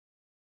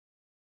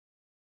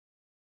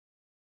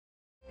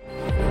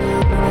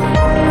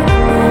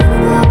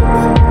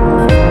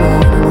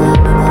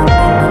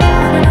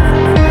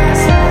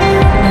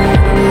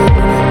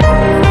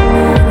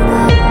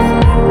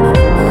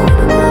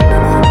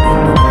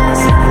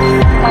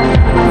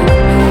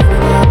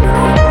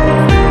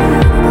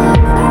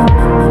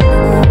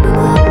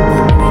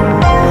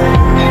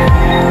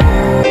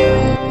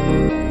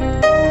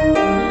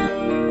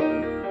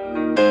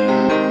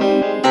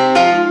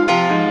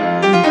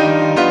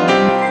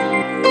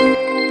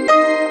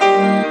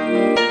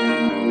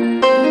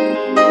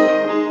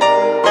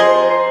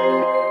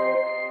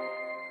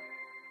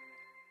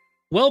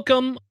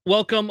Welcome,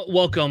 welcome,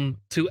 welcome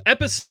to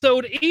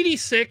episode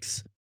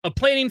 86 of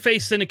Planning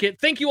Phase Syndicate.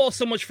 Thank you all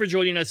so much for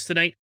joining us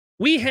tonight.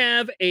 We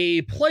have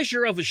a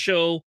pleasure of a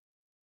show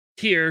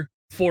here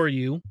for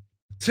you.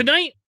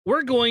 Tonight,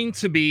 we're going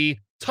to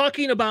be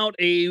talking about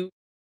a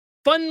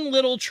fun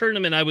little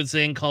tournament I was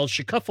in called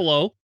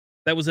Shikuffalo.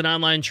 That was an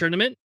online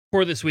tournament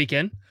for this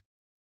weekend.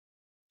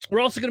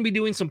 We're also going to be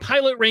doing some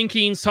pilot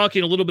rankings,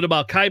 talking a little bit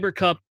about Kyber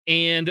Cup,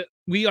 and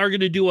we are going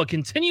to do a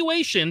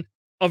continuation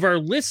of our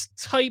list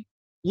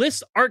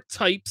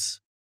archetypes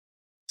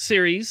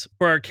series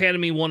for our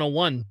Academy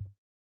 101.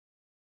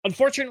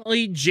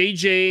 Unfortunately,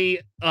 JJ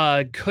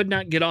could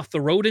not get off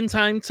the road in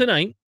time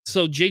tonight,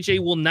 so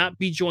JJ will not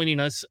be joining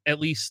us, at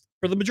least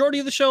for the majority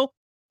of the show.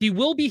 He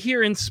will be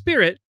here in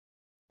spirit,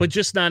 but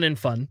just not in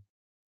fun.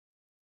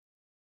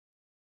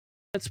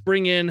 Let's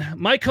bring in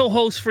my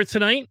co-host for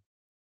tonight,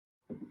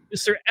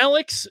 Mr.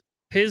 Alex.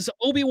 His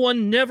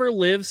Obi-Wan never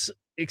lives,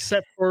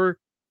 except for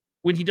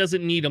when he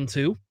doesn't need him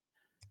to.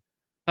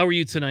 How are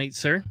you tonight,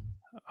 sir?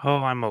 Oh,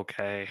 I'm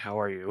okay. How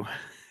are you?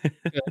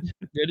 Good.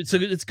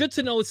 It's good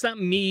to know it's not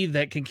me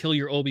that can kill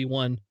your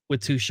Obi-Wan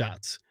with 2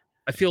 shots.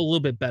 I feel a little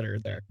bit better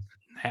there.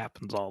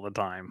 Happens all the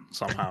time,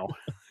 somehow.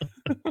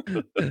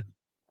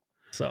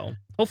 So,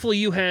 hopefully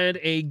you had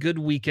a good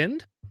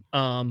weekend.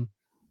 I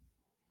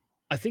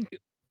think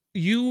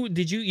you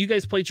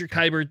guys played your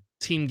Kyber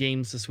team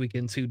games this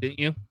weekend too, didn't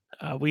you?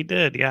 We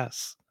did,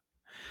 yes.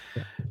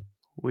 Yeah.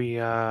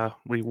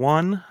 We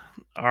won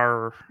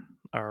our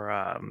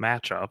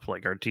matchup,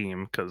 like our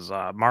team, because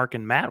Mark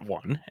and Matt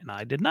won, and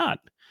I did not.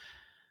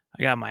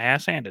 I got my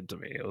ass handed to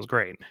me. It was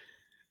great.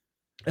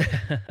 Well,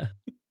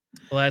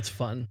 that's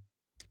fun.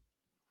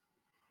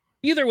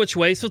 Either which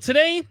way. So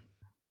today,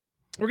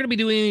 we're going to be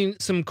doing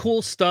some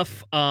cool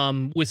stuff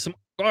with some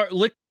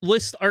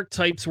list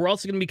archetypes. We're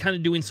also going to be kind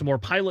of doing some more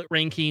pilot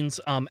rankings.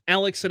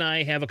 Alex and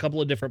I have a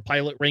couple of different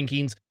pilot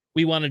rankings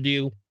we want to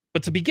do.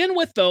 But to begin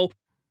with, though,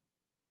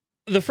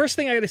 the first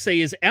thing I got to say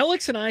is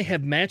Alex and I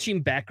have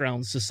matching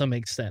backgrounds to some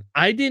extent.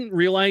 I didn't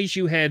realize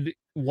you had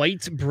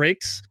white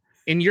bricks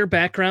in your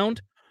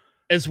background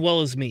as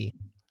well as me.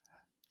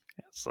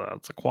 It's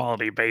a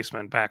quality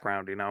basement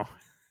background, you know.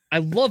 I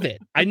love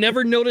it. I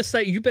never noticed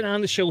that. You've been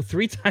on the show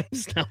 3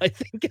 times now, I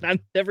think, and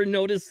I've never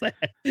noticed that.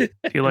 Do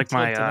you like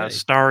my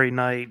Starry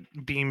Night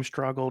Beam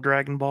Struggle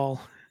Dragon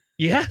Ball?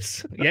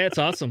 Yes. Yeah, it's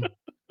awesome.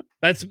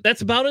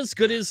 That's about as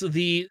good as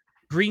the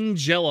green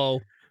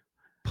Jello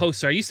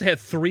poster. I used to have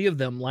 3 of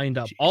them lined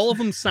up. Jeez. All of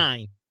them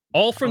signed.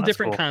 All from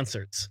different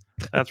concerts.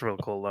 That's real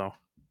cool, though.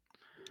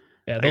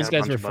 Yeah, those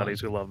guys were fun.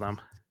 Buddies who love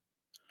them.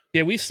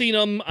 Yeah, we've seen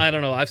them. I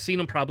don't know. I've seen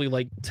them probably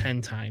like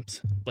 10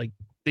 times. Like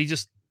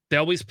they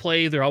always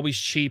play. They're always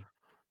cheap,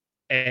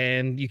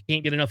 and you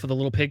can't get enough of the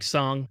Little Pig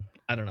song.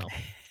 I don't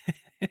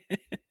know.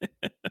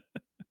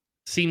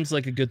 Seems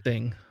like a good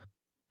thing.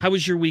 How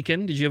was your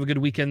weekend? Did you have a good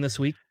weekend this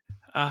week?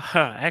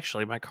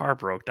 Actually, my car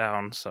broke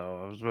down,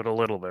 so it was a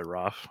little bit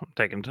rough. I'm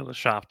taking to the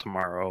shop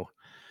tomorrow.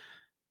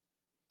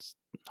 It's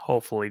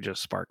hopefully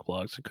just spark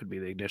plugs. It could be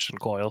the ignition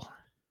coil.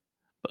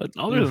 But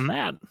other than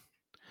that,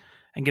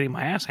 and getting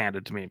my ass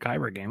handed to me in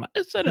Kyber game,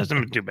 that hasn't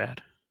been too bad.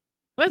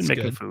 That's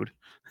making good. Food.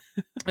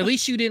 At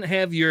least you didn't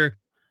have your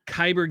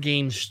Kyber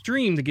game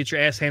stream to get your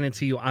ass handed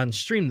to you on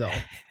stream, though.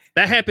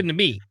 That happened to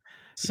me.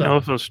 So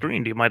if it was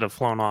streamed, you might have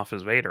flown off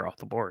as Vader off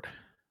the board.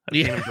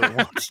 Yeah.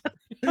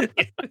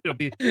 it'll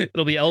be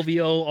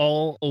LVO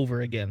all over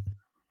again.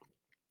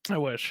 I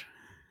wish.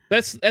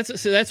 That's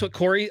what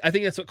Corey. I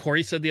think that's what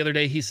Corey said the other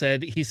day. He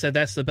said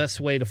that's the best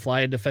way to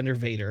fly a Defender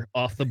Vader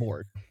off the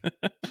board.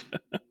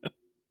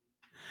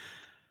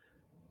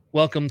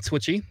 Welcome,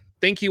 Twitchy.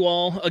 Thank you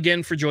all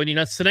again for joining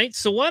us tonight.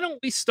 So why don't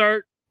we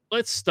start?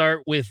 Let's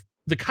start with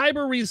the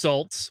Kyber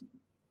results.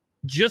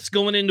 Just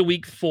going into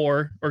week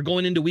 4 or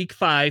going into week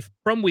 5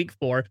 from week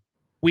 4.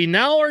 We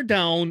now are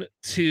down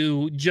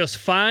to just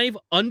 5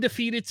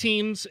 undefeated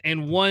teams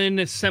and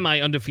 1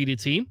 semi-undefeated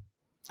team.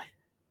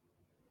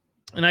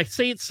 And I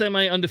say it's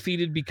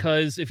semi-undefeated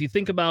because if you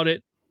think about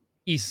it,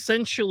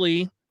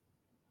 essentially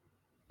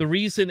the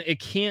reason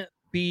it can't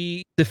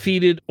be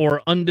defeated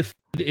or undefeated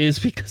is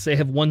because they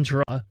have 1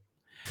 draw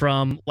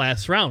from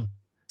last round.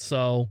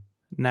 So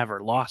never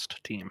lost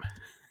team.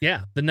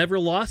 Yeah, the never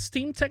lost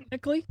team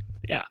technically.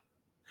 Yeah.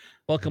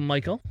 Welcome,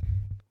 Michael.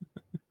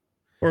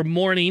 Or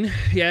morning.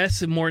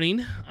 Yes,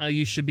 morning.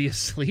 You should be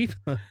asleep.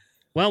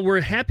 Well,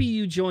 we're happy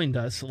you joined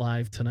us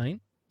live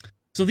tonight.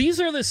 So these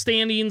are the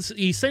standings.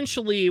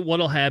 Essentially,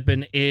 what'll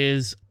happen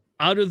is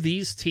out of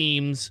these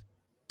teams,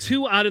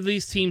 2 out of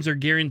these teams are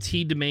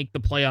guaranteed to make the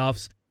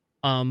playoffs.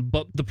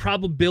 But the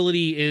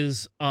probability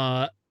is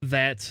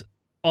that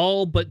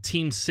all but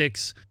Team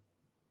 6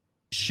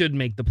 should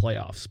make the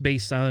playoffs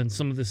based on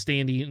some of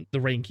the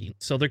ranking.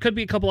 So there could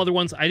be a couple other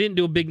ones. I didn't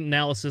do a big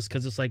analysis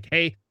because it's like,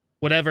 hey,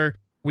 whatever.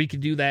 We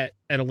could do that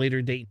at a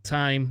later date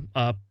time.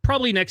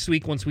 Probably next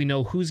week once we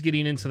know who's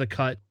getting into the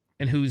cut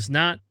and who's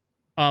not.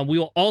 We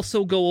will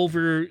also go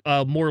over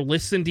more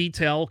lists in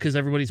detail because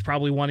everybody's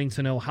probably wanting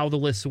to know how the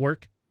lists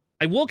work.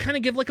 I will kind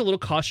of give like a little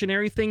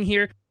cautionary thing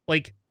here.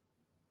 Like,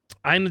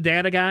 I'm the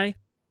data guy.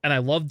 and I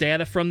love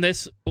data from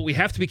this, but we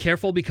have to be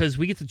careful because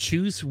we get to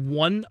choose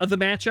one of the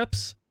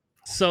matchups.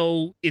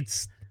 So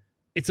it's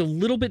a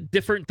little bit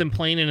different than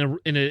playing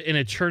in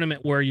a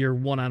tournament where you're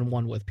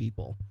one-on-one with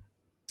people.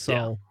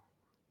 So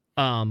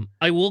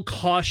I will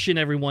caution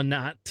everyone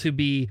not to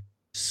be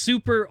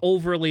super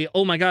overly,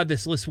 oh my God,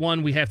 this list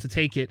won, we have to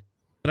take it.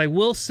 But I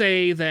will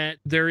say that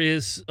there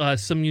is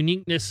some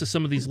uniqueness to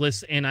some of these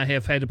lists, and I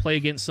have had to play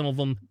against some of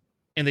them,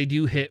 and they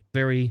do hit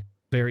very,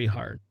 very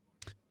hard.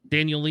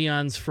 Daniel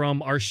Leon's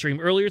from our stream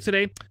earlier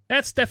today.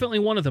 That's definitely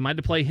one of them. I had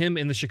to play him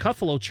in the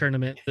Chicuffalo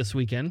tournament this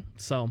weekend.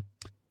 So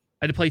I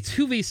had to play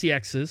 2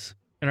 VCXs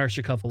in our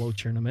Chicuffalo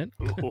tournament.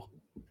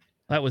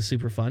 That was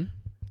super fun.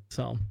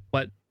 So,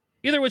 but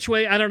either which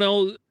way, I don't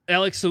know,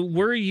 Alex. So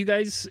where are you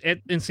guys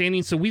in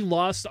standing? So we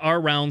lost our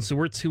round, so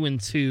we're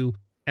 2-2,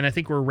 and I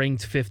think we're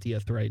ranked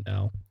 50th right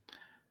now.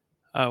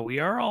 We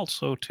are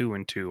also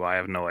 2-2. I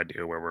have no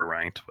idea where we're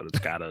ranked, but it's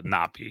gotta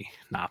not be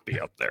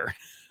up there.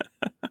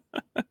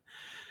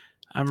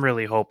 I'm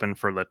really hoping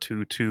for the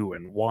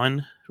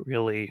 2-2-1.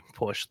 Really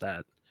push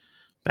that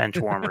bench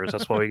warmers.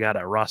 That's what we got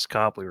at Rust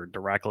Cup. We were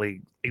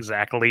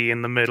exactly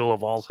in the middle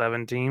of all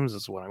 7 teams.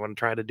 That's what I want to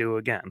try to do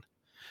again.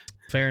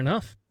 Fair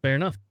enough. Fair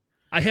enough.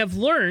 I have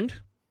learned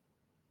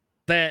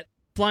that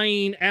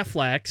flying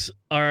Aflacs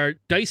are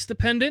dice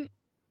dependent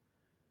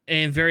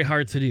and very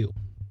hard to do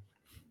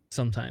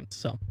sometimes.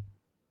 So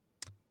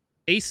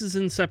aces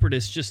and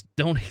separatists just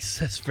don't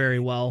exist very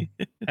well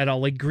at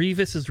all. Like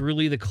Grievous is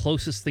really the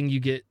closest thing you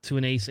get to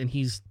an ace, and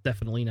he's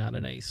definitely not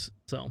an ace.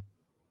 So,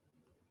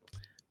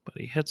 but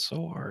he hits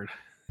so hard.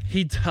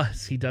 He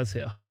does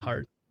hit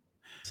hard.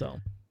 So,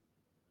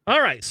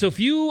 all right. So if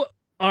you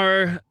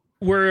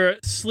were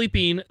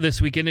sleeping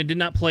this weekend and did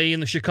not play in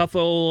the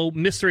Chicuffalo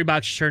Mystery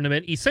Box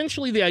Tournament,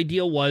 essentially the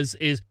idea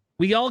is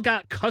we all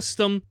got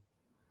custom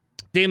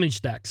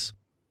damage decks.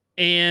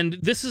 And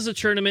this is a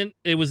tournament.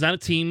 It was not a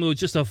team. It was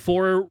just a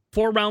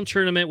four-round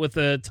tournament with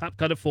a top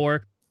cut of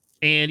 4.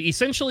 And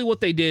essentially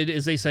what they did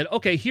is they said,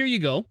 okay, here you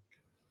go.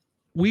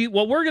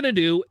 What we're going to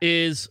do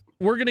is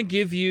we're going to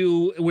give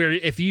you, where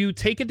if you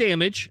take a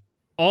damage,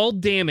 all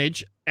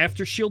damage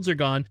after shields are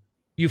gone,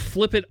 you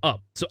flip it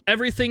up. So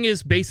everything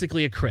is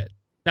basically a crit.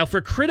 Now for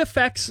crit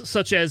effects,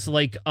 such as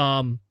like,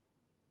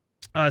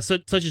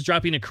 such as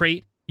dropping a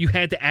crate, you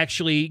had to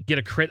actually get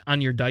a crit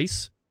on your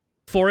dice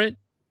for it.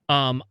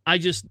 I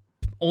just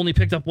only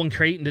picked up 1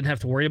 crate and didn't have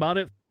to worry about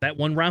it that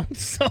one round.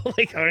 So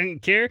like, I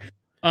didn't care.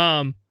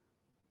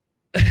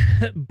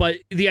 But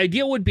the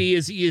idea would be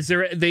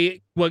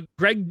what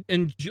Greg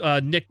and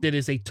Nick did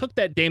is they took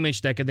that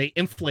damage deck and they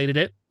inflated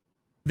it.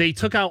 They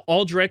took out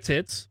all direct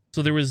hits.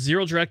 So there was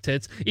 0 direct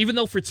hits, even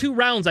though for 2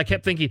 rounds, I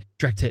kept thinking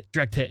direct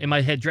hit in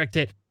my head, direct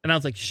hit. And I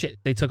was like, shit,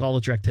 they took all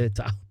the direct hits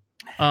out.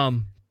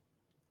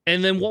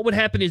 And then what would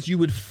happen is you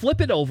would flip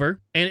it over,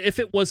 and if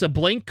it was a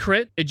blank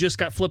crit, it just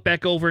got flipped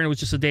back over and it was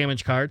just a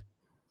damage card.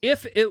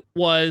 If it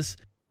was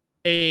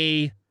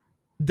a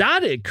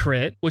dotted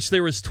crit, which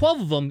there was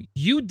 12 of them,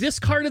 you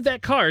discarded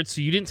that card,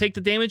 so you didn't take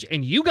the damage,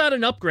 and you got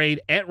an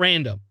upgrade at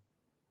random.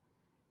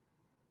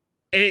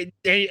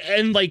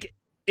 And like,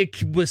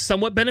 it was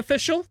somewhat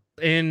beneficial,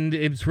 and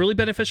it was really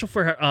beneficial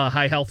for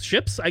high health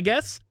ships, I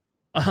guess.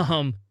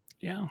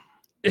 Yeah.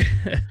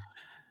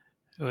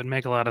 It would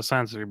make a lot of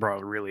sense if you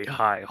brought really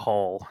high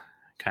hull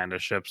kind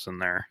of ships in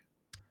there.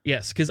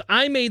 Yes, because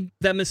I made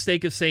that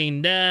mistake of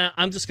saying, nah,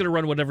 I'm just going to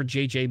run whatever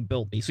JJ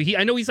built me. So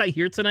I know he's not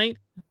here tonight,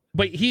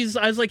 but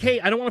I was like, hey,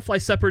 I don't want to fly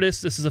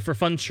Separatists. This is a for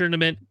fun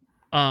tournament.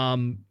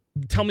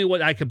 Tell me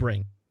what I could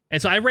bring.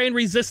 And so I ran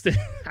Resistance.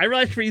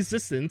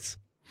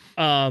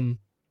 And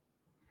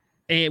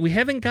we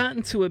haven't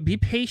gotten to it. Be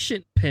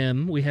patient,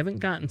 Pim. We haven't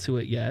gotten to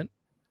it yet.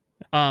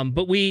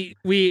 But we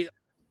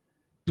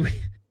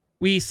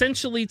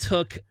essentially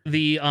took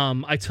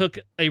I took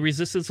a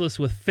Resistance list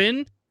with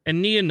Finn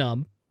and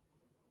Neonub,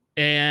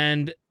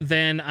 and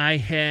then I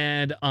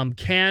had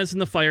Kaz in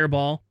the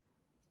Fireball,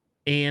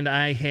 and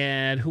I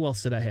had, who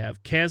else did I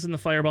have? Kaz in the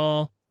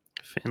Fireball,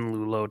 Finn,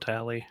 Lulo,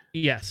 Tally.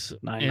 Yes.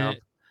 9 up.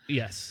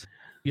 Yes.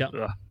 Yep.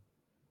 Well,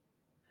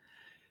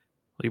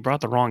 you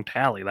brought the wrong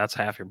Tally. That's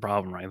half your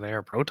problem right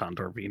there. Proton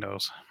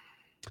torpedoes.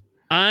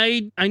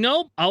 I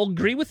know. I'll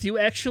agree with you,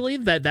 actually,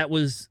 that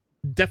was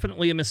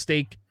definitely a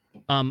mistake.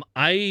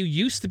 I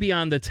used to be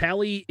on the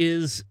Tally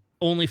is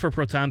only for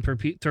proton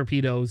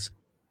torpedoes,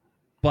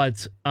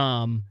 but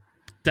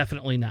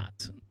definitely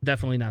not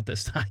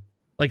this time.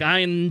 Like, I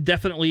am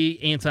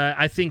definitely anti.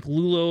 I think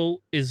Lulo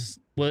is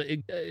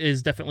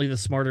definitely the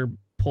smarter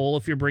pull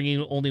if you're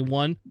bringing only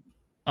one,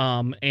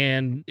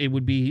 and it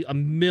would be a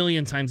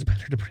million times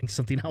better to bring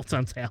something else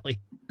on Tally.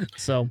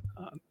 So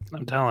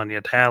I'm telling you,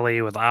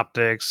 Tally with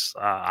optics,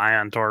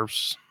 ion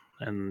torps,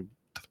 and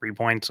 3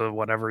 points of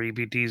whatever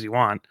EPTs you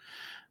want.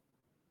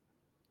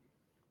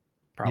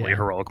 Probably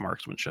heroic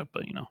marksmanship,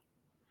 but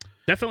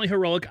definitely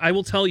heroic. I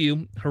will tell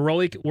you,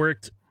 heroic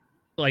worked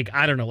like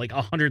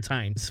 100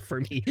 times for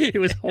me. It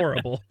was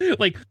horrible.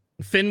 Like,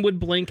 Finn would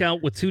blink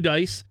out with 2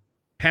 dice.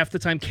 Half the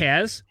time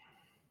Kaz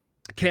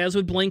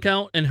would blink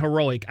out, and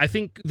heroic. I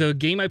think the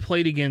game I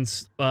played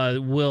against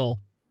Will,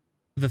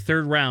 the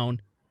third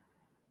round.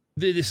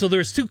 So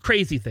there's two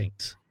crazy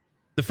things.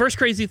 The first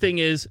crazy thing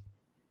is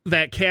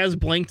that Kaz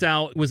blanked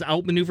out, was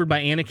outmaneuvered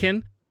by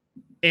Anakin,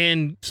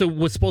 and so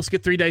was supposed to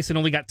get 3 dice and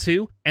only got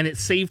 2, and it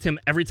saved him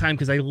every time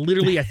because I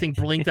think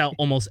blinked out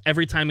almost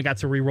every time I got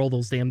to re-roll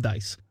those damn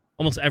dice.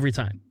 Almost every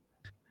time.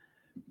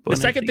 The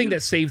second thing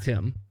that saved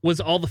him was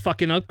all the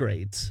fucking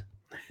upgrades.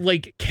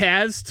 Like,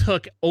 Kaz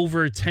took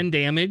over 10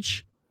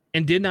 damage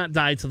and did not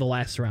die to the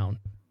last round.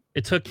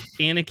 It took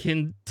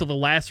Anakin to the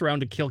last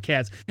round to kill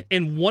Kaz.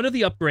 And one of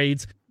the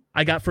upgrades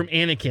I got from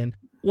Anakin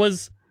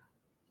was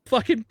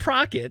fucking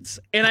Prockets.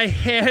 And I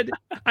had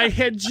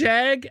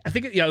Jag, I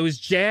think it was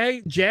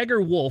Jag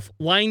or Wolf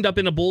lined up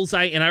in a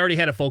bullseye, and I already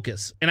had a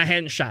focus, and I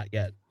hadn't shot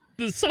yet.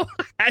 So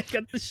I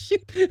got to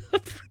shoot a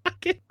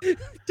Procket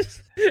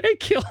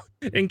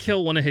and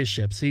kill one of his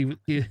ships. It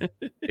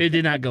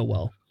did not go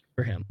well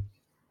for him.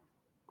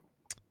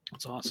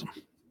 That's awesome.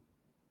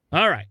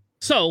 All right.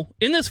 So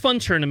in this fun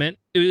tournament,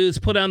 it was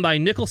put on by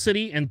Nickel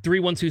City and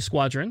 312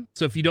 Squadron.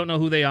 So if you don't know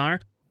who they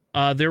are,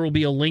 there will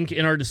be a link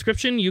in our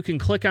description. You can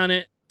click on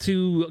it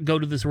to go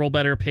to this Roll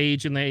Better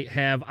page, and they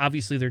have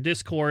obviously their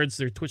Discords,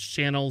 their Twitch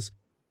channels.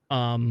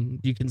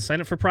 You can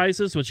sign up for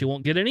prizes, which you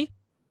won't get any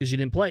because you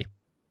didn't play.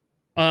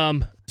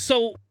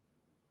 So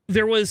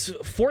there was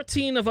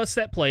 14 of us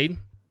that played.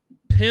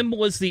 Pim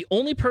was the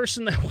only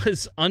person that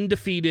was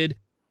undefeated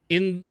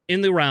in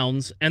the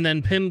rounds, and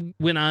then Pim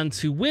went on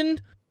to win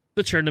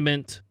the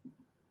tournament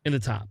in the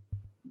top.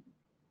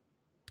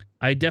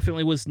 I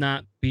definitely was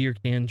not beer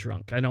can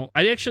drunk.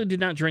 I actually did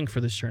not drink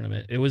for this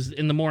tournament. It was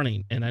in the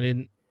morning, and I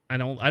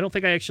don't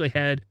think I actually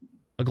had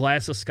a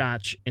glass of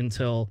scotch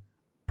until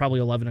probably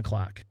 11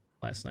 o'clock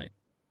last night.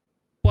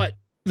 But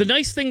the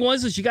nice thing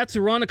is you got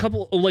to run a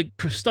couple of like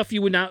stuff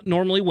you would not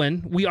normally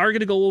win. We are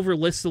going to go over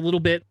lists a little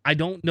bit. I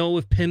don't know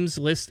if Pim's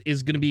list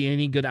is going to be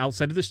any good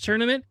outside of this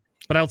tournament,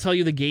 but I'll tell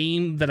you the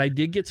game that I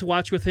did get to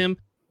watch with him,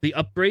 the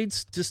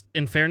upgrades, just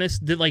in fairness,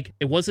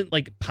 it wasn't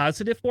like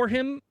positive for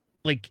him,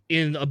 like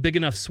in a big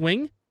enough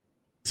swing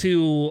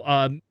to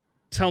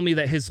tell me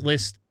that his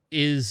list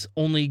is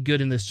only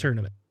good in this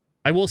tournament.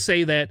 I will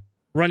say that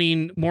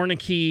running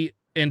Morniki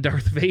and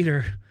Darth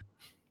Vader,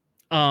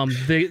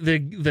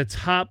 the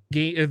top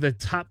game, the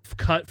top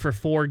cut for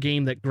 4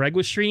 game that Greg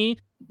was streaming,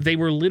 they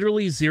were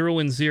literally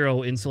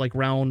 0-0 into like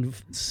round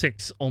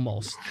 6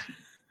 almost.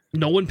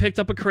 No one picked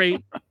up a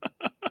crate.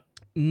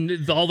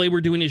 All they were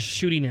doing is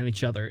shooting at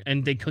each other,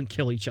 and they couldn't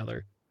kill each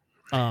other.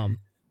 But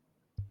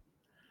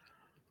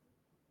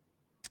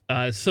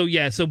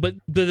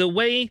the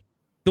way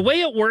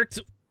it worked,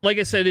 like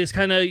I said, is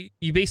kind of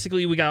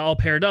we got all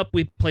paired up.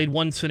 We played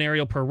one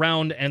scenario per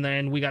round, and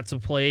then we got to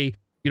play.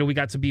 We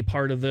got to be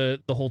part of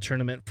the whole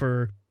tournament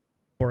for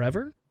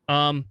forever.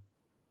 So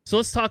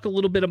let's talk a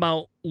little bit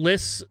about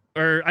lists,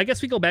 or I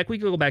guess we can go back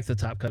to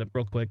the top, cut it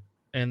real quick,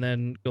 and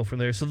then go from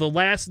there. So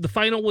the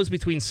final was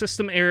between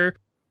System Error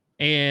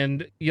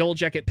and Yellow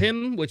Jacket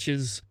Pim, which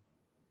is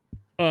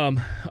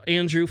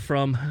Andrew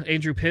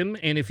Pim.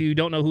 And if you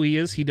don't know who he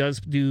is, he does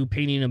do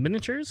painting of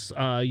miniatures.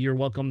 You're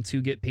welcome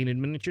to get painted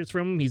miniatures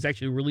from him. He's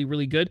actually really,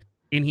 really good,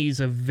 and he's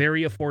a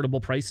very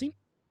affordable pricing.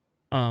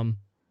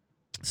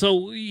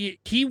 So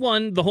he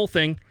won the whole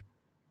thing,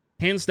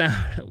 hands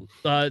down.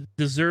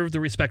 Deserved the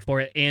respect for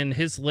it, and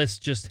his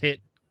list just hit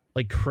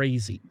like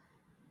crazy.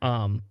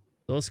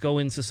 So let's go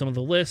into some of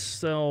the lists.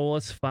 So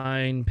let's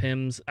find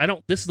Pim's.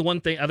 This is the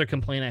one other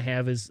complaint I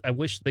have is I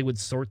wish they would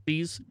sort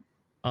these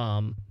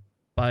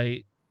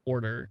by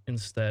order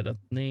instead of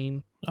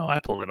name. Oh, I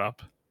pulled it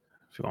up.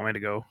 If you want me to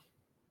go.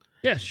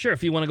 Yeah, sure.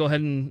 If you want to go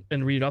ahead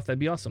and read it off, that'd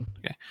be awesome.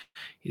 Okay.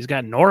 He's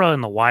got Nora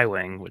in the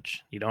Y-Wing,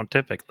 which you don't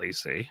typically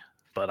see,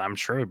 but I'm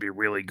sure it'd be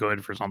really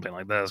good for something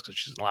like this because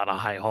she's a lot of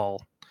high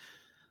hull,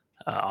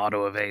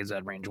 auto evades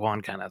at range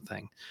 1 kind of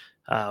thing.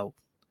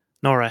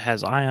 Nora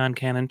has ion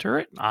cannon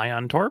turret,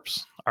 ion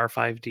torps,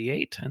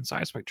 R5D8, and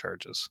seismic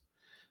charges.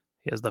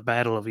 He has the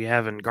Battle of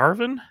Yavin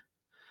Garvin.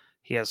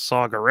 He has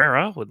Saw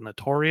Gerrera with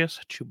Notorious,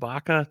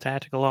 Chewbacca,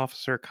 Tactical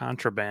Officer,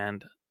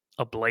 Contraband,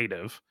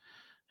 Ablative,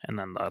 and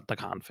then the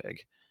config.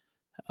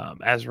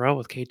 Ezra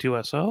with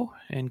K2SO,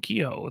 and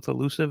Keo with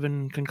Elusive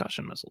and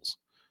Concussion Missiles.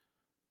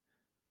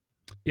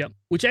 Yep.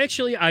 Which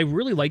actually, I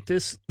really like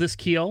this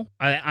Keo.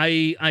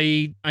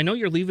 I know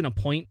you're leaving a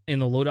point in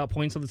the loadout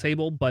points on the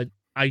table, but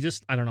I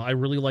don't know. I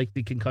really like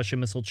the concussion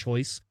missile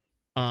choice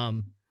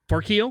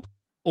for Keo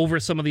over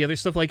some of the other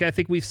stuff. Like I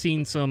think we've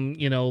seen some,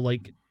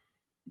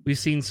 we've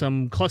seen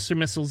some cluster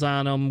missiles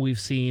on them. We've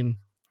seen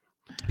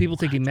people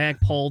taking mag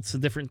pulse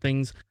and different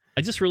things.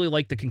 I just really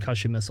like the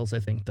concussion missiles, I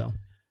think, though.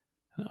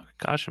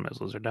 Concussion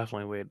missiles are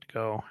definitely a way to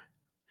go.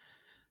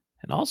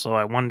 And also,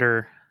 I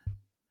wonder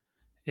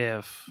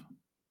if...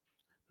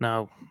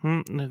 No.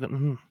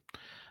 I'm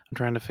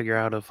trying to figure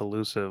out if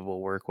Elusive will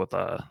work with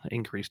a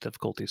increased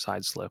difficulty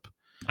side slip.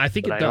 I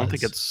think it does. I don't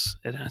think it's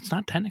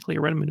not technically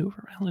a red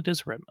maneuver. Well, it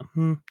is a red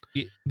maneuver.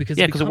 Because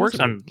it works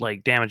on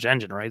like damaged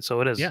engine, right?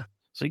 So it is. Yeah.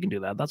 So you can do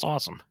that. That's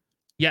awesome.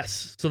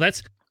 Yes. So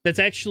that's That's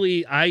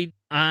actually I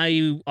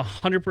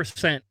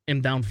 100%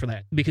 am down for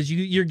that, because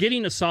you're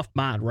getting a soft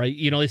mod, right?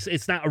 You know,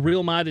 it's not a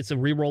real mod, it's a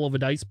reroll of a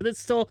dice, but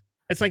it's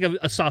like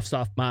a soft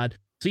mod.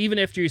 So even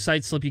after your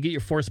side slip, you get your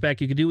force back.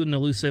 You can do an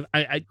elusive.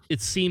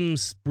 It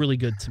seems really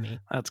good to me.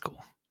 That's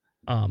cool.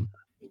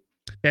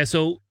 Yeah.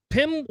 So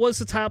Pim was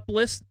the top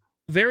list.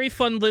 Very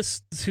fun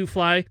list to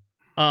fly.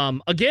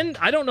 Again,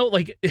 I don't know.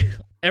 Like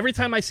every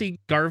time I see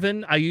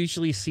Garvin, I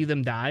usually see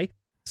them die.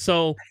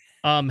 So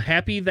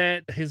happy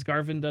that his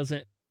Garvin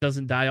doesn't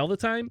die all the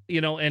time,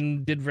 you know,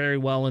 and did very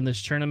well in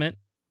this tournament.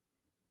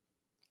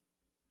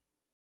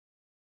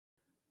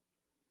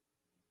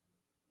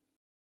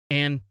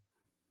 And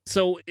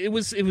so it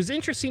was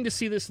interesting to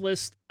see this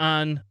list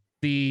on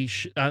the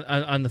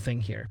on the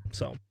thing here.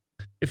 So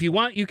if you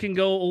want, you can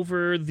go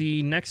over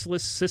the next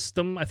list.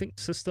 System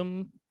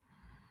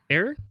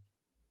error.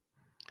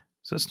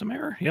 System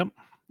error. Yep.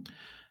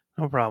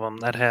 No problem.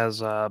 That has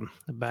the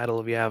Battle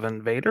of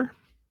Yavin Vader,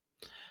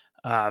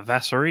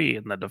 Vassery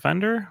in the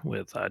Defender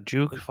with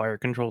Juke, Fire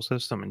Control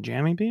System, and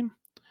Jamming Beam.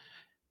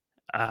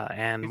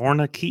 And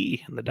Morna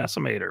Key in the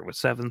Decimator with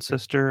Seven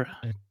Sister,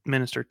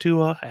 Minister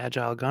Tua,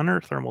 Agile Gunner,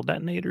 Thermal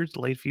Detonators,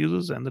 Delayed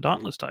Fuses, and the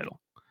Dauntless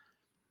title.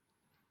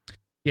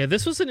 Yeah,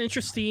 this was an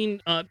interesting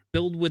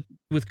build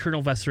with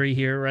Colonel Vessery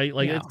here, right?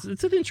 Like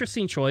it's an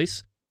interesting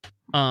choice.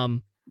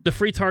 The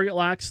free target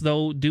locks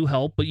though do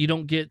help, but you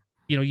don't get,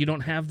 you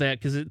don't have that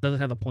because it doesn't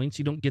have the points.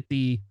 You don't get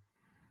the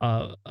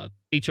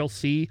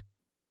HLC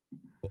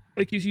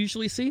like you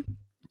usually see.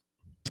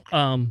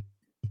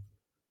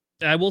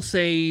 I will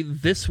say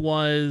this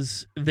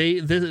was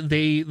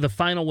the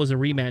final was a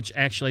rematch.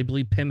 Actually, I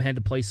believe Pim had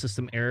to play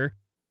system error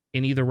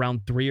in either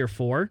round 3 or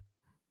 4.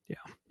 Yeah,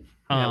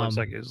 it looks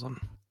like it was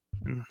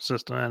in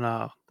system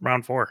in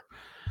round 4.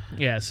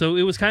 Yeah, so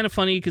it was kind of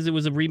funny because it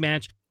was a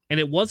rematch, and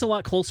it was a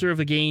lot closer of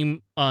a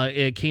game.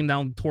 It came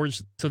down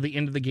to the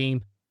end of the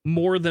game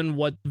more than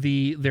what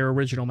their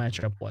original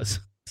matchup was.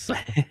 So,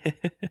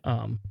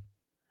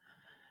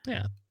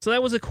 yeah, so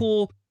that was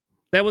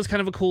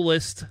kind of a cool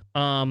list.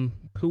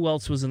 Who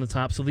else was in the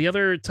top? So the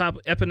other top,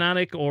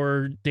 Epinotic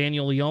or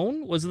Daniel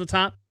Leone was in the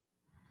top.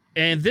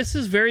 And this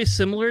is very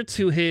similar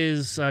to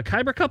his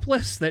Kyber Cup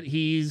list that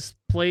he's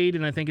played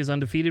and I think is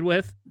undefeated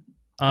with.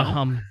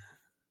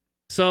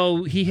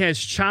 So he has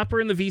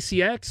Chopper in the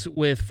VCX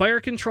with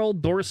Fire Control,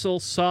 Dorsal,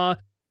 Saw,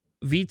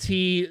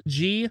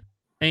 VTG,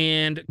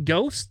 and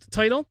Ghost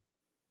title.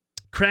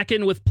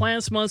 Kraken with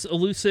Plasmas,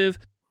 Elusive.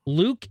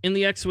 Luke in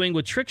the X-Wing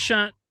with Trick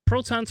Shot,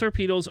 Proton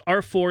Torpedoes,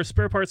 R4,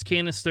 Spare Parts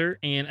Canister,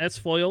 and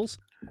S-Foils.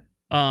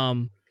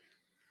 And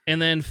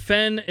then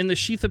Fen in the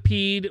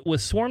Sheathopede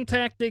with Swarm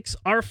Tactics,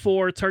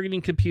 R4,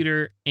 Targeting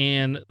Computer,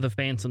 and the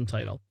Phantom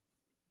title.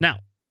 Now,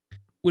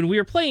 when we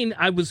were playing,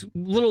 I was a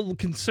little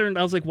concerned.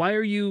 I was like, why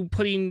are you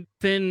putting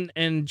Finn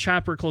and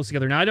Chopper close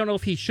together? Now, I don't know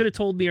if he should have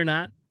told me or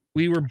not.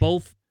 We were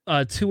both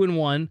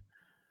 2-1.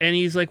 And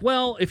he's like,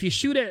 well, if you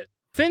shoot at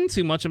Finn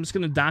too much, I'm just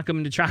going to dock him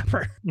into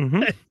Chopper.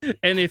 Mm-hmm.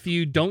 And if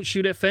you don't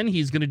shoot at Finn,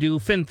 he's going to do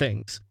Finn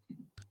things.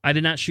 I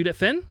did not shoot at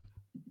Finn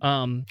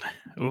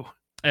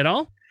at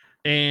all.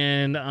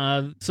 And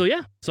so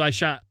I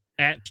shot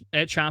at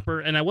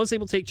Chopper, and I was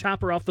able to take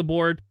Chopper off the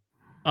board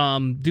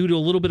due to a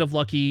little bit of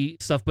lucky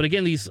stuff. But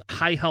again, these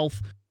high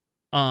health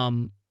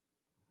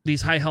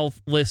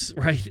lists,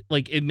 right?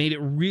 Like it made it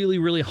really,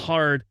 really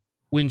hard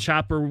when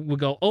Chopper would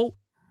go, oh,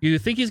 you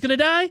think he's going to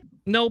die?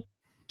 Nope.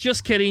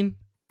 Just kidding.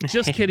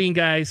 Just kidding,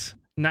 guys.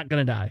 Not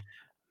going to die.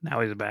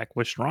 Now he's back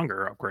with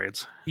stronger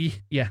upgrades.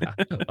 Yeah.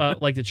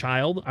 Like the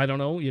child. I don't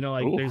know.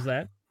 There's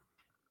that.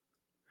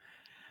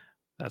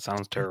 That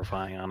sounds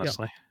terrifying,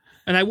 honestly.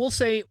 Yeah. And I will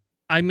say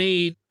I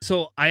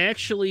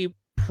actually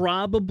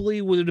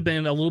probably would have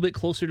been a little bit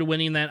closer to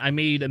winning that. I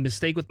made a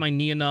mistake with my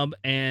Neonub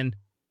and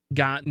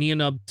got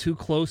Neonub too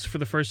close for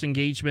the first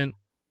engagement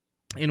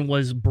and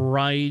was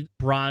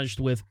barraged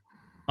with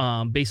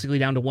basically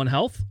down to 1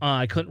 health.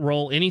 I couldn't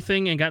roll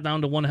anything and got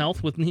down to 1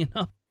 health with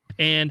Neonub.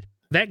 And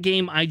that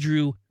game, I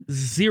drew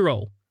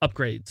 0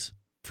 upgrades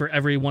for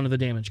every one of the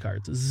damage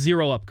cards.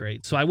 0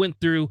 upgrades. So I went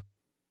through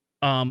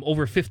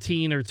over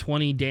 15 or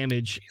 20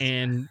 damage,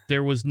 and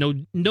there was no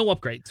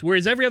upgrades.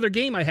 Whereas every other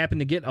game, I happened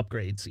to get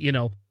upgrades.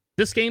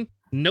 This game,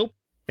 nope.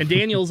 And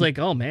Daniel's like,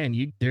 "Oh man,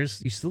 you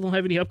still don't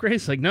have any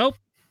upgrades?" Like, nope.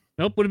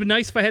 Would have been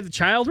nice if I had the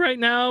child right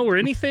now or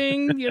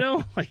anything,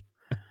 like,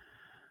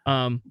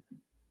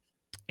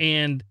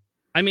 and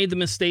I made the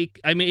mistake.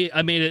 I made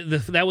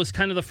it. That was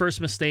kind of the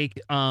first mistake.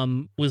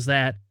 Was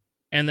that,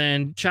 and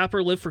then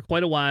Chopper lived for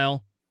quite a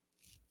while.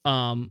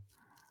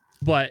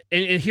 But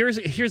and here's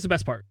the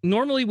best part.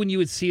 Normally, when you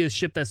would see a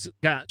ship that's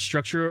got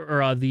structure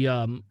or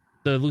the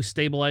loose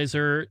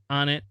stabilizer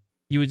on it,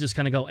 you would just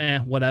kind of go,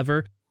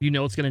 whatever.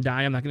 It's going to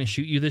die. I'm not going to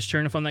shoot you this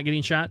turn if I'm not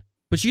getting shot.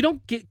 But you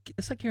don't get.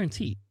 It's not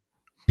guaranteed,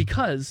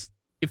 because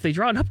if they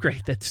draw an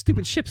upgrade, that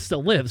stupid ship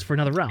still lives for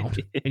another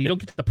round, and you don't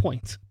get the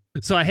points.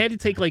 So I had to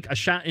take like a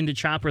shot into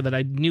Chopper that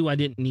I knew I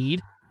didn't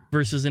need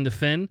versus into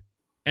Finn,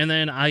 and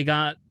then I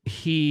got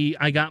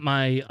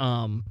my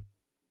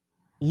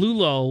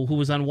Lulo, who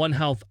was on 1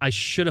 health. I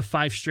should have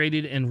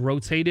 5-straighted and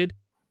rotated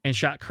and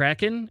shot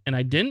Kraken, and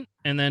I didn't.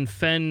 And then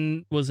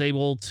Fen was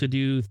able to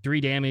do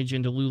 3 damage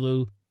into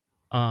Lulu.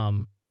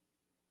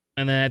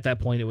 And then at that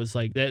point, it was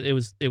like that. It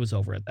was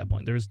over at that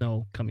point. There was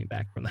no coming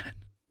back from that.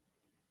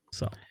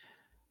 So,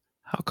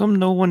 how come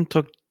no one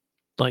took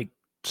like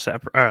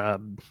separate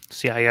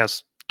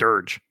CIS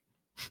Dirge?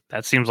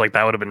 That seems like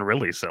that would have been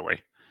really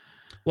silly.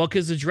 Well,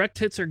 because the direct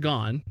hits are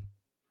gone,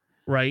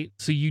 right?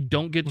 So you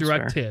don't get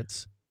direct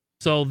hits.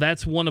 So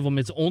that's one of them.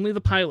 It's only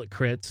the pilot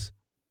crits,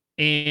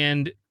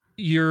 and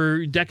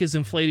your deck is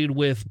inflated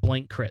with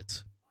blank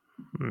crits.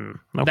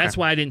 Okay. That's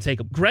why I didn't take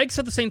them. Greg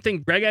said the same thing.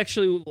 Greg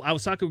actually, I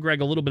was talking to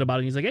Greg a little bit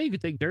about it. He's like, hey, you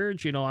could take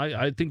Dirge. You know,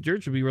 I think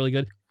Dirge would be really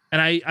good. And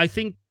I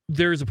think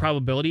there's a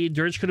probability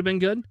Dirge could have been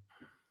good.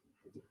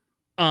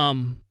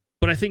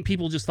 But I think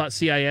people just thought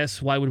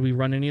CIS, why would we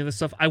run any of this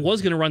stuff? I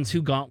was going to run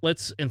 2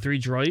 gauntlets and 3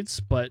 droids,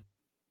 but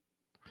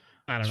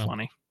I don't know.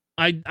 Funny.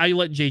 I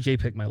let JJ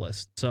pick my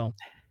list. So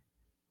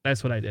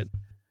that's what I did.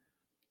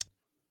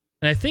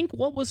 And I think,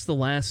 what was the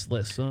last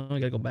list? So I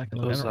got to go back and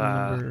look. It was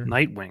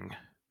Nightwing.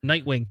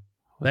 Nightwing.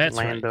 That's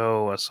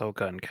Lando, right.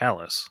 Ahsoka, and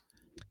Kallus.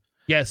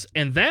 Yes,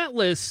 and that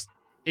list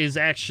is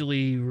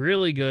actually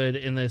really good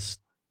in this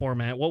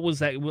format. What was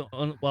that?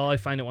 Well, I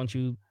find it once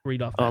you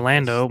read off.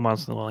 Lando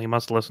he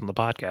must listen to the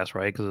podcast,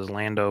 right? Because it's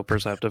Lando,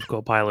 Perceptive,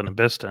 Co-Pilot, and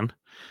Biston.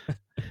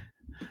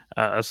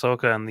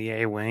 Ahsoka and the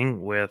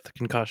A-Wing with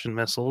concussion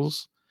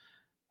missiles.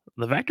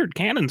 The vectored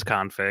cannons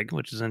config,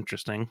 which is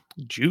interesting.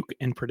 Juke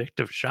and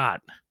predictive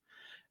shot.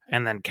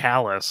 And then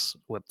Kallus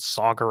with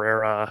Saw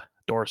Gerrera,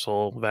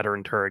 dorsal,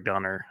 veteran turret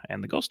gunner,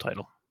 and the ghost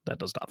title. That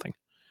does nothing.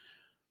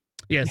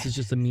 Yes, it's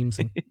just a meme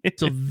thing.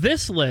 So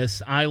this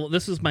list,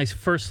 this is my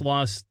first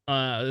loss,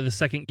 the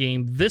second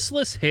game. This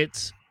list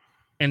hits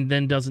and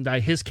then doesn't die.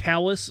 His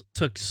Kallus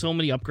took so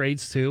many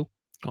upgrades too.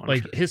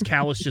 Like his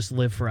Kallus just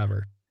lived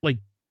forever. Like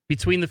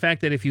between the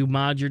fact that if you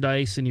mod your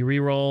dice and you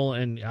reroll,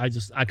 and I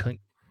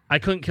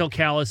couldn't kill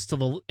Kallus till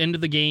the end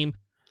of the game,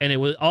 and it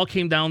was all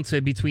came down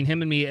to between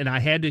him and me, and I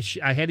had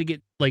to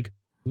get like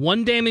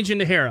 1 damage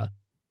into Hera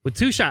with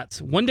 2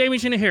 shots, 1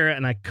 damage into Hera,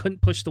 and I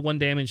couldn't push the 1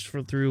 damage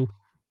through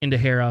into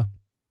Hera.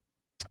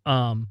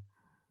 And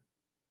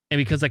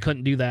because I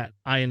couldn't do that,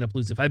 I ended up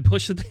losing. If I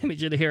pushed the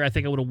damage into Hera, I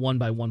think I would have won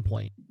by 1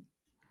 point.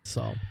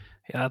 So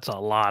yeah, that's a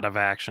lot of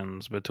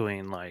actions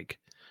between like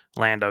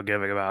Lando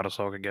giving about,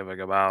 Ahsoka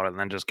giving about, and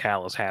then just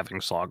Kallus having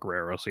Saw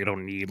Gerrera, so you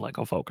don't need like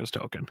a focus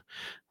token,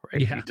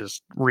 right? Yeah. You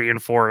just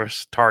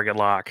reinforce, target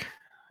lock,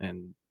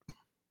 and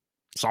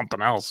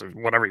something else, or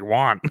whatever you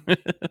want.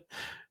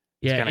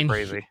 Yeah, kind of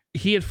crazy.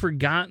 He had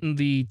forgotten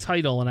the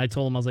title, and I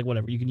told him, I was like,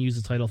 whatever, you can use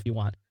the title if you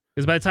want.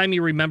 Because by the time he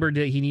remembered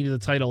that he needed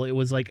the title, it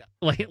was like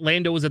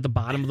Lando was at the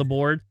bottom of the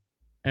board,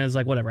 and it's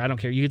like, whatever, I don't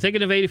care. You can take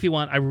an evade if you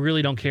want. I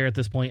really don't care at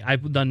this point.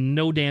 I've done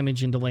no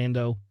damage into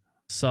Lando,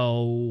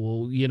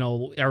 so, you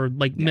know, or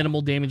like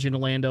minimal damage into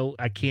Lando.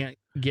 I can't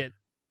get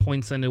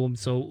points into him,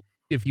 so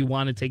if you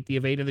want to take the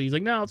evade, and he's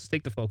like, no, I'll just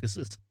take the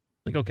focuses.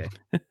 Like, okay.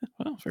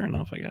 Well, fair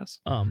enough, I guess.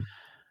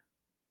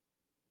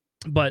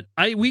 But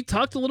we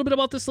talked a little bit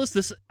about this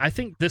list. I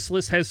think this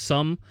list has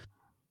some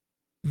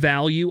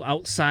value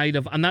outside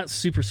of, I'm not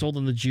super sold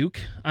on the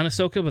juke on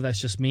Ahsoka, but that's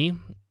just me.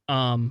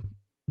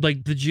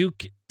 Like the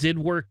juke did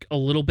work a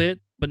little bit,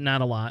 but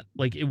not a lot.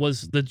 Like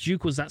the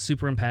juke was not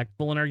super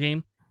impactful in our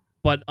game.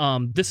 But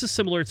this is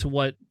similar to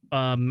what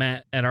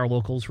Matt at our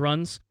locals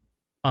runs,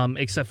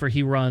 except for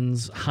he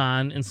runs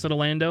Han instead of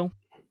Lando.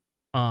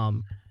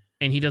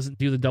 And he doesn't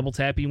do the double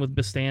tapping with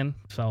Bistan,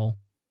 so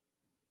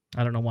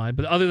I don't know why.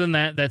 But other than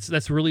that,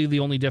 that's really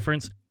the only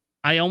difference.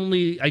 I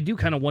do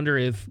kind of wonder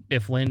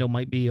if Lando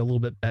might be a little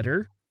bit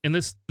better in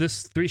this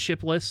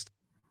 3-ship list,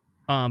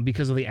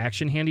 because of the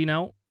action handing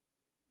out.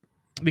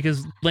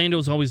 Because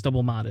Lando's always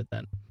double modded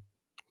then.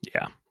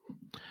 Yeah.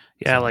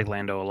 Yeah, I like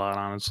Lando a lot,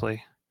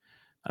 honestly.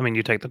 I mean,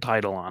 you take the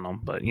title on him,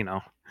 but you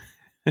know,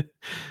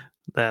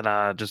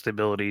 that just the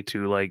ability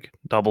to like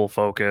double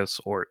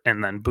focus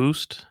and then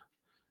boost,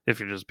 if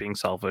you're just being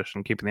selfish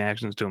and keeping the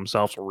actions to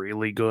himself,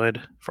 really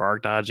good for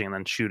arc dodging and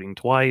then shooting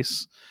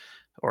twice,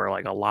 or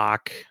like a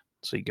lock,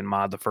 so you can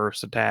mod the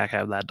first attack,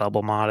 have that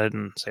double modded,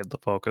 and save the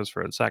focus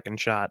for the second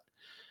shot.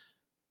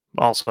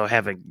 Also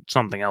having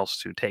something else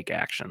to take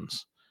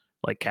actions,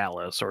 like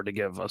Kallus, or to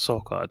give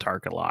Ahsoka a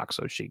target lock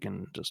so she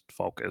can just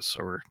focus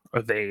or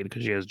evade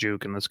because she has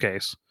juke in this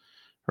case.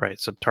 Right,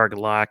 so target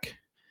lock,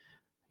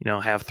 you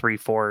know, have 3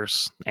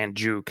 force and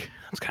juke.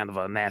 It's kind of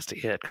a nasty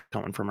hit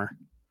coming from her.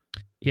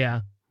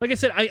 Yeah. Like I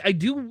said, I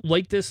do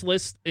like this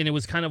list, and it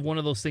was kind of one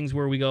of those things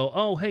where we go,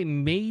 oh, hey,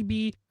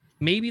 maybe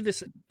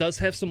this does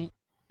have some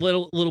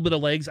little bit of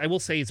legs. I will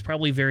say it's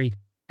probably very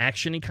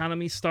action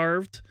economy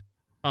starved,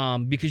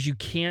 because you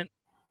can't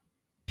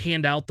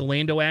hand out the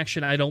Lando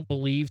action, I don't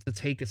believe, to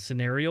take a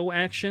scenario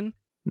action.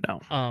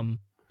 No.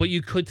 But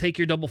you could take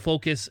your double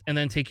focus and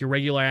then take your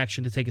regular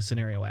action to take a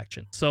scenario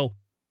action. So,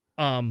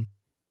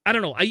 I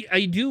don't know.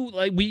 I do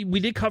like we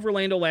did cover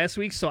Lando last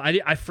week, so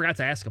I forgot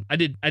to ask him. I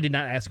did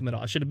not ask him at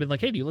all. I should have been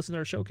like, hey, do you listen to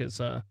our show? Because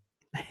the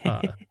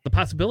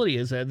possibility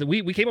is that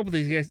we came up with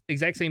the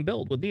exact same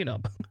build with Nina.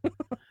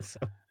 So.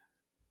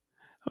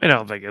 I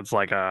don't think it's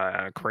like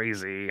a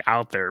crazy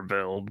out there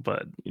build,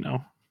 but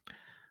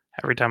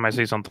every time I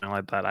see something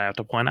like that, I have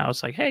to point out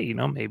it's like, hey,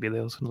 maybe they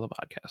listen to the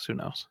podcast. Who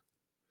knows?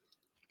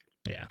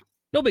 Yeah,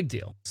 no big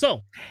deal.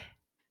 So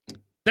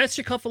that's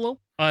your Cuffalo.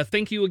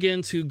 Thank you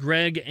again to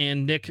Greg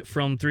and Nick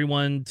from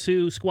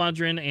 312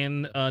 Squadron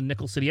and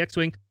Nickel City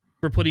X-Wing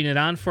for putting it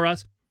on for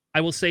us.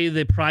 I will say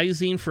the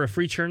prizing for a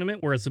free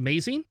tournament was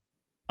amazing.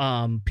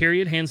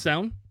 Period, hands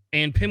down.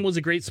 And Pim was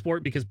a great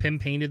sport because Pim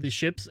painted the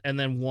ships and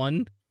then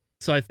won.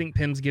 So I think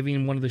Pim's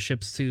giving one of the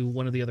ships to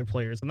one of the other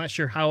players. I'm not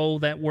sure how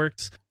that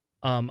works.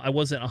 I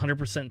wasn't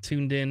 100%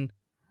 tuned in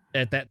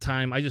at that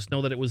time. I just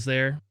know that it was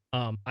there.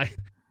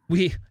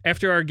 We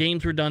after our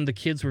games were done, the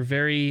kids were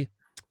very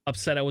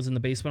upset I was in the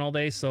basement all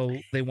day, so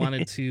they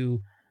wanted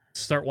to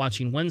start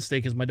watching Wednesday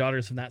because my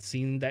daughters have not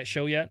seen that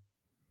show yet.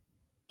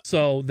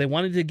 So they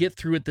wanted to get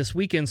through it this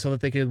weekend so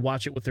that they could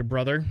watch it with their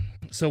brother.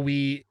 So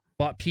we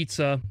bought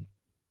pizza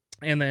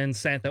and then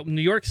sat that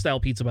New York style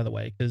pizza, by the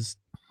way, because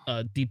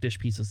deep dish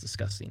pizza is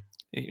disgusting.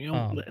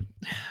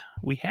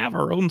 We have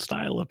our own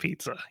style of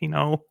pizza.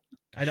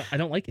 I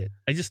don't like it.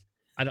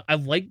 I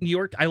like New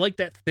York. I like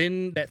that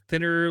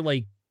thinner,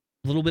 like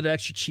a little bit of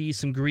extra cheese,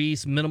 some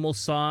grease, minimal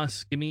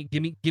sauce. Give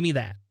me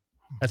that.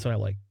 That's what I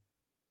like.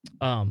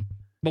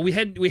 But we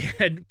had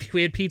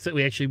pizza.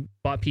 We actually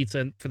bought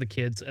pizza for the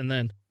kids, and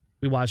then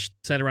we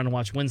sat around and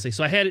watched Wednesday.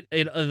 So I had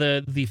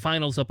the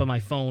finals up on my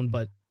phone,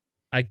 but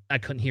I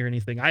couldn't hear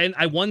anything.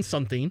 I won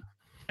something,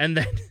 and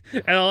then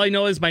and all I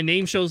know is my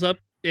name shows up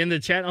in the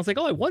chat. And I was like,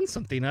 oh, I won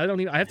something.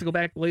 I have to go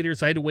back later,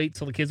 so I had to wait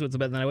till the kids went to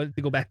bed. And then I went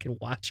to go back and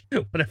watch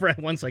whatever I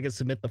won, so I could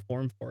submit the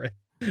form for it.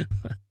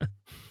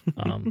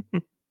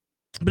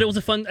 But it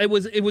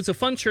was a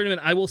fun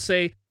tournament. I will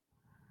say,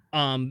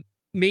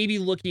 maybe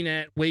looking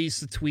at ways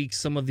to tweak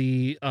some of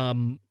the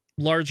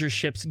larger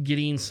ships,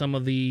 getting some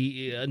of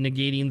the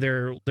negating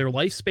their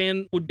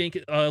lifespan would make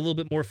it a little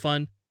bit more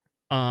fun.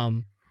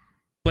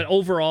 But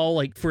overall,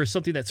 like for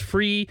something that's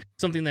free,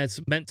 something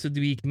that's meant to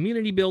be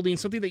community building,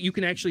 something that you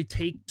can actually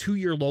take to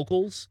your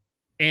locals,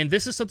 and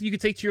this is something you can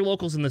take to your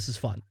locals, and this is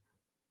fun.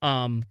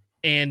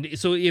 And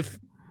so if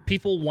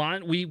people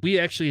want, we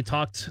actually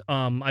talked.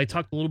 I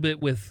talked a little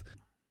bit with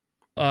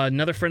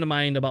another friend of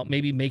mine about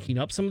maybe making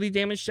up some of the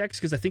damage checks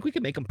because I think we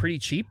could make them pretty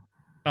cheap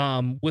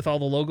with all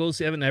the logos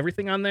and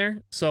everything on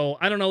there. So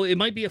I don't know. It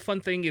might be a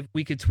fun thing if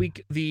we could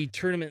tweak the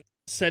tournament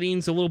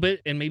settings a little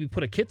bit and maybe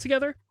put a kit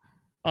together.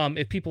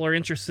 If people are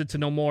interested to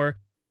know more,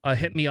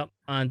 hit me up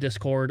on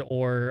Discord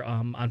or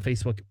on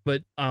Facebook.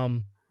 But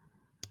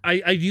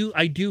I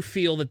do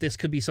feel that this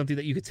could be something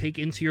that you could take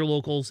into your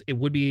locals. It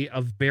would be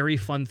a very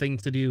fun thing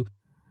to do,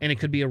 and it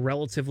could be a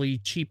relatively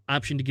cheap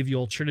option to give you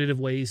alternative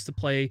ways to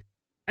play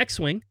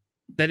X-Wing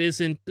that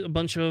isn't a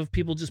bunch of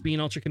people just being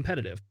ultra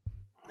competitive.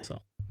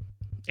 So,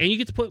 and you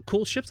get to put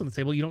cool ships on the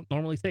table you don't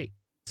normally take.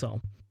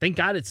 So, thank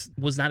God it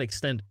was not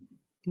extended.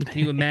 Can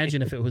you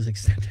imagine if it was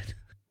extended?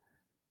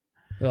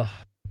 Ugh.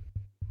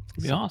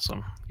 It'd be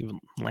awesome. You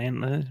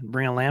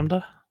bring a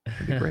Lambda.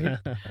 That'd be great.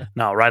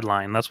 No, Red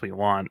Line. That's what you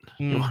want.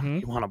 Mm-hmm.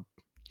 You want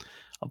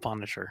a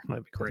Punisher.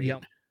 That'd be great.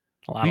 Yep.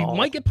 We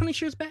might get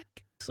Punishers back.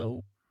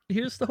 So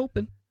here's the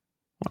hoping.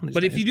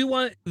 But if you do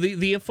want,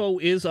 the info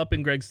is up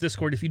in Greg's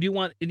Discord. If you do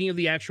want any of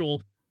the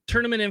actual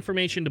tournament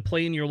information to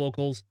play in your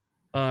locals,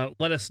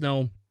 let us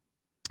know,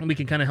 and we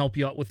can kind of help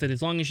you out with it.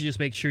 As long as you just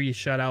make sure you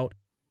shout out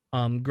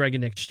Greg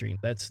and Nick's stream.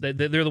 They're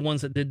the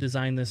ones that did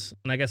design this,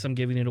 and I guess I'm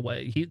giving it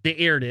away. They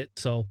aired it,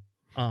 so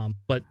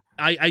but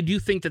I do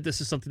think that this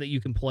is something that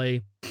you can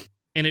play,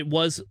 and it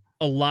was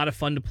a lot of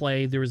fun to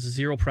play. There was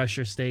zero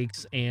pressure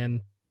stakes,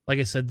 and like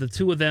I said, the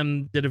two of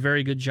them did a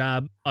very good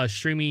job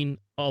streaming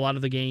a lot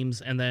of the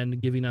games and then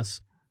giving us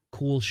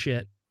cool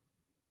shit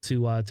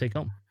to take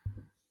home.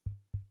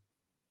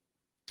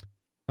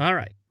 All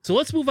right, so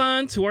let's move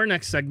on to our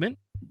next segment.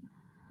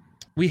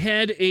 We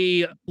had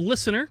a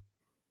listener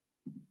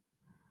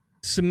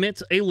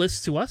submit a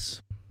list to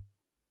us.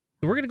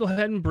 So we're going to go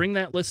ahead and bring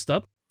that list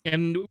up.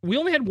 And we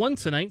only had one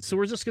tonight, so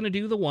we're just going to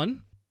do the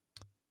one.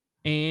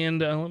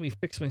 And let me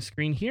fix my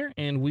screen here,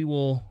 and we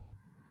will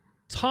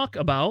talk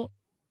about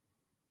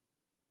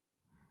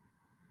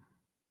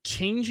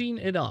changing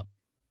it up.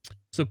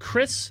 So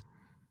Chris,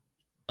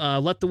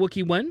 Let the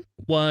Wookiee Win,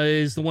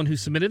 was the one who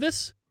submitted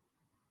this.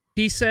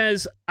 He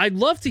says, I'd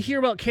love to hear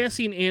about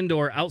Cassian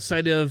Andor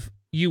outside of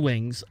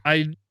U-Wings.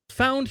 I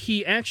found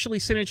he actually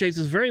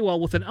synergizes very well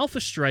with an Alpha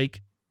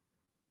Strike.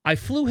 I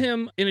flew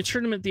him in a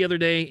tournament the other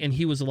day, and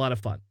he was a lot of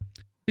fun.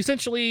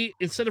 Essentially,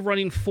 instead of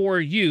running 4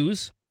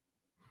 U's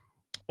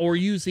or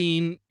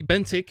using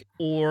Bentic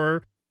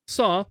or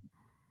Saw,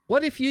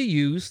 what if you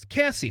used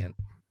Cassian?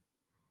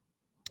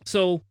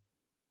 So,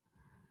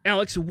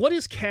 Alex, what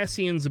is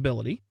Cassian's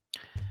ability?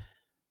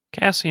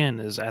 Cassian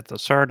is at the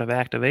start of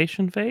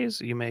activation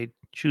phase. You may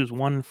choose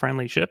one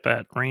friendly ship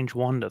at range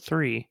 1 to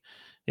 3.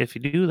 If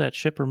you do, that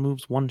ship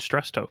removes 1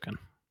 stress token.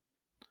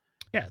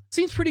 Yeah,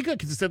 seems pretty good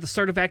because it's at the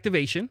start of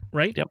activation,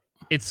 right? Yep.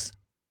 It's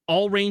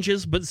all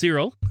ranges but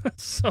 0.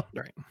 So,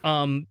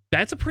 right.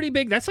 That's a pretty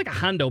big. That's like a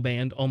Hondo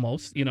band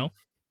almost, you know.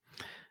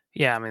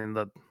 Yeah, I mean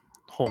the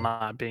whole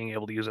not being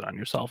able to use it on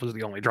yourself is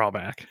the only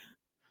drawback.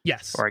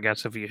 Yes. Or I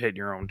guess if you hit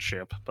your own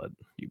ship, but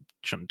you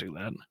shouldn't do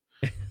that.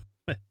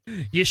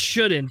 You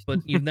shouldn't, but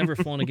you've never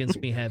flown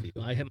against me, have you?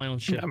 I hit my own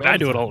ship. I mean, I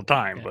do it all the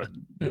time,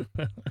 yeah.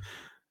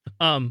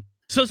 but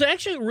so it's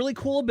actually a really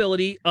cool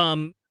ability.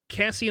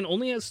 Cassian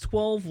only has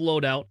 12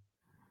 loadout.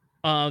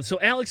 So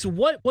Alex,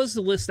 what was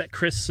the list that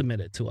Chris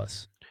submitted to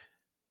us?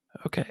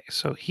 okay,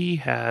 so he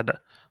had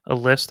a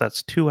list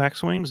that's 2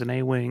 X-Wings, an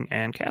A-Wing,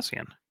 and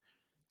Cassian.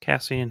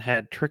 Cassian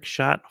had Trick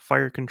Shot,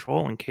 Fire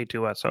Control, and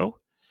K2SO.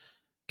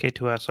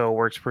 K2SO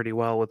works pretty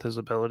well with his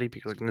ability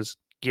because it can just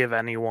give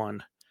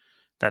anyone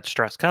that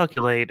stress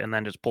calculate and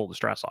then just pull the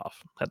stress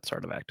off. That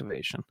sort of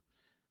activation.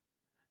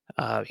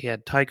 He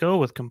had Tycho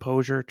with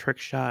Composure, Trick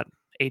Shot,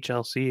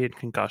 HLC, and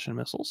Concussion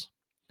Missiles.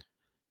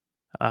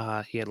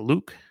 He had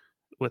Luke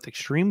with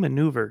Extreme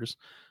Maneuvers,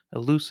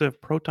 Elusive,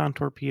 Proton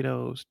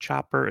Torpedoes,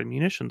 Chopper, and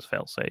Munitions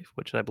Failsafe,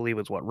 which I believe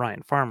is what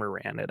Ryan Farmer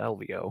ran at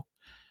LVO.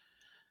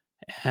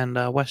 And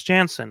Wes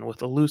Jansen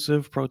with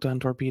Elusive, Proton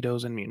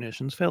Torpedoes, and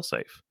Munitions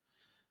Failsafe.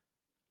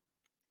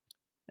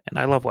 And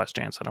I love Wes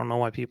Jansen. I don't know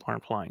why people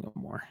aren't playing him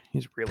more.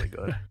 He's really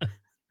good.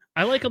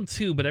 I like him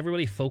too, but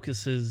everybody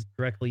focuses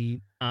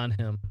directly on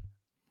him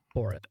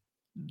for it.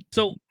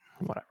 So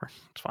whatever,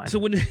 it's fine. So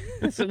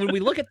when we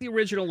look at the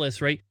original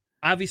list, right?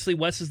 Obviously,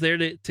 Wes is there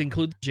to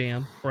include the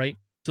jam, right?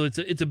 So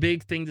it's a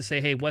big thing to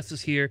say, hey, Wes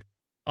is here.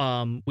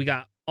 We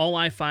got all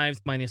I-5s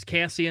minus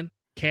Cassian.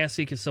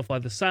 Cassian can still fly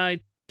the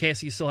side.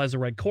 Cassian still has a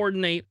red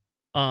coordinate.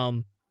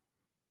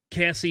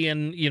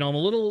 Cassian, I'm a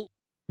little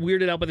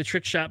weirded out by the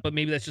trick shot, but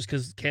maybe that's just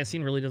because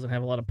Cassian really doesn't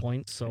have a lot of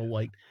points. So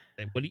what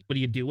do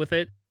you do with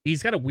it?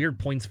 He's got a weird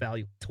points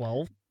value,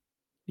 12.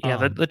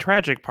 Yeah, the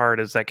tragic part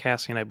is that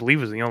Cassian, I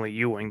believe, is the only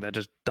U-Wing that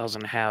just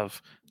doesn't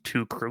have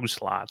 2 crew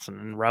slots, and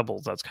in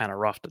Rebels, that's kind of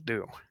rough to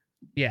do.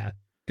 Yeah,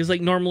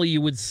 because normally you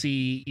would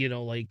see,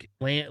 like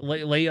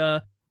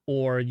Leia,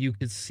 or you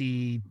could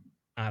see,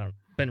 I don't know,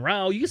 Ben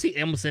Rao. You can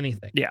see almost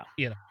anything. Yeah.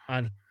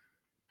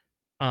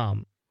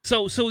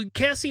 So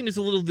Cassian is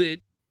a little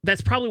bit.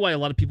 That's probably why a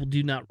lot of people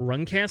do not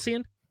run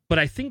Cassian. But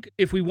I think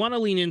if we want to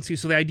lean into,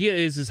 so the idea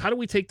is how do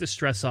we take the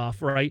stress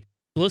off, right?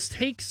 Let's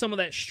take some of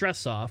that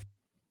stress off.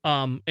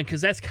 And because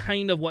that's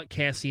kind of what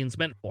Cassian's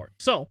meant for.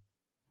 So,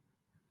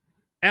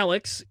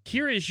 Alex,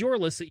 here is your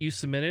list that you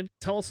submitted.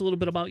 Tell us a little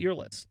bit about your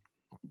list.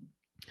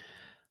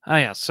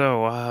 Yeah.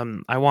 So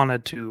I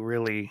wanted to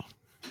really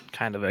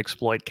kind of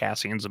exploit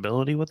Cassian's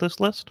ability with this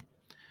list.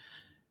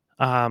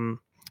 So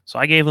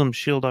I gave him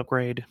shield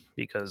upgrade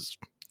because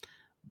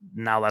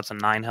now that's a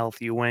 9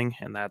 health U-Wing,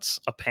 and that's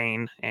a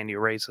pain, and you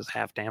raise his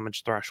half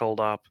damage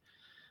threshold up.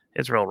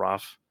 It's real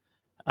rough.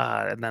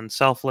 And then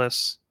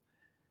selfless,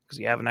 because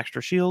you have an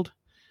extra shield,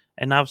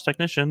 and Novice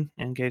Technician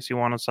in case you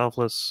want a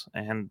selfless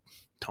and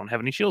don't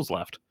have any shields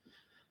left.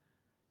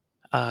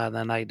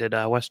 Then I did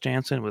Wes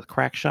Jansen with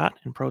Crack Shot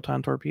and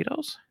Proton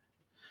Torpedoes.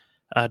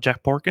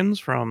 Jeff Porkins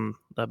from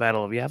the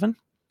Battle of Yavin.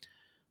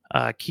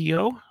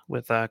 Keo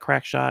with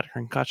Crack Shot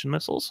and Concussion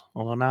Missiles,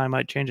 although now I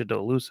might change it to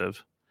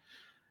Elusive.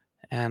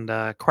 And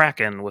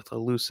Kraken with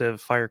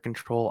Elusive, Fire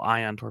Control,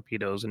 Ion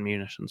Torpedoes, and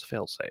Munitions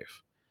Failsafe.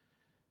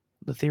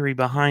 The theory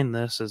behind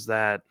this is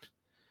that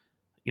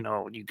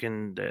you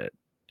can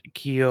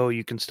Keo,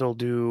 you can still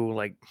do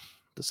like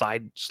the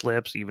side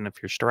slips even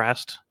if you're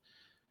stressed.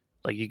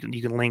 Like you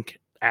can link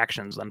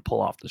actions then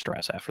pull off the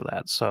stress after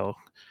that. So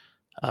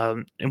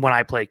and when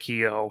I play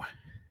Keo,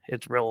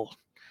 it's real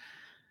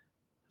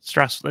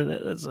stress.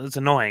 It's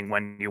annoying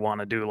when you want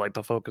to do like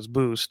the focus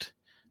boost,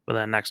 but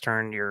then next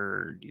turn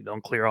you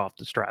don't clear off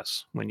the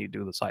stress when you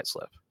do the side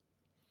slip.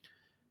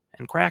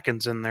 And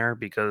Kraken's in there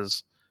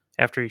because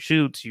after he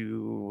shoots,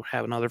 you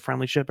have another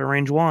friendly ship at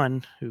range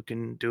 1 who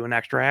can do an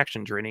extra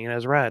action, treating it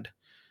as red,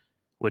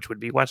 which would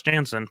be Wes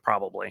Jansen,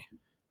 probably,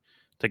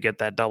 to get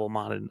that double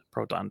modded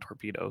proton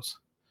torpedoes.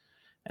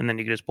 And then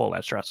you can just pull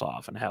that stress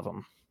off and have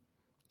them.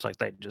 It's like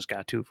they just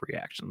got 2 free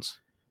actions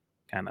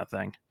kind of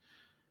thing.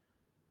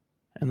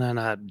 And then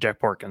Jeff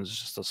Porkins is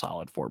just a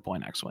solid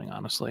 4-point X-Wing,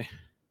 honestly.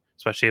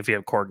 Especially if you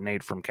have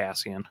coordinate from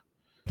Cassian.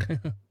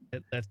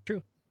 That's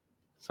true.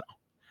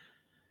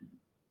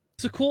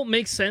 So cool,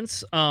 makes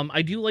sense.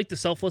 I do like the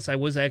selfless. I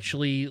was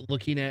actually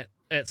looking at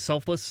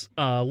selfless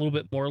a little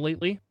bit more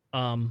lately.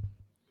 So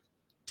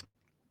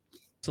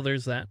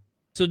there's that.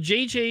 So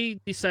JJ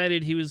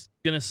decided he was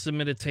gonna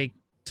submit a take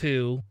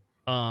 2.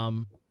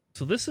 So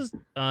this is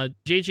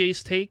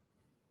JJ's take,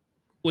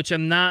 which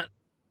I'm not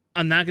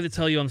gonna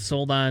tell you I'm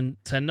sold on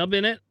 10-nub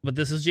in it, but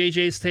this is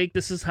JJ's take.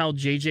 This is how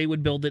JJ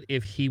would build it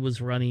if he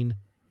was running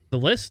the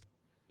list.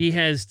 He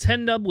has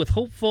 10-nub with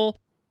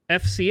Hopeful,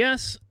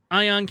 FCS,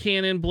 Ion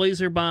Cannon,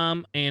 Blazer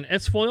Bomb, and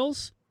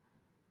S-Foils.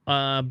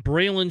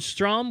 Braylon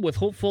Strom with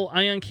Hopeful,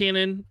 Ion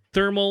Cannon,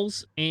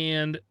 Thermals,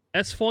 and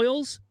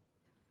S-Foils.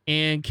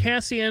 And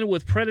Cassian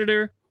with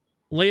Predator,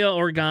 Leia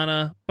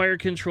Organa, Fire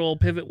Control,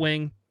 Pivot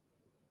Wing.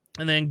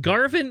 And then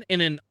Garvin in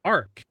an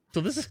Arc.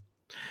 So this is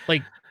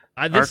like...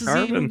 this is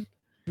even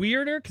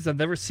weirder because I've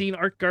never seen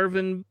Arc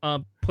Garvin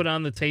put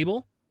on the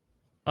table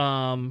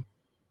at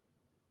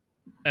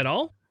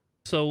all.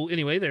 So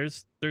anyway,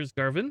 there's there's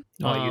Garvin.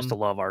 I used to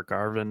love Art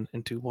Garvin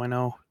in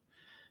 2.0.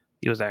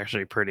 He was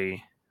actually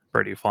pretty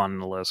fun in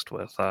the list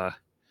with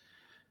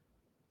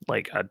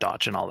like a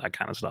dodge and all that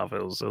kind of stuff.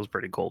 It was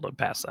pretty cool to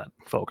pass that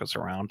focus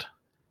around.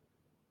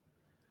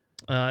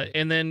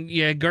 And then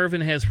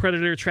Garvin has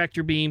Predator,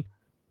 Tractor Beam,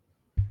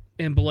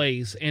 and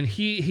Blaze. And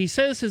he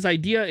says his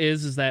idea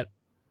is that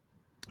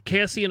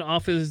Cassian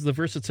offers the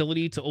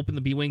versatility to open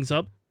the B-Wings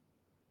up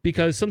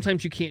because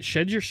sometimes you can't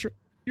shed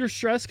your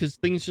stress because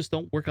things just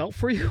don't work out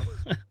for you.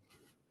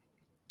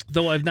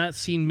 Though I've not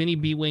seen many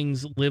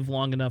B-Wings live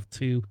long enough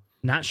to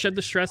not shed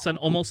the stress on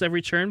almost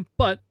every turn,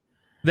 but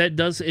it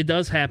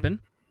does happen.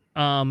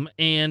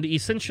 And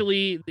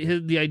essentially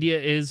the idea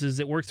is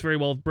it works very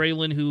well with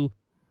Braylon, who,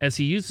 as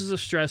he uses the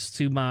stress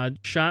to mod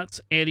shots,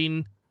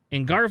 adding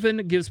in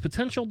Garvin gives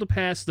potential to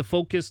pass the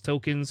focus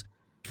tokens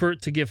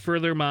to give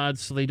further mods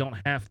so they don't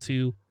have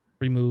to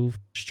remove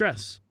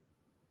stress.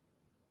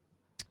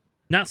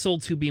 Not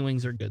sold 2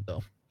 B-Wings are good,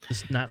 though.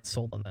 Just not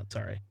sold on that,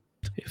 sorry.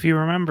 If you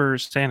remember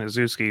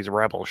Staniszewski's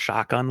Rebel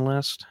shotgun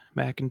list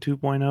back in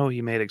 2.0,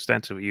 he made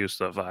extensive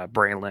use of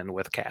Braylon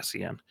with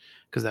Cassian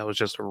because that was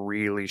just a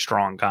really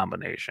strong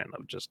combination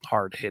of just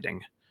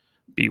hard-hitting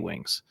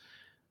B-Wings.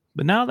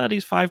 But now that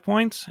he's 5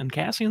 points and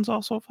Cassian's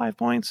also 5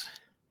 points,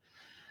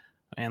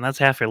 man, that's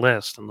half your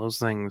list. And those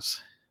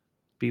things,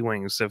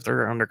 B-Wings, if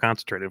they're under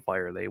concentrated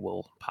fire, they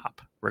will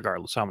pop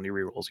regardless how many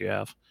rerolls you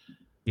have.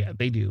 Yeah,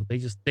 they do.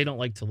 They don't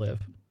like to live.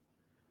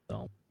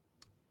 So,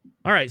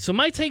 all right. So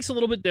my take's a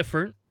little bit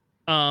different.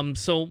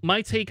 So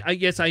my take, I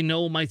guess I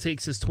know my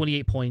take says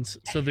 28 points.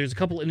 So there's a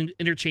couple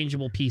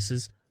interchangeable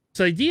pieces.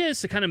 So the idea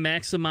is to kind of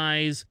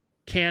maximize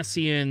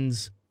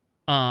Cassian's,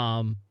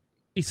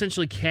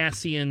 essentially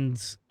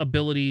Cassian's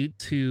ability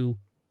to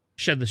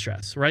shed the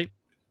stress, right?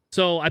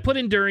 So I put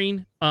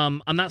Enduring.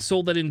 I'm not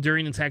sold that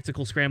Enduring and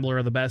Tactical Scrambler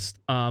are the best.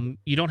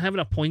 You don't have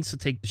enough points to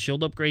take the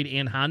shield upgrade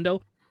and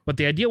Hondo. But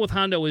the idea with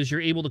Hondo is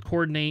you're able to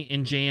coordinate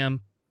and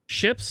jam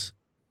ships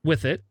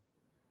with it.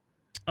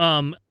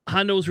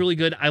 Hondo is really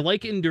good. I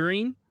like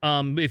Enduring.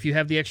 If you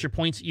have the extra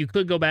points, you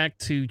could go back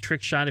to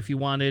Trick Shot if you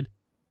wanted.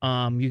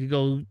 You could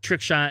go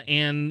Trick Shot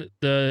and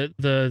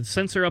the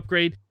sensor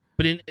upgrade.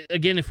 But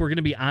again, if we're going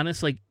to be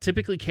honest, like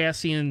typically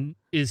Cassian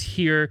is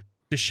here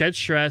to shed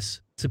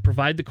stress, to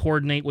provide the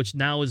coordinate, which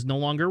now is no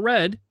longer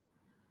red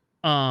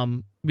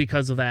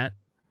because of that,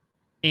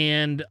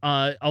 and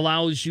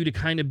allows you to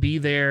kind of be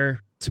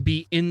there, to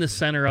be in the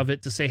center of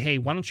it, to say, hey,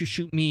 why don't you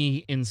shoot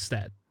me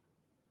instead?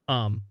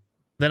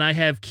 Then I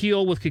have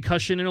Keel with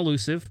Concussion and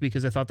Elusive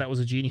because I thought that was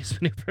a genius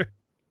maneuver.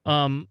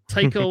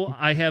 Tycho,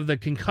 I have the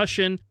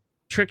Concussion,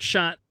 Trick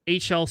Shot,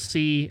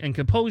 HLC, and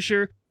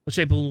Composure, which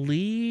I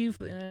believe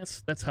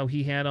that's how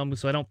he had them.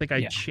 So I don't think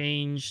I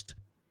changed.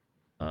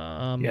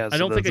 I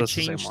don't think I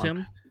changed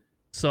him.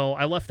 So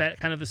I left that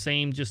kind of the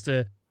same just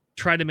to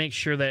try to make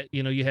sure that,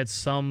 you had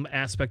some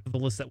aspect of the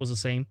list that was the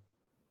same.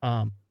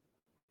 And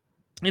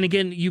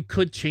again, you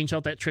could change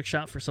out that Trick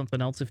Shot for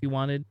something else if you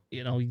wanted.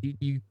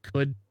 You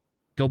could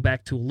go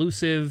back to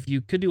Elusive.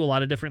 You could do a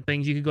lot of different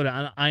things. You could go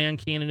to Ion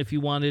Cannon if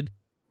you wanted.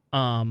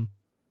 And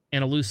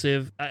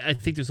Elusive. I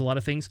think there's a lot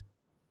of things.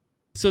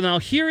 So now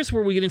here's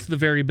where we get into the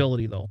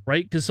variability, though,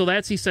 right? So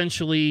that's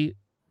essentially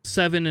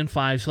 7 and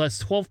 5. So that's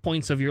 12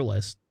 points of your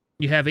list.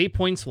 You have 8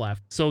 points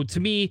left. So to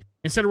me,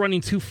 instead of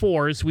running 2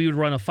 4s, we would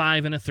run a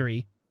 5 and a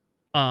 3.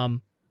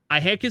 I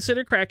had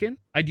considered Kraken.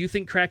 I do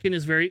think Kraken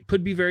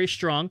could be very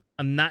strong.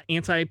 I'm not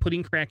anti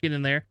putting Kraken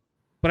in there,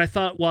 but I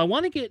thought, well, I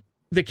want to get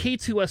the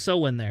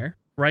K2SO in there,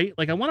 right?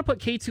 Like I want to put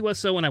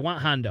K2SO and I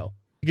want Hondo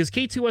because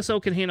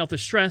K2SO can handle the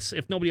stress.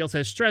 If nobody else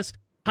has stress,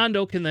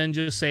 Hondo can then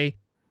just say,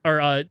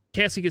 or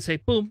Cassie could say,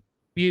 boom,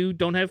 you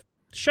don't have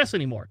stress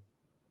anymore.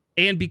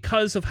 And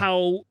because of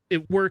how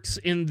it works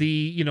in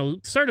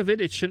the, start of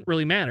it, it shouldn't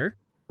really matter,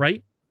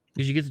 right?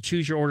 Because you get to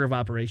choose your order of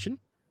operation.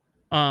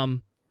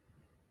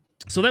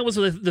 So that was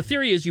the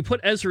theory is you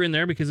put Ezra in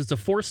there because it's a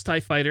force TIE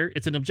fighter,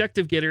 it's an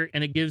objective getter,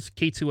 and it gives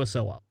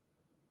K2SO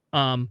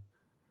up.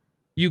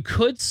 You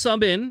could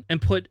sub in and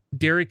put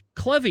Derek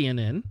Klevian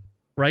in,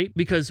 right?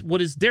 Because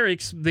what is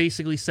Derek's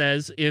basically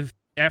says, if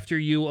after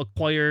you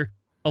acquire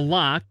a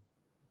lock,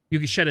 you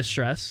can shed a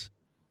stress.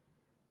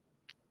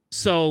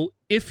 So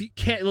if you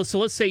can't, so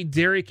let's say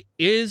Derek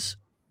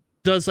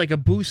does like a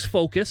boost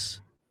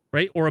focus,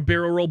 right? Or a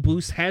barrel roll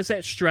boost, has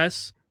that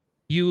stress.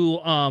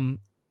 You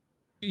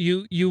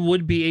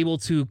would be able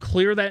to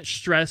clear that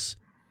stress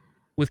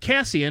with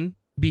Cassian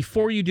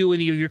before you do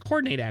any of your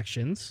coordinate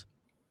actions.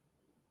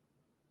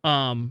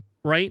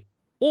 Right?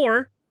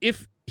 Or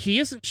if he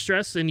isn't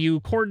stressed and you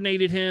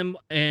coordinated him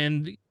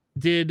and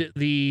did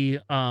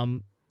the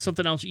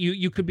something else,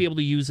 you could be able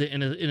to use it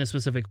in a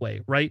specific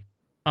way, right?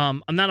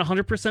 I'm not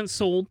 100%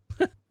 sold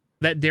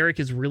that Derek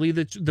is really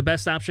the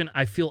best option.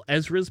 I feel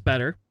Ezra's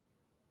better.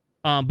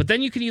 But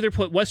then you can either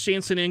put Wes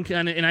Jansen in,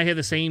 and I have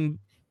the same,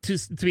 to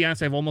be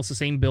honest, I have almost the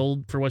same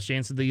build for Wes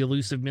Jansen, the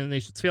Elusive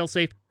Nations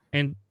Failsafe,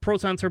 and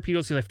Proton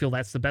Torpedoes, because I feel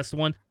that's the best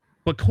one.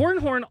 But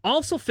Cornhorn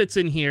also fits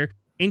in here,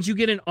 and you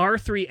get an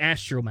R3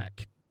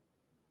 Astromech.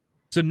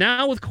 So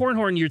now with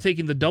Cornhorn, you're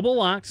taking the double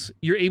locks.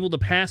 You're able to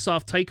pass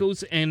off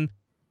Tycho's and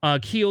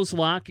Keel's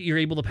lock. You're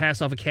able to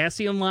pass off a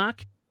Cassian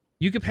lock.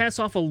 You can pass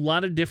off a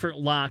lot of different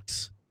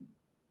locks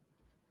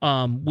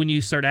when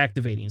you start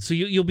activating. So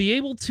you'll be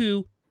able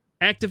to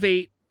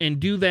activate and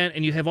do that,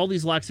 and you have all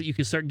these locks that you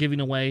can start giving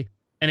away,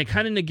 and it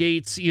kind of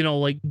negates,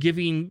 like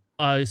giving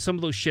some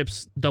of those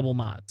ships double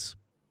mods.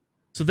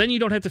 So then you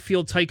don't have to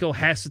feel Tycho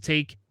has to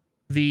take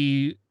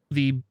the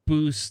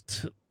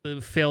boost,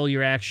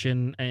 failure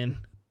action, and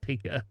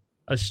take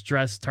a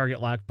stress target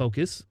lock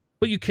focus.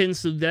 But you can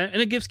do that,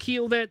 and it gives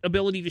Keel that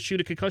ability to shoot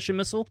a concussion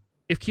missile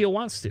if Keel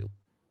wants to.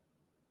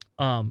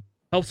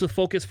 Helps with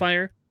focus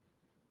fire.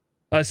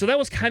 So that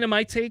was kind of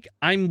my take.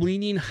 I'm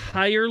leaning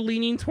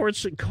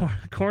towards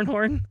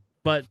Cornhorn,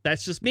 but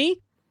that's just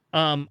me.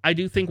 I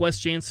do think Wes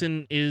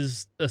Jansen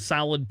is a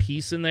solid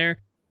piece in there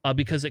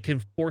because it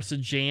can force a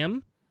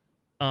jam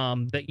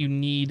that you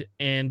need,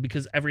 and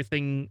because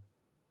everything,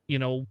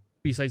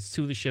 besides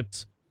two of the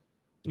ships,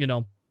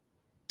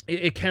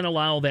 it can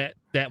allow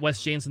that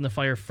Wes Jansen to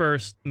fire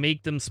first,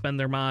 make them spend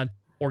their mod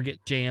or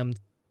get jammed.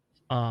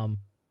 And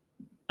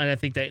I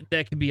think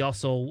that can be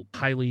also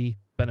highly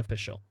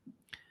beneficial.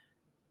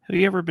 Have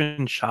you ever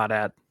been shot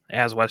at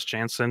as Wes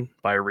Jansen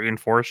by a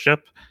reinforced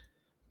ship?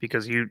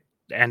 Because you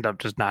end up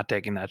just not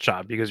taking that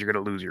shot because you're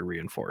going to lose your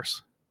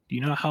reinforce. Do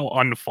you know how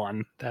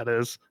unfun that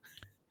is?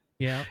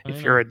 Yeah.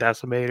 If you're a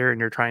decimator and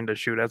you're trying to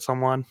shoot at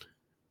someone.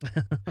 Do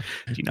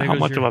you know how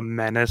much of a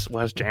menace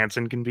Wes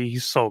Jansen can be?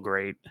 He's so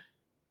great.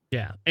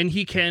 Yeah. And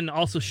he can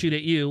also shoot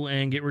at you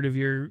and get rid of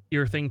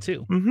your thing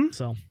too. Mm-hmm.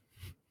 So,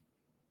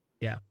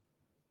 yeah.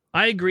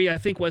 I agree. I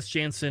think Wes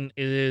Jansen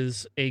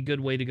is a good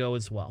way to go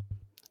as well.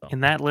 So.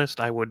 In that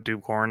list, I would do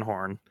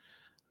Cornhorn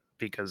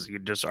because you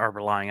just are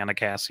relying on a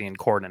Cassian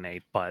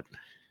coordinate. But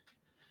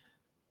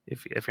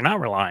if you're not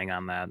relying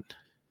on that,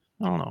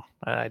 I don't know.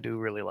 I do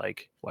really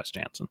like Wes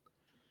Jansen.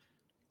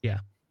 Yeah.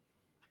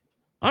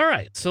 All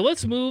right. So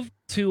let's move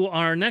to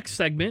our next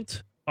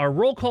segment, our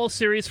roll call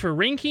series for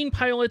ranking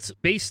pilots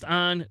based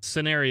on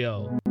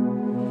scenario.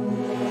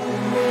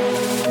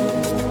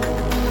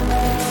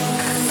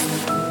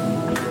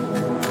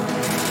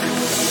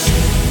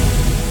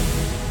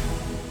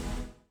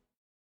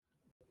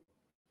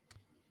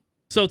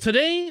 So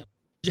today,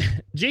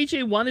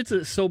 JJ wanted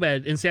to so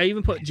bad, and see, I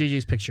even put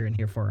JJ's picture in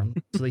here for him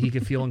so that he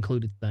could feel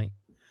included tonight.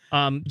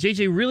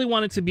 JJ really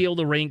wanted to be able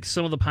to rank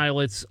some of the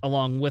pilots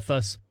along with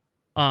us.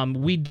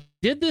 We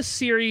did this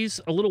series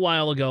a little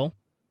while ago,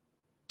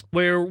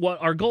 where what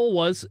our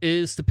goal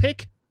is to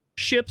pick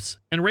ships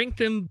and rank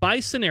them by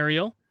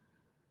scenario,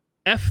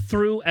 F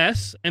through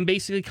S, and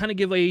basically kind of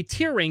give a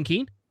tier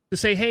ranking to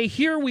say, hey,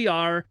 here we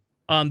are.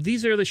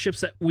 These are the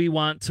ships that we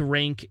want to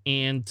rank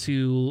and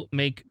to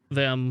make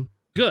them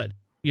good,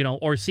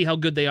 or see how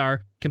good they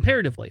are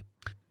comparatively.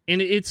 And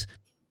it's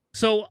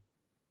so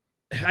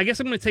I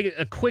guess I'm going to take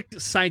a quick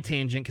side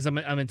tangent because I'm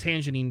a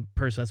tangenting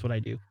person. That's what I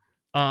do.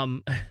 But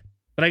I'm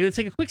going to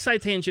take a quick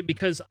side tangent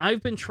because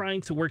I've been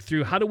trying to work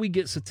through how do we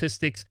get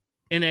statistics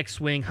in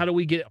X-Wing? How do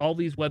we get all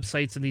these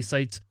websites and these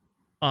sites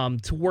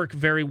to work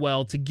very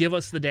well to give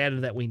us the data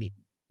that we need?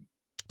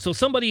 So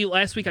somebody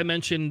last week I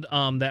mentioned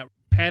that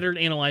pattern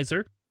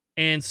analyzer,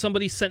 and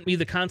somebody sent me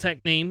the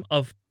contact name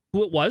of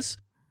who it was.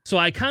 So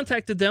I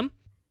contacted them,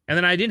 and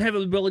then I didn't have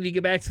the ability to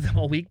get back to them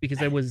all week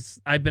because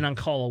I've been on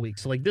call all week.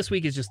 So this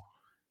week is just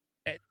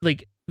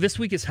this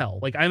week is hell.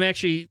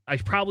 I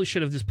probably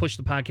should have just pushed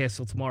the podcast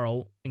till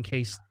tomorrow in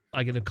case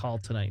I get a call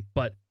tonight,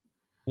 but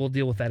we'll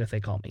deal with that if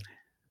they call me.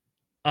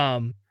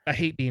 I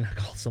hate being on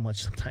call so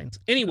much sometimes.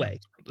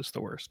 Anyway, it's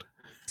the worst.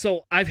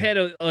 So I've had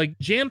a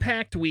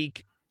jam-packed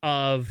week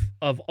of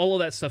all of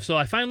that stuff. So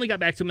I finally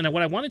got back to them, and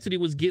what I wanted to do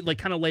was get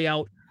kind of lay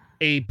out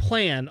a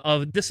plan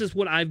of this is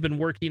what I've been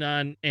working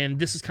on, and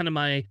this is kind of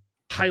my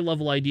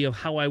high-level idea of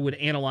how I would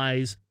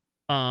analyze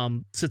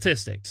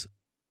statistics.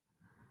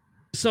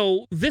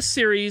 So this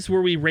series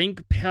where we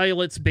rank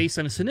pilots based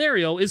on a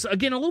scenario is,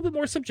 again, a little bit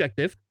more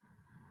subjective.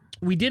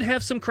 We did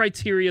have some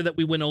criteria that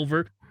we went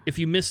over. If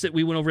you missed it,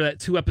 we went over that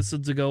 2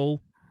 episodes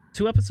ago.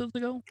 2 episodes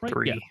ago? Right?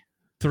 3. Yeah.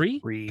 3?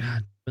 God,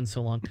 it's been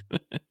so long.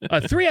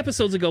 3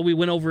 episodes ago, we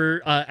went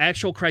over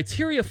actual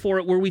criteria for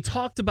it where we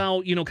talked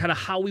about, kind of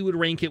how we would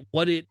rank it,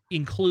 what it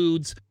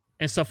includes,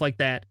 and stuff like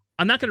that.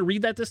 I'm not going to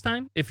read that this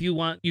time. If you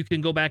want, you can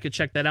go back and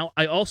check that out.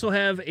 I also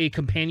have a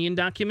companion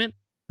document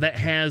that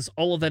has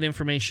all of that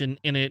information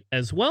in it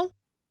as well.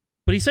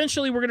 But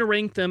essentially, we're going to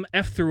rank them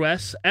F through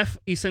S. F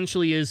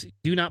essentially is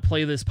do not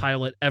play this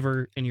pilot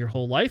ever in your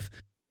whole life.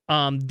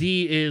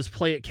 D is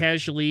play it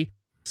casually.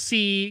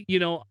 C,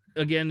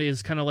 again,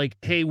 is kind of like,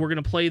 hey, we're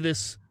going to play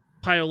this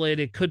pilot.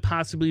 It could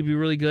possibly be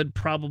really good.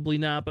 Probably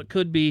not, but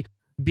could be.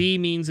 B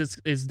means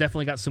it's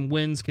definitely got some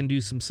wins, can do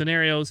some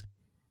scenarios.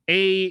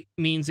 A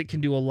means it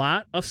can do a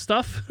lot of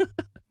stuff.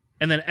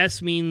 And then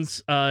S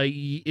means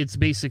it's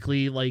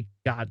basically like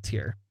God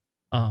tier.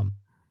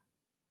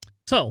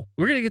 So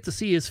we're going to get to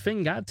see his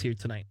Finn God tier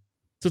tonight.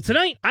 So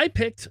tonight I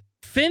picked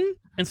Finn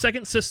and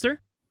Second Sister.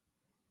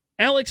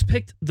 Alex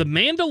picked The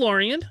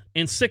Mandalorian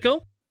and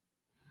Sicko.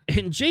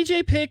 And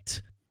JJ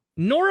picked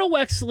Nora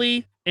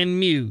Wexley and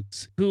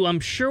Muse, who I'm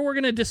sure we're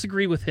going to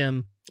disagree with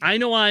him. I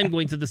know I'm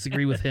going to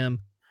disagree with him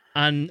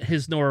on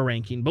his Nora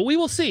ranking, but we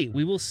will see.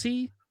 We will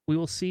see. We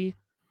will see.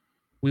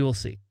 We will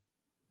see.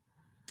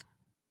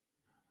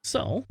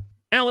 So,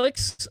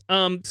 Alex,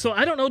 so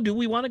I don't know. Do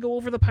we want to go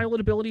over the pilot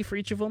ability for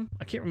each of them?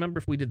 I can't remember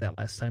if we did that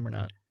last time or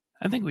not.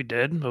 I think we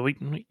did, but we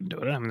can do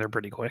it. I mean, they're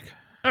pretty quick.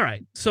 All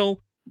right.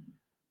 So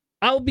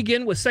I'll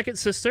begin with Second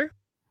Sister.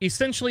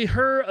 Essentially,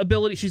 her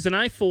ability, she's an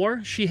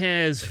I4. She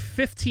has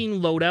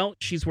 15 loadout.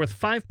 She's worth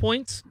 5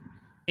 points.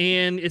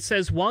 And it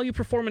says, while you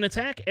perform an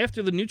attack,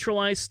 after the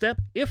neutralize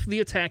step, if the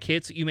attack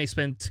hits, you may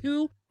spend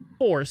 2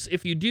 force.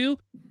 If you do,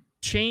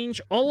 change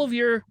all of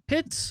your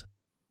hits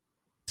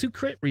to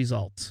crit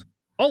results.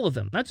 All of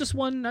them. Not just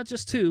one, not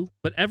just two,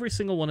 but every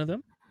single one of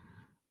them.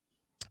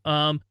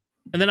 And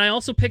then I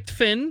also picked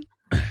Finn,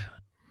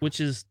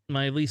 which is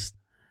my least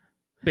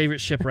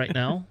favorite ship right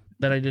now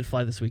that I did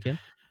fly this weekend.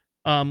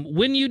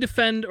 When you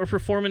defend or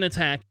perform an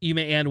attack, you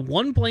may add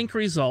 1 blank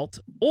result,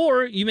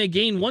 or you may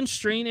gain 1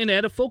 strain and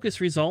add a focus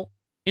result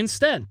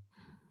instead.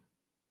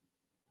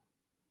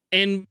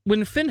 And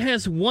when Finn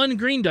has 1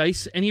 green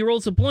dice and he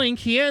rolls a blank,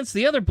 he adds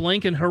the other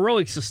blank and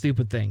heroics to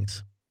stupid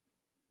things.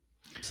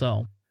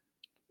 So,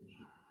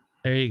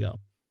 there you go.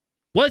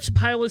 Which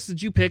pilots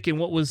did you pick, and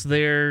what was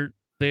their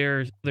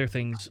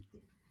things?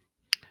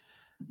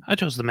 I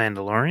chose the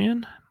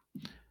Mandalorian,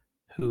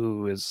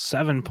 who is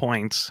 7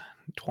 points,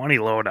 20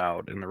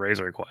 loadout in the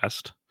Razor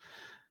Quest.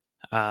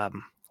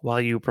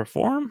 While you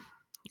perform,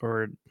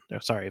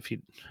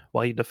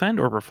 while you defend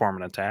or perform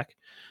an attack,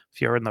 if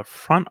you're in the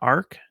front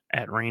arc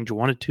at range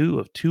 1 to 2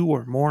 of 2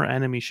 or more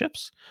enemy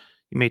ships,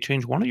 you may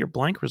change one of your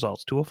blank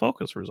results to a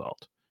focus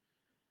result.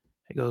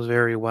 It goes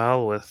very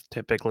well with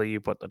typically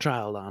you put the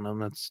child on them.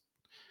 That's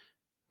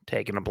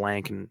taking a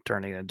blank and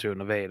turning it into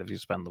an evade if you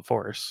spend the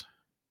force.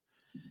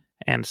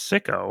 And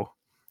Sicko,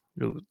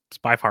 who's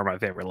by far my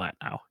favorite lat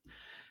now.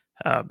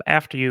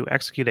 After you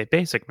execute a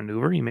basic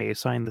maneuver, you may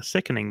assign the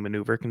sickening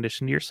maneuver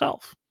condition to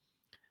yourself.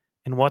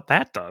 And what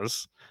that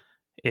does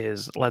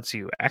is lets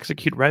you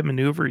execute red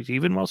maneuvers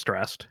even while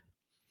stressed.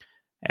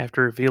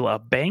 After reveal a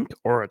bank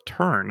or a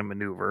turn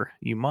maneuver,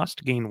 you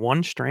must gain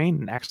 1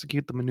 strain and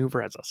execute the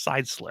maneuver as a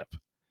side slip.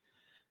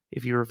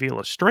 If you reveal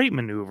a straight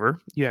maneuver,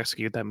 you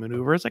execute that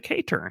maneuver as a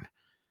K turn.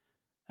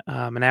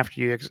 And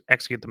after you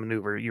execute the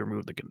maneuver, you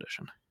remove the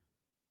condition.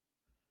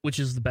 Which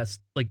is the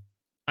best. Like,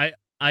 I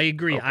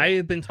agree. Okay. I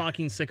have been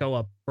talking Sicko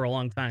up for a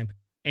long time,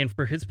 and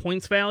for his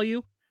points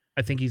value,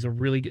 I think he's a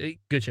really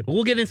good ship. But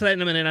we'll get into that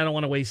in a minute. I don't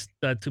want to waste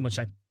too much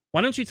time.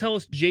 Why don't you tell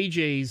us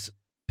JJ's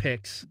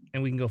picks,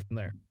 and we can go from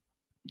there.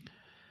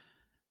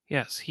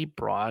 Yes, he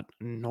brought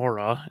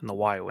Nora in the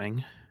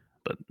Y-Wing,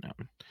 but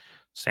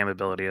same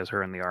ability as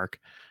her in the Arc.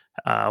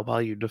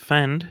 While you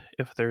defend,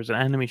 if there's an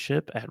enemy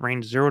ship at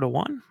range 0 to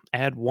 1,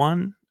 add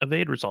 1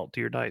 evade result to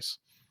your dice.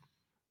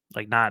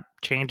 Like, not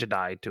change a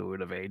die to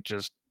an evade,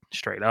 just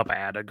straight up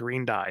add a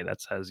green die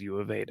that says you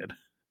evaded.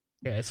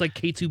 Yeah, it's like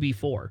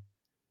K2B4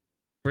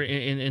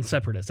 in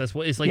Separatists. That's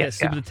what it's like. That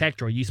stupid attack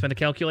droid. You spend a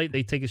calculate,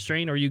 they take a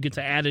strain, or you get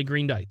to add a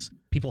green dice.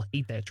 People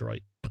hate that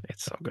droid.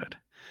 It's so good.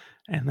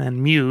 And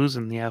then Muse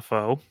in the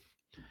FO.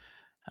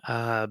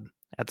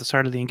 At the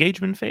start of the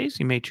engagement phase,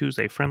 you may choose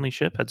a friendly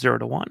ship at 0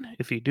 to 1.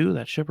 If you do,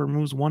 that ship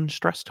removes 1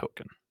 stress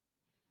token.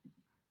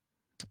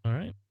 All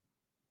right.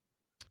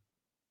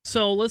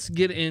 So let's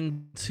get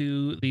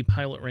into the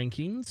pilot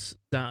rankings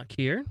doc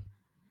here.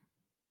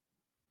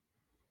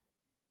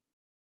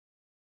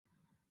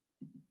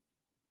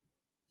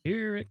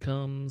 Here it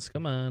comes.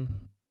 Come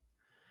on.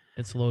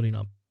 It's loading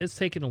up. It's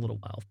taking a little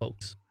while,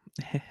 folks.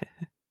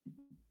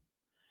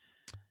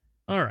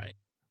 All right.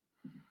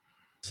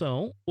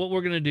 So what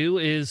we're going to do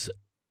is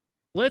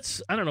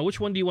I don't know, which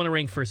one do you want to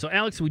rank first? So,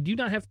 Alex, we do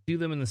not have to do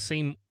them in the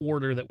same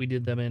order that we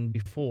did them in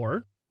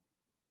before.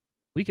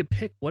 We could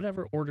pick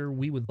whatever order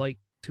we would like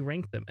to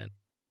rank them in.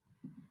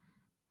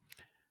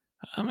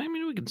 I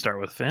mean, we can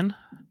start with Finn.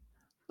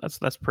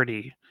 That's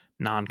pretty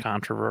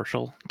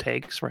non-controversial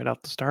takes right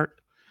off the start.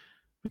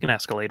 We can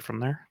escalate from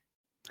there.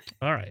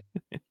 All right.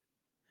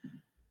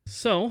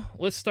 So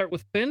let's start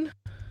with Finn,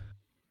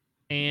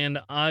 and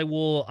I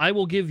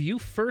will give you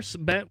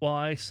first bet while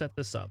I set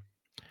this up.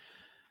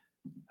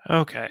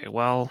 Okay.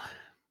 Well,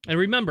 and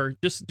remember,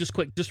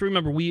 just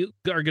remember, we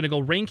are going to go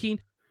ranking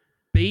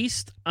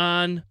based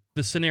on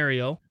the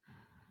scenario.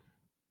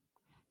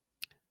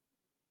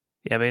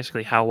 Yeah,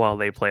 basically how well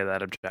they play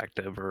that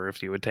objective, or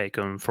if you would take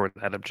them for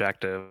that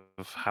objective,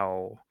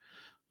 how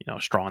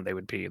strong they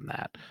would be in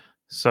that.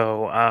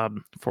 So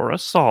for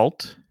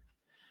assault,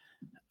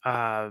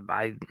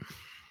 I'd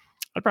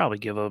probably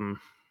give them.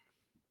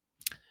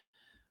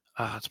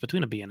 It's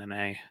between a B and an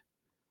A.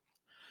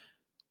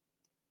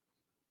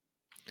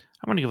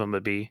 I'm going to give him a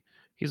B.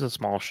 He's a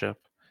small ship,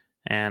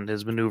 and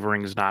his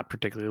maneuvering is not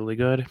particularly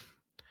good.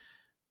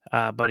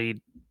 But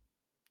he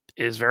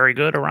is very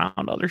good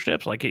around other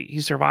ships. Like,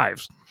 he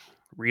survives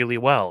really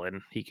well,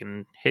 and he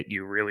can hit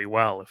you really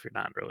well if you're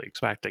not really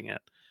expecting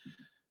it.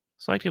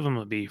 So I'd give him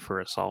a B for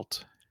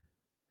assault.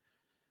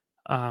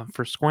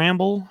 For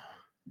scramble,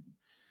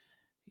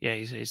 Yeah,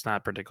 he's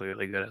not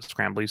particularly good at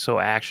scramble. He's so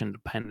action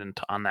dependent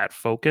on that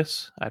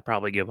focus. I'd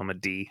probably give him a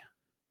D.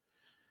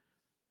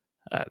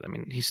 I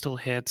mean, he still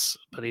hits,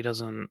 but he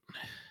doesn't.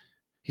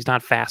 He's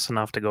not fast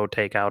enough to go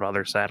take out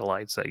other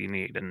satellites that you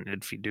need. And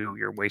if you do,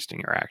 you're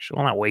wasting your action.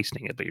 Well, not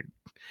wasting it, but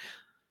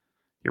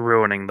you're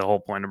ruining the whole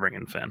point of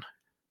bringing Finn.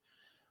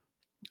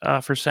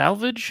 For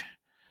salvage,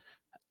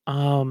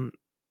 um,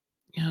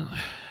 yeah,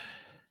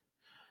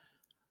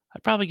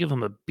 I'd probably give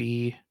him a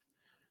B.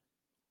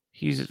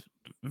 He's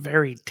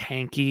very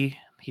tanky.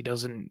 He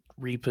doesn't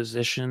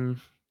reposition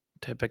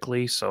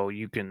typically, so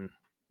you can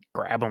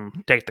grab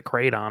him, take the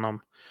crate on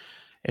him.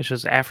 It's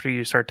just after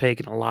you start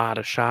taking a lot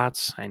of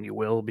shots, and you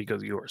will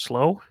because you are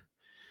slow,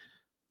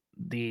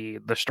 the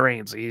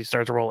strains, he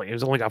starts rolling.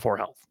 He's only got 4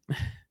 health.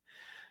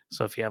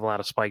 So if you have a lot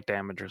of spike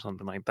damage or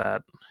something like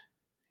that,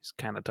 he's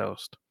kind of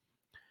toast.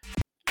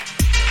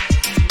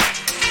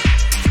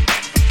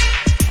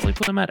 Probably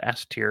put him at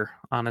S tier,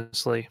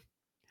 honestly,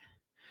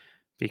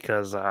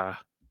 because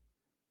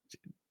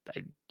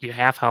you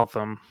half health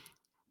him.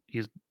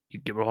 You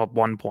give up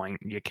 1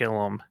 point, you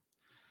kill him,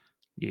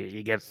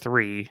 you get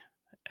 3,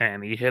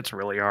 and he hits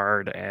really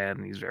hard,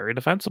 and he's very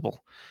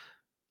defensible.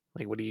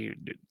 Like, what do you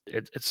do?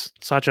 It's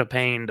such a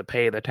pain to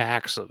pay the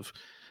tax of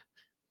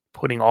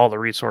putting all the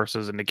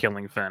resources into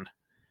killing Finn.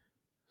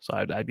 So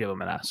I'd give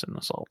him an S in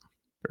assault,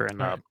 or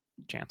in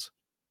chance.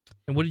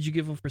 And what did you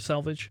give him for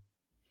salvage?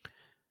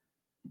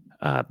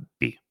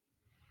 B.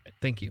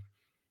 Thank you.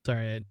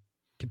 Sorry,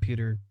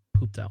 computer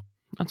pooped out.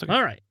 That's okay.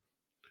 All right.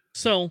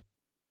 So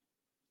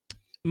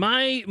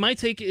my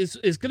take is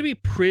going to be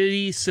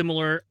pretty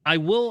similar. I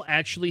will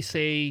actually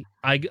say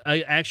I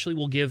actually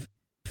will give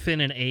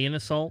Finn an A in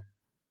assault.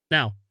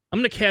 Now, I'm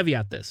going to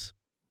caveat this.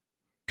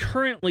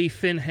 Currently,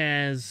 Finn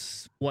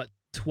has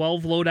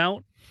 12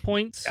 loadout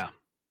points,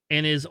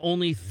 and is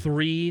only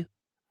 3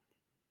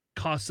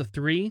 cost of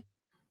 3.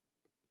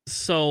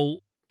 So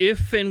if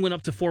Finn went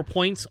up to 4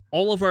 points,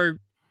 all of our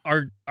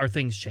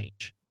things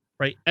change,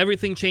 right?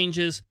 Everything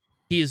changes.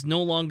 He is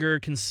no longer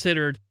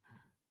considered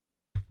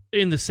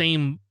in the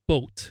same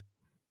boat,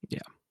 in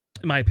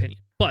my opinion.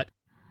 But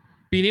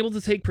being able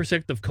to take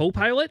Perspective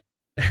Co-Pilot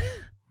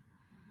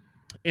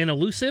and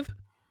Elusive,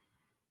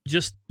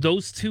 just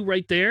those 2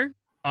 right there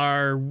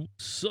are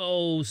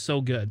so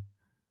good.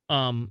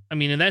 I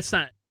mean, and that's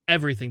not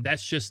everything.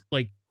 That's just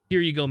like,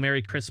 here you go,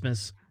 Merry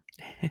Christmas.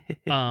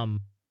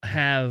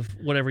 Have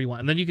whatever you want,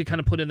 and then you can kind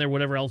of put in there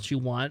whatever else you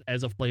want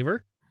as a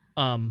flavor.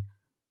 I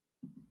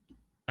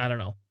don't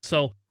know.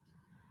 So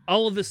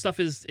all of this stuff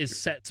is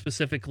set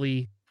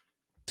specifically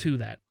to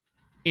that.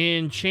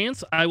 In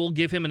chance, I will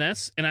give him an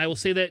S, and I will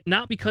say that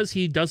not because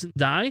he doesn't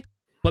die,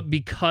 but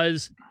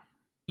because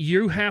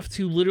you have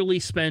to literally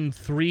spend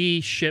 3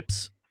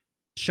 ships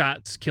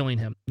shots killing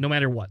him, no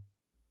matter what.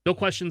 No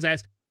questions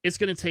asked. It's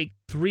going to take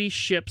 3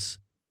 ships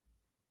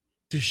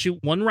to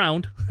shoot 1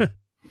 round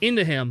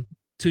into him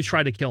to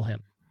try to kill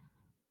him.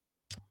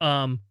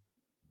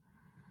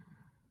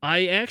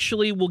 I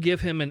actually will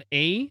give him an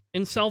A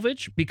in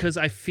salvage, because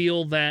I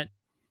feel that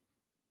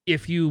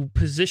if you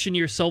position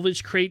your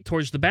salvage crate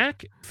towards the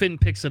back, Finn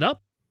picks it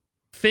up.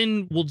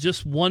 Finn will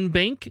just 1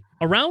 bank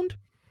around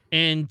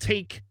and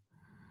take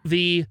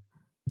the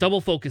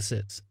double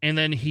focuses. And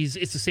then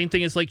it's the same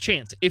thing as like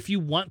Chance. If you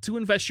want to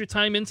invest your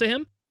time into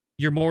him,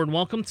 you're more than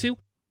welcome to.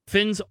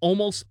 Finn's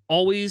almost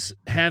always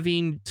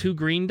having 2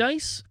 green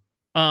dice,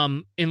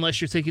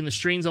 unless you're taking the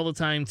strains all the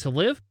time to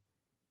live.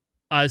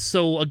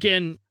 So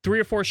again,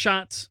 3 or 4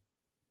 shots,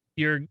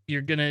 you're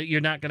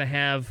not gonna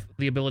have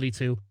the ability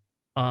to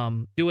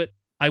do it.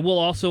 I will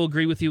also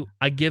agree with you.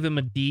 I give him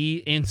a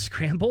D in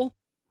scramble,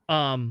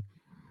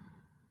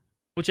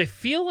 which I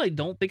feel I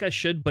don't think I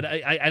should, but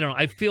I don't know.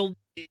 I feel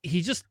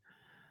he just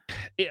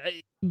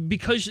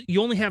because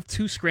you only have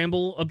 2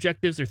 scramble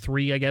objectives, or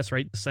 3, I guess,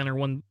 right? The center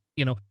one,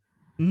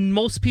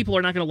 most people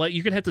are not going to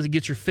you're going to have to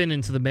get your Finn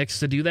into the mix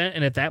to do that.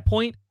 And at that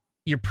point,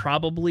 you're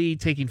probably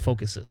taking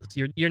focuses.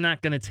 You're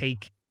not going to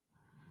take,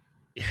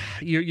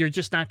 you're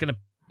just not going to,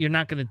 you're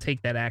not going to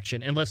take that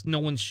action unless no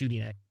one's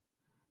shooting at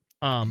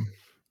you.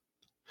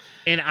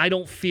 And I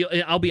don't feel,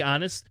 I'll be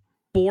honest,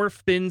 for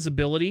Finn's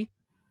ability,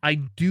 I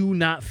do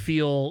not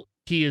feel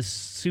he is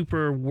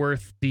super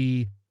worth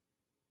the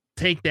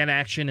take that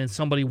action and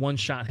somebody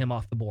 1-shot him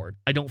off the board.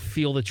 I don't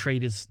feel the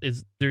trade is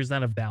there's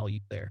not a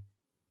value there.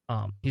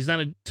 He's not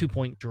a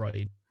 2-point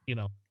droid,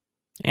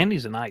 And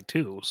he's an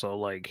I2, so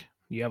like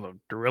you have a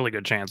really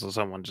good chance of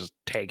someone just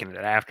taking it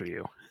after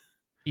you.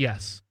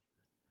 Yes.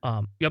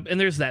 Yep. And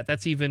there's that.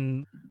 That's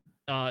even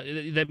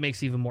that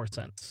makes even more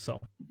sense.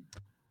 So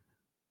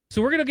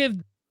we're gonna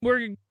give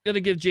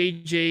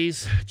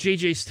JJ's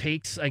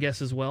takes, I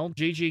guess, as well.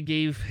 JJ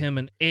gave him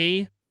an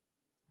A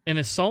in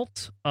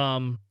assault,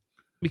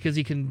 because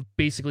he can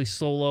basically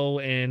solo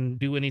and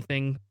do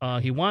anything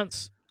he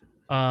wants.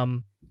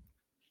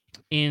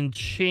 In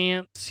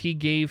chance, he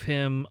gave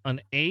him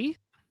an A,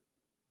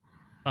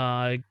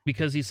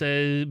 because he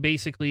said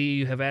basically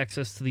you have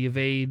access to the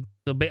evade,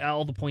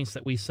 all the points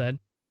that we said.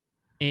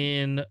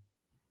 In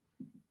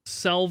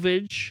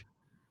salvage,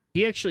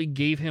 he actually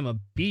gave him a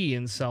B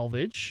in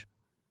salvage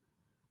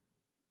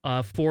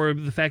for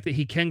the fact that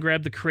he can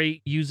grab the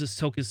crate, use his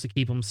tokens to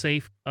keep him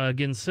safe.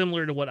 Again,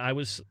 similar to what I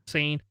was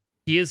saying,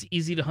 he is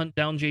easy to hunt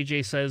down,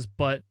 JJ says,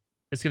 but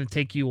it's going to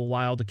take you a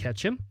while to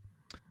catch him.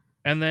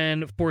 And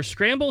then for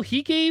Scramble,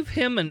 he gave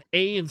him an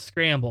A in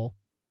Scramble.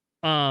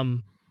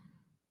 And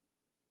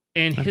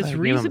his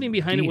reasoning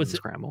behind it was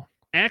Scramble.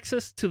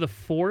 Access to the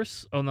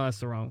Force. Oh, no, that's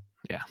the wrong.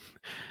 Yeah.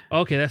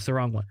 Okay, that's the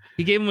wrong one.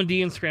 He gave him a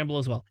D in Scramble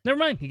as well. Never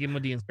mind. He gave him a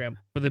D in Scramble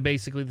for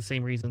basically the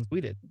same reasons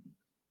we did.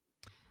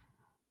 So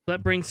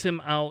that brings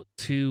him out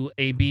to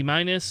a B-,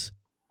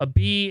 a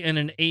B, and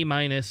an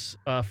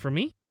A- for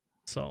me.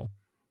 So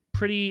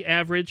pretty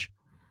average.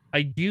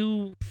 I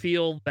do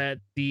feel that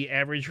the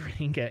average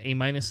rank at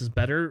A- is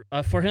better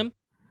for him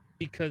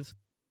because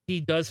he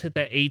does hit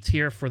that A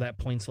tier for that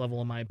points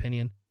level, in my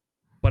opinion.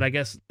 But I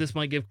guess this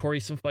might give Corey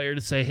some fire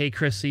to say, hey,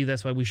 Chris, see,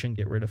 that's why we shouldn't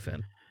get rid of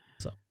Finn.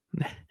 So,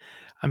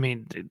 I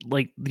mean,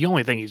 like, the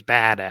only thing he's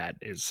bad at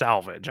is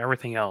salvage.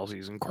 Everything else,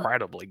 he's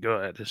incredibly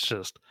good. It's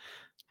just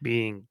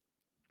being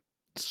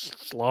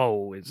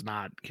slow is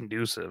not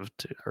conducive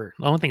to, or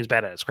the only thing he's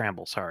bad at is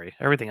scramble. Sorry.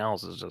 Everything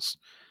else is just,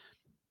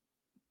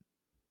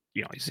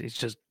 he's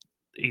just,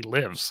 he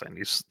lives and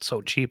he's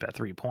so cheap at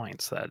 3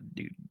 points that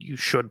you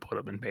should put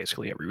him in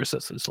basically every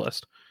resistance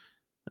list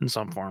in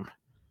some form.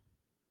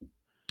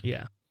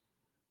 Yeah.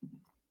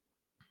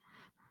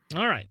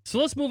 All right. So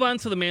let's move on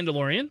to the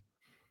Mandalorian.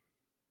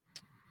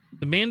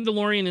 The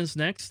Mandalorian is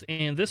next,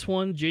 and this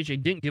one,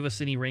 JJ didn't give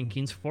us any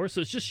rankings for,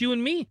 so it's just you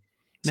and me.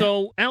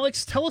 So,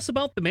 Alex, tell us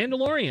about the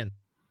Mandalorian.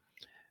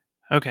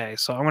 Okay,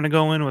 so I'm going to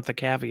go in with the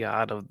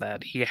caveat of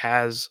that he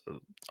has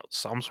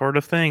some sort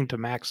of thing to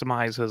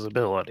maximize his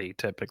ability.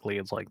 Typically,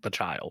 it's like the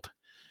child.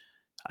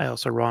 I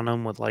also run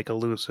him with like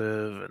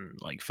elusive and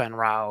like Fen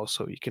Rao,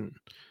 so you can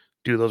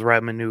do those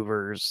red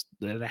maneuvers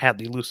that had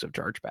the elusive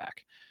charge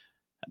back.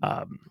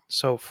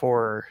 So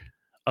for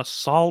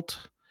assault,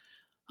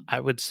 I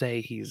would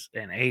say he's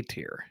an A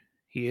tier.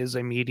 He is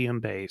a medium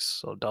base,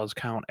 so it does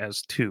count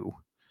as 2.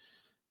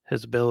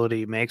 His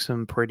ability makes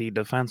him pretty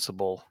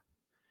defensible.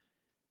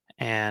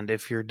 And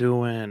if you're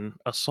doing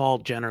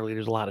assault, generally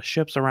there's a lot of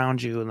ships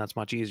around you, and that's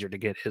much easier to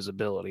get his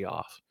ability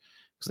off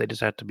because they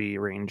just have to be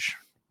range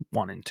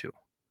 1 and 2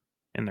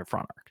 in their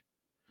front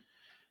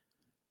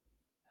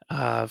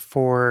arc.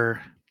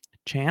 For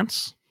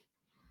Chance,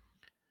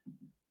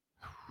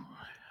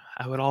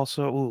 I would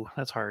also,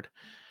 that's hard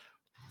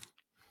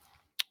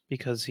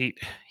because he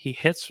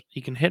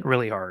can hit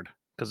really hard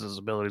because his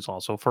ability is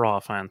also for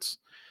offense,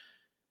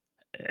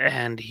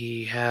 and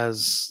he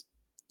has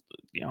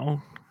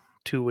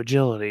 2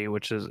 agility,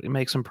 which it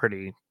makes him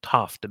pretty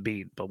tough to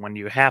beat. But when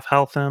you half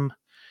health him,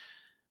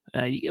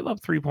 you give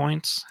up 3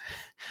 points.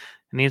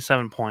 He needs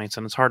 7 points,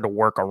 and it's hard to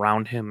work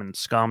around him. And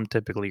Scum,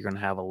 typically, you're going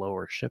to have a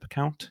lower ship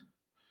count.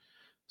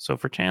 So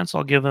for Chance,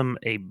 I'll give him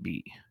a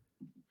B.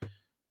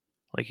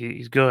 Like,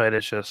 he's good.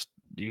 It's just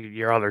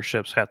your other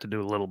ships have to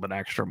do a little bit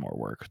extra more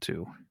work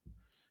to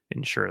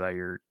ensure that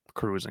you're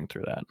cruising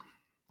through that.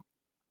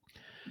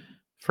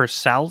 For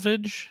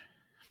salvage,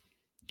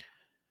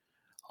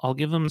 I'll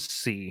give him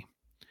C.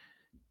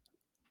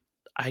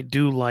 I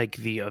do like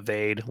the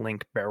evade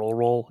link barrel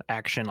roll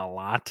action a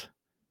lot.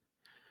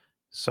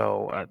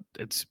 So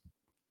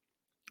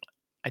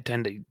I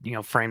tend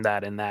to, frame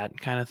that in that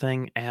kind of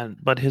thing.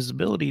 But his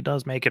ability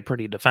does make it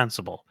pretty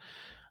defensible.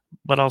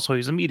 But also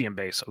he's a medium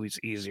base, so he's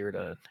easier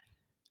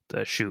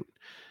to shoot.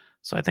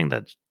 So I think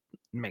that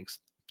makes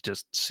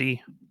just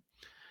C.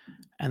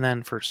 And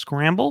then for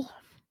Scramble,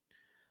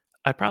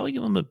 I'd probably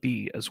give him a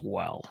B as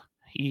well.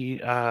 He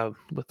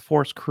with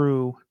Force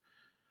Crew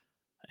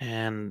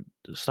and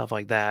stuff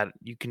like that,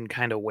 you can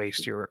kind of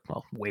waste.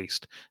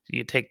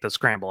 You take the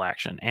scramble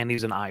action, and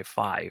he's an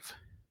I-5,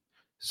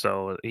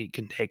 so he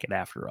can take it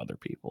after other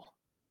people.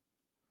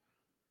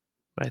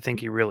 But I think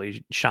he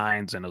really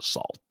shines in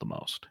assault the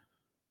most.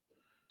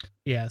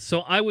 Yeah,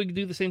 so I would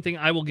do the same thing.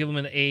 I will give him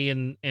an A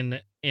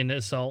in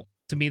assault.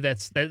 To me,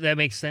 that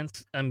makes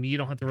sense. You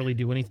don't have to really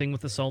do anything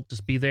with assault;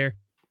 just be there.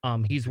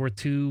 He's worth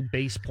 2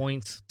 base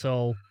points,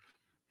 so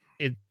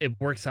it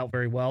works out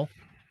very well.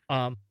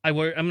 I'm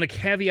going to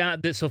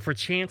caveat this. So for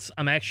Chance,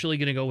 I'm actually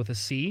going to go with a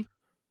C.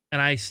 And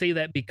I say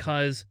that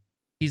because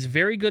he's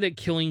very good at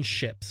killing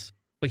ships,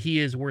 but he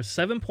is worth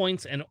 7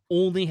 points and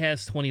only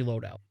has 20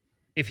 loadout.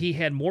 If he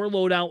had more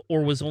loadout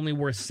or was only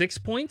worth 6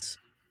 points,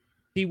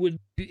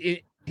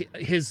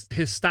 his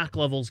stock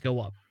levels go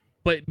up.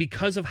 But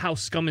because of how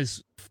Scum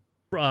is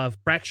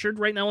fractured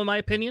right now, in my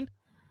opinion,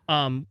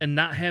 and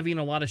not having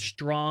a lot of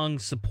strong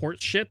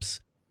support ships,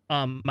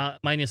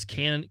 minus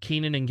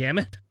Kanan and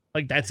Gamut,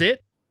 like that's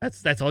it.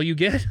 That's all you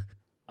get.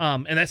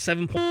 And that's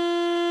 7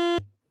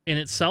 points in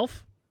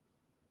itself.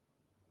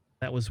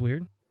 That was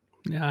weird.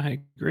 Yeah, I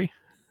agree.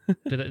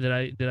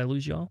 Did I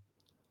lose y'all?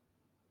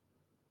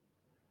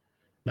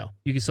 No,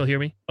 you can still hear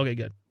me? Okay,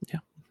 good. Yeah.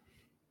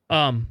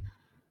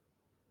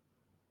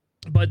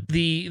 But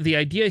the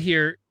idea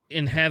here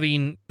in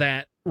having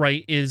that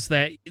right is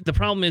that the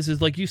problem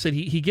is like you said,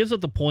 he gives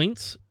up the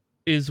points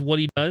is what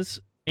he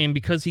does. and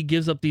because he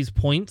gives up these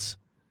points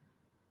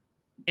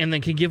and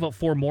then can give up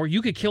 4 more,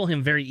 you could kill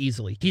him very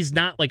easily. He's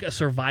not like a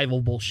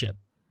survivable ship.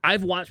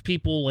 I've watched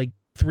people like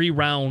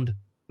 3-round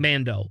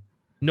Mando,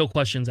 no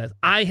questions asked.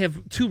 I have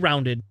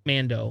 2-rounded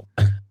Mando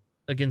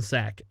against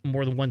Zach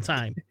more than one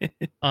time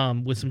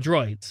with some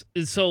droids.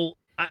 And so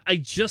I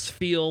just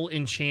feel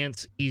in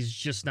Chance he's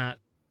just not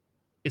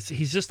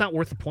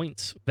worth the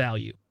points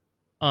value.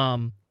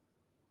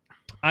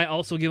 I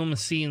also give him a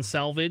C in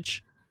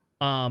salvage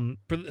for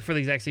the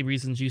exact same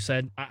reasons you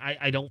said.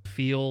 I don't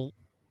feel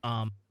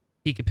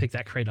he could pick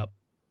that crate up.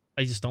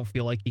 I just don't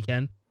feel like he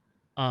can.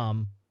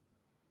 And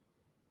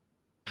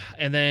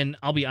then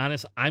I'll be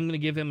honest, I'm going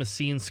to give him a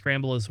C in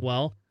scramble as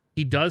well.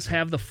 He does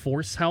have the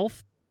force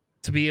health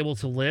to be able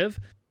to live,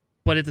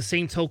 but at the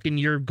same token,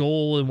 your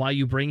goal and why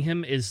you bring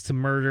him is to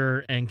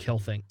murder and kill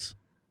things.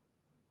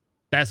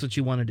 That's what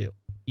you want to do.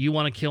 You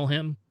want to kill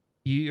him,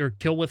 or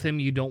kill with him.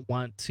 You don't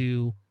want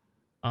to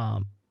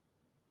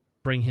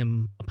bring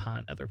him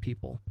upon other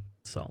people.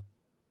 So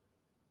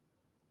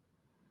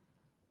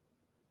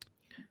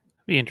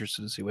Be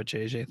interested to see what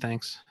JJ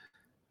thinks.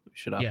 We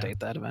should update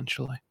that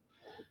eventually.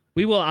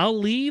 We will. I'll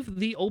leave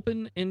the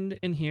open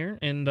in here,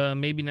 and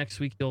maybe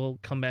next week you'll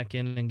come back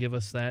in and give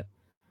us that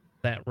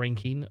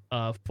ranking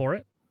for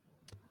it.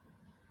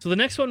 So the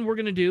next one we're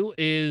gonna do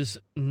is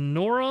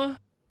Nora.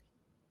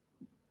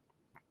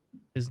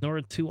 Is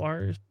Nora 2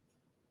 R's?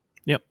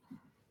 Yep.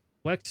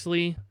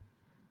 Wexley.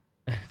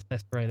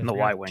 That's right. And the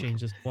Y-wing.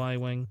 Changes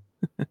Y-wing.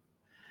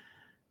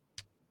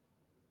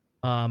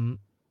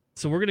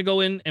 So we're gonna go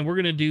in and we're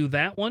gonna do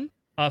that one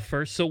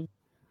first. So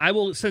I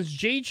will, since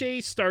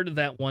JJ started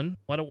that one,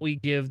 why don't we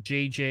give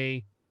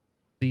JJ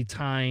the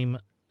time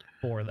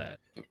for that?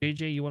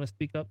 JJ, you want to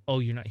speak up? Oh,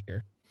 you're not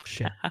here.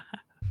 Shit.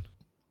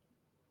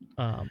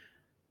 All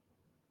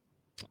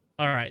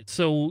right.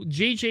 So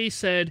JJ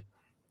said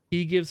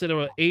he gives it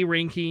an A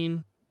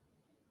ranking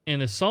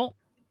in assault.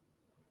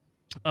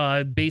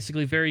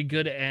 Basically very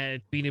good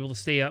at being able to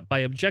stay up by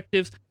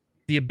objectives.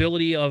 The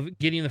ability of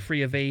getting the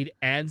free evade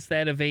adds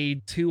that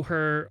evade to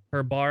her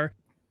bar.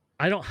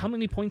 How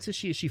many points is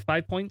she? Is she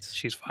 5 points?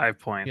 She's 5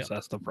 points. Yep.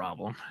 That's the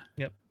problem.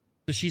 Yep.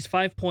 So she's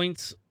 5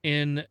 points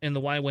in the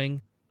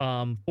Y-wing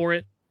for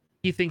it.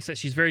 He thinks that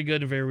she's very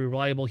good and very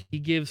reliable. He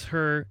gives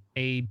her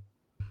a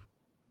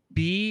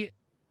B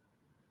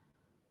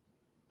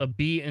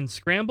in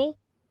scramble.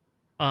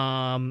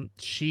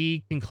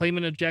 She can claim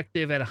an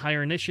objective at a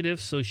higher initiative,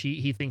 so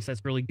he thinks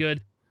that's really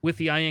good. With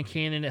the ion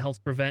cannon, it helps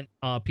prevent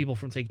people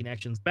from taking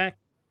actions back.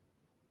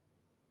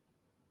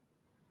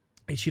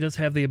 And she does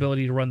have the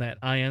ability to run that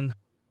ion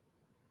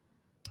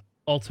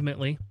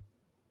ultimately.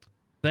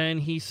 Then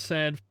he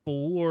said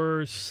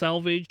for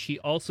salvage, he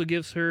also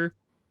gives her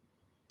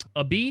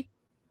a B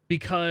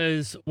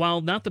because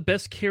while not the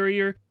best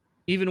carrier,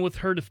 even with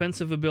her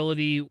defensive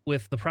ability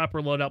with the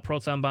proper loadout,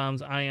 proton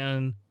bombs,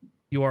 ion,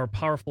 you are a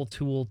powerful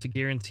tool to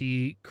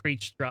guarantee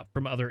crates drop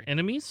from other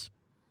enemies.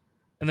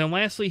 And then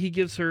lastly, he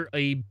gives her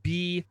a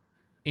B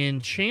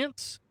in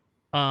chance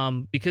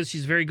because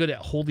she's very good at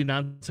holding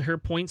on to her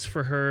points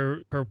for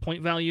her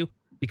point value.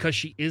 Because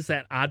she is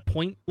that odd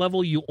point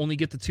level, you only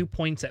get the 2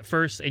 points at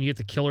first, and you have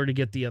to kill her to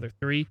get the other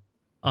 3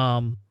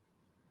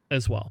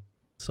 as well.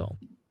 So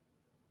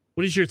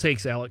what is your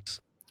takes, Alex?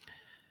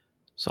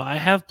 So I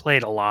have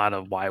played a lot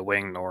of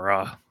Y-Wing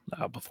Nora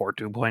before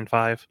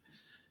 2.5,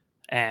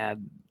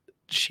 and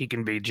she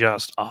can be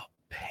just a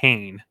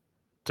pain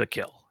to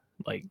kill.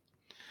 Like,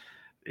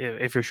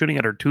 if you're shooting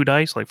at her 2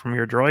 dice, like from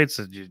your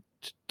droids,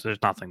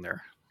 there's nothing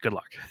there. Good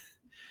luck.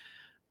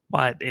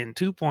 But in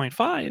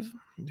 2.5,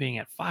 being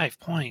at 5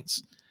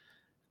 points,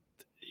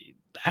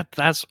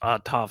 that's a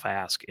tough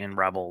ask in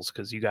Rebels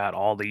because you got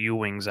all the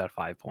U-Wings at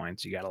 5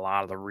 points. You got a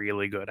lot of the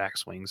really good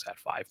X-Wings at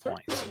 5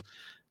 points.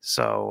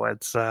 So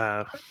it's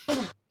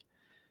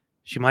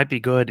she might be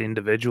good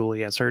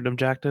individually at certain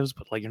objectives,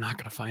 but like you're not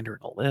going to find her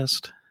in a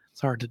list.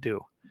 It's hard to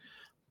do.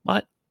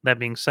 But that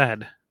being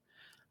said,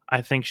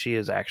 I think she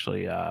is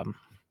actually I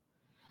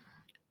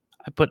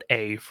put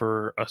A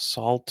for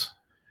assault.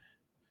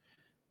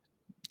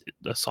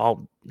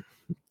 Assault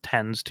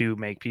tends to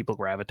make people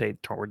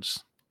gravitate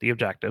towards the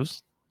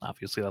objectives.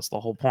 Obviously, that's the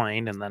whole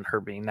point. And then her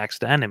being next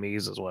to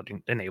enemies is what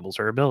enables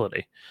her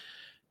ability.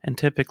 And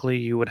typically,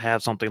 you would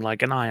have something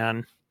like an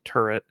ion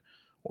turret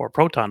or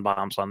proton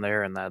bombs on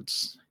there, and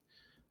that's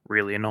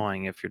really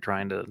annoying if you're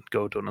trying to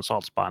go to an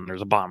assault spot and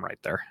there's a bomb right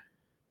there.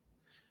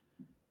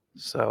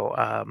 So,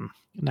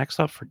 next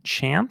up for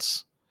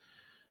Chance.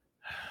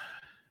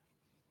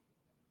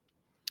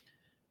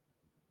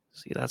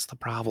 See, that's the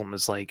problem.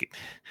 Is like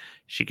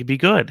she could be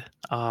good.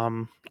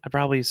 I'd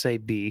probably say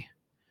B.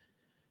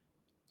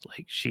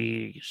 Like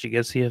she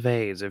gets the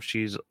evades if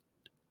she's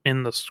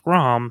in the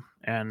scrum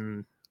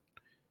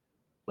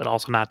but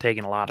also not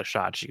taking a lot of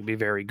shots. She can be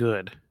very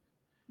good.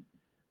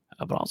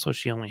 But also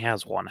she only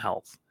has 1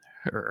 health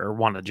or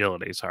 1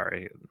 agility,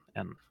 sorry,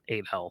 and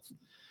 8 health.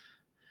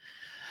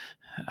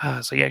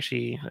 So yeah,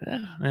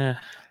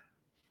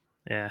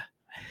 yeah.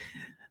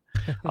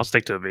 I'll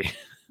stick to a B.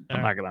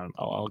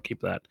 I'll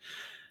keep that.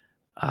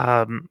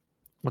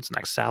 What's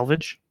next?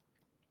 Salvage.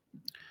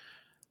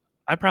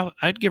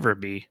 I'd give her a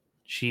B.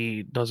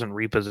 She doesn't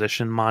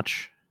reposition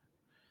much,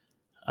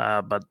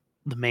 but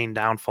the main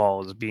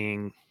downfall is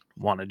being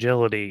 1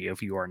 agility.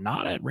 If you are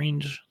not at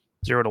range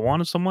 0 to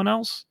 1 of someone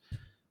else,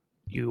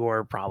 you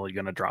are probably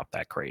going to drop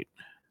that crate.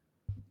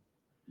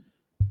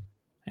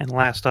 And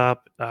last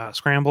up,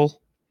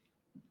 Scramble.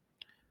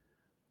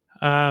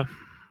 I'd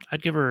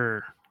give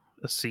her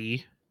a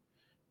C.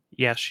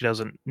 Yes, she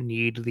doesn't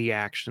need the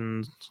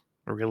actions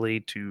really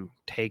to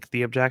take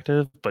the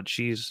objective, but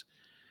you're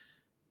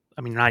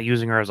not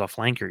using her as a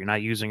flanker. You're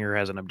not using her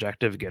as an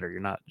objective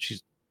getter.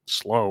 She's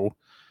slow.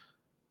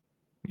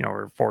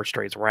 Her 4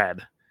 straight's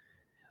red.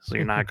 So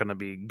you're not going to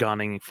be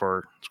gunning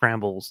for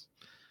scrambles.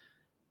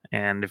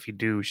 And if you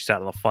do, she's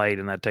out of the fight,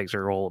 and that takes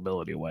her whole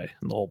ability away.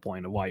 And the whole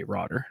point of why you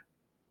brought her.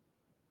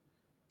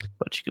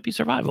 But she could be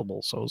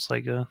survivable, so it's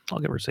like, I'll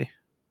give her a C.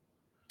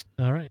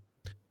 All right.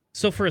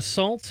 So for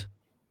Assault,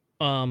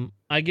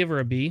 I give her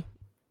a B.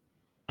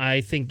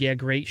 I think, yeah,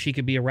 great. She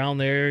could be around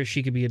there.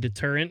 She could be a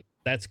deterrent.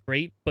 That's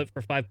great. But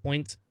for 5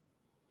 points,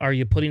 are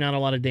you putting on a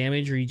lot of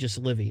damage, or are you just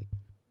living?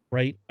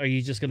 Right? Are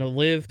you just going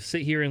to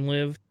sit here and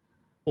live?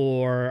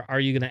 Or are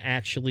you going to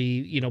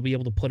actually, be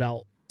able to put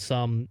out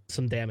some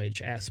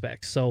damage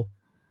aspects? So,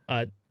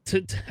 I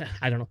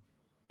don't know.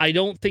 I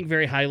don't think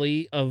very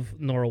highly of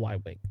Nora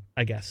Y-Wing,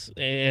 I guess.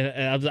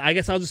 And I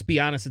guess I'll just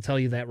be honest and tell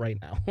you that right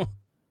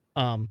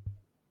now.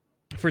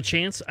 For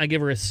Chance, I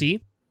give her a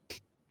C.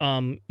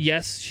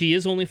 Yes, she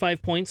is only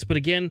 5 points, but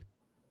again,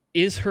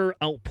 is her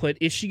output,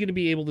 is she going to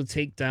be able to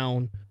take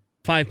down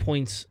 5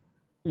 points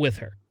with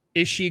her?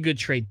 Is she a good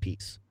trade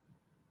piece?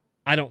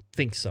 I don't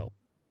think so.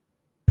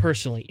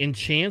 Personally, in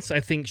Chance, I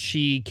think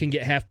she can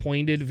get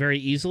half-pointed very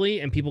easily,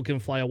 and people can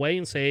fly away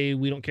and say,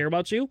 we don't care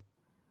about you.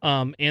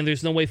 And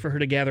there's no way for her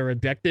to gather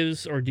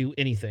objectives or do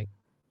anything.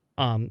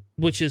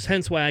 Which is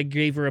hence why I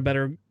gave her a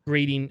better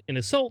grading in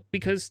Assault,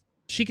 because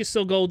she can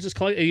still go just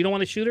collect. You don't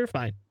want to shoot her?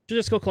 Fine. She'll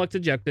just go collect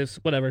objectives,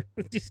 whatever.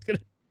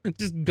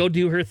 just go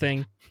do her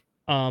thing,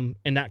 and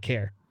not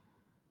care.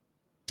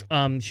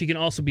 She can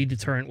also be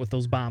deterrent with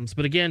those bombs.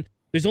 But again,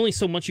 there's only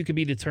so much you can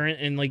be deterrent,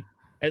 and like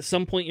at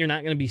some point you're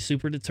not going to be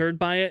super deterred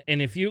by it.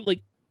 And if you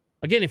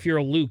if you're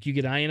a Luke, you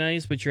get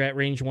ionized, but you're at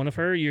range 1 of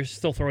her, you're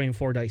still throwing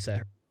 4 dice at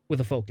her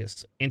with a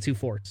focus and 2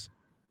 force.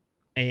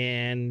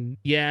 And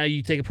yeah,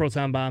 you take a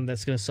proton bomb,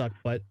 that's going to suck,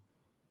 but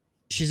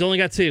she's only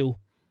got 2,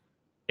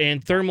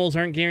 and thermals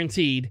aren't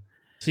guaranteed.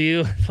 So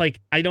you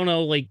I don't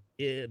know,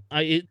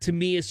 to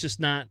me, it's just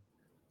not.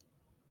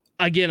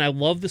 Again, I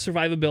love the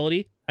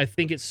survivability. I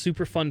think it's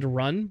super fun to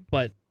run,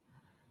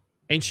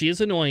 and she is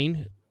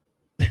annoying.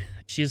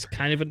 She is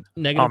kind of a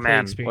negative play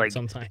experience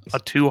sometimes. A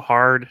too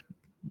hard,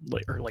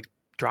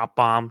 drop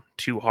bomb,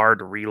 too hard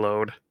to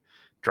reload.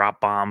 Drop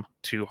bomb,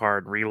 too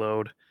hard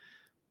reload.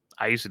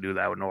 I used to do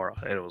that with Nora.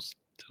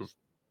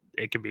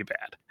 It can be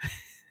bad.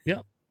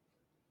 Yeah.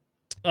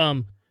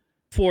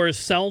 For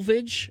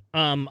Salvage,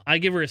 I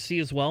give her a C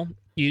as well.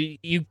 You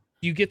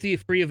get the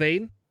free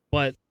evade,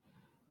 but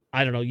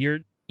I don't know.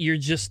 You're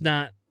just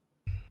not.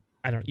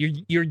 I don't know.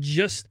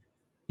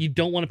 You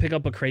don't want to pick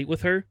up a crate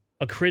with her.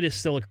 A crit is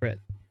still a crit.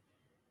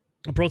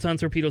 A proton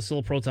torpedo is still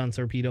a proton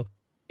torpedo.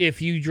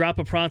 If you drop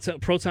a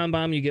proton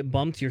bomb, you get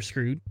bumped, you're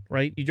screwed,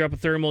 right? You drop a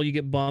thermal, you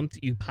get bumped,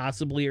 you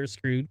possibly are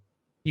screwed.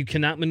 You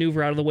cannot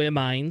maneuver out of the way of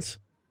mines.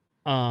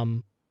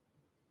 So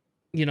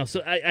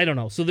I don't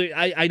know. So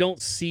I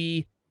don't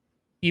see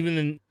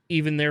even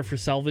there for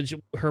Salvage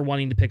her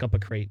wanting to pick up a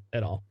crate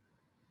at all.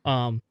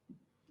 And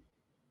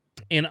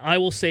I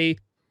will say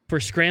for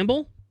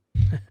Scramble,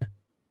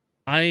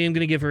 I am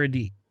going to give her a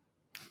D.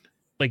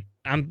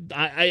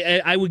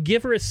 I would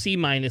give her a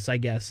C-, I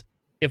guess,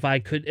 if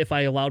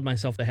I allowed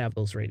myself to have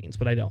those ratings,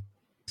 but I don't.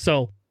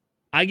 So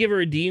I give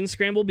her a D in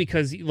Scramble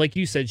because, like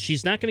you said,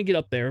 she's not going to get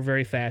up there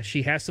very fast.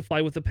 She has to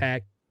fly with the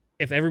pack.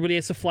 If everybody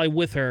has to fly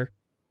with her,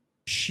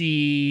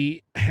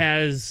 she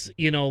has,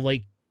 you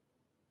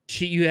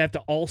have to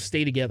all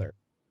stay together.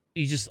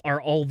 You just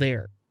are all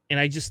there. And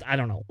I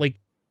don't know.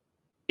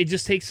 It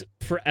just takes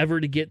forever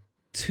to get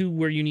to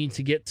where you need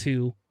to get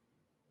to.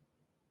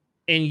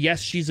 And yes,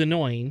 she's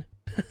annoying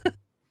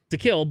to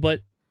kill,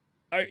 but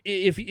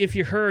if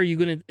you're her,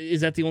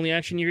 is that the only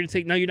action you're gonna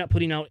take? Now you're not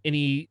putting out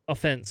any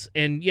offense,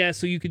 and yeah,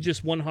 so you could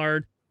just 1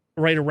 hard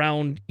right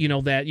around,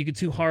 that you could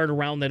 2 hard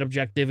around that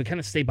objective and kind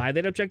of stay by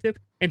that objective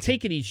and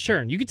take it each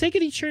turn. You could take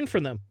it each turn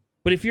from them,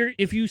 but if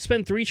you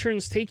spend 3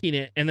 turns taking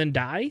it and then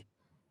die,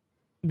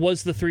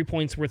 was the 3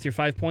 points worth your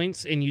 5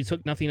 points and you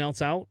took nothing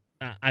else out?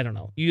 I don't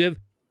know. You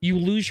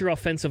lose your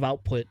offensive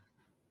output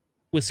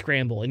with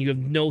Scramble, and you have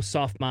no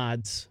soft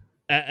mods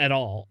at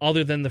all,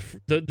 other than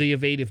the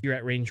evade if you're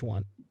at range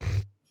 1.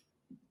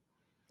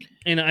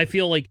 And I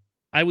feel like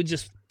I would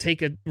just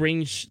take a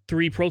range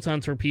 3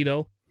 proton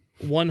torpedo,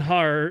 1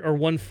 hard or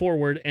 1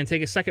 forward, and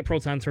take a second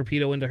proton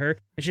torpedo into her,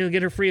 and she doesn't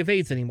get her free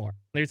evades anymore.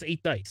 There's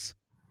 8 dice.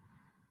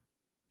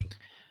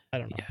 I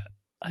don't know. Yeah,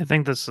 I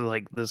think this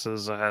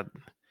is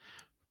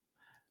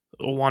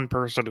one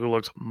person who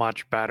looks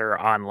much better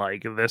on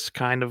this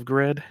kind of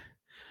grid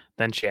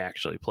then she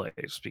actually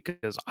plays,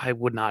 because I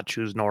would not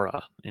choose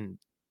Nora in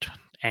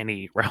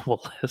any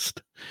Rebel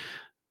list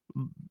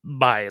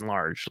by and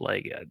large.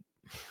 Like,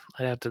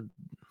 I'd have to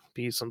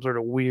be some sort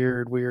of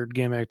weird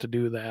gimmick to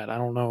do that. I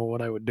don't know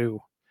what I would do.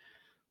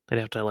 They'd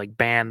have to like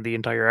ban the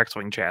entire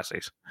X-Wing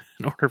chassis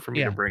in order for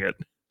me to bring it.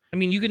 I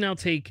mean, you can now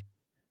take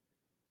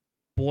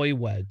Boy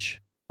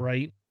Wedge,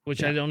 right?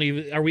 Which I don't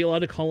even... Are we allowed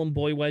to call him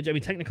Boy Wedge? I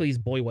mean, technically he's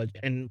Boy Wedge.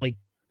 And, like,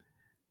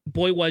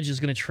 Boy Wedge is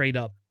going to trade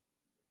up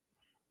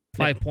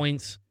 5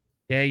 points.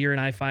 Yeah, you're an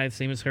I-5,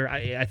 same as her.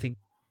 I think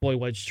Boy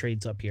Wedge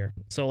trades up here.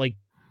 So, like,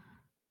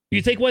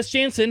 you take Wes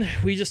Jansen.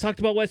 We just talked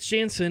about Wes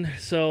Jansen.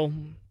 So...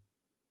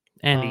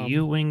 And a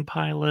U-Wing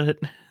pilot.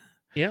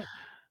 Yeah.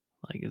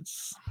 Like,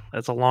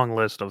 that's a long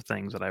list of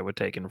things that I would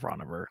take in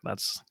front of her.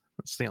 That's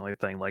the only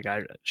thing. Like,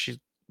 she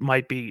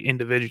might be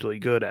individually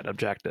good at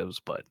objectives,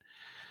 but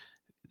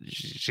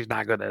she's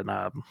not good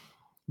at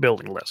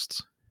building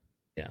lists.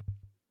 Yeah.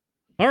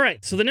 All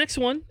right. So the next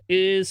one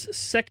is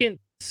Second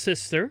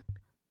Sister.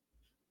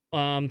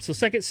 So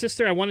Second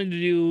Sister, I wanted to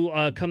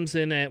do comes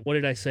in at, what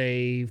did I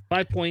say?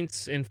 5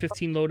 points and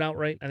 15 loadout,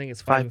 right? I think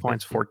it's 5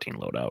 points, 14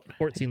 loadout.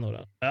 14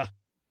 loadout.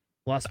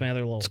 Lost my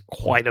other load. It's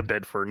quite a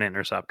bit for an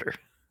interceptor.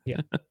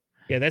 Yeah.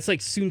 Yeah, that's like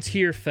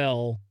Soontir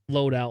Fel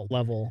loadout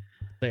level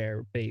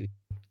there, baby.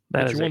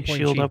 That is a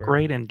shield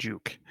upgrade and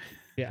juke.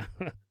 Yeah.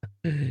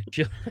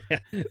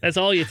 That's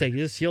all you take.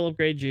 Just shield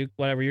upgrade, juke,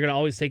 whatever. You're going to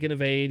always take an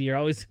evade. You're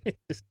always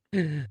just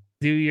do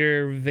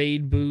your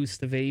evade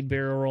boost, evade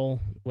barrel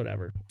roll,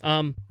 whatever.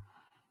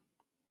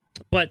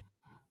 But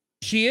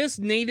she is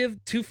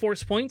native to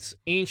force points,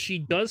 and she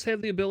does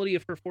have the ability,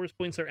 if her force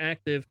points are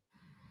active,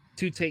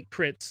 to take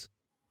crits.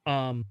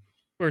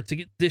 Or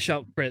to dish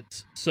out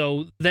crits.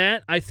 So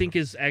that, I think,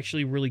 is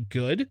actually really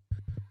good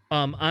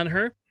on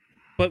her.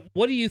 But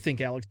what do you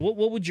think, Alex?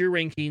 What would your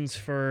rankings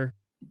for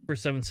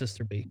Seven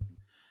Sister be?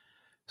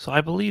 So I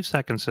believe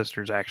Second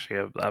Sister is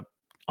actually a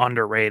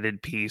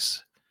underrated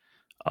piece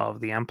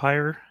of the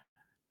Empire.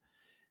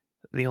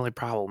 The only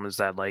problem is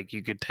that, like,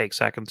 you could take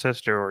Second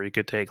Sister, or you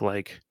could take,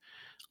 like,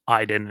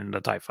 Iden and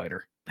the TIE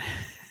Fighter.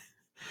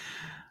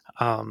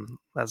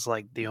 That's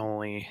like the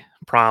only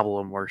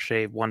problem, where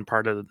shave one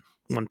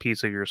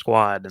piece of your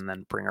squad and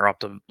then bring her up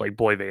to like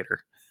Boy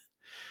Vader.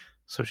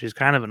 So she's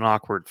kind of an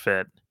awkward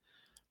fit,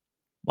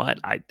 but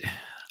I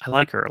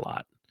like her a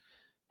lot.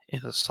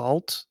 In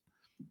Assault,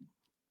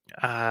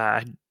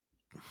 I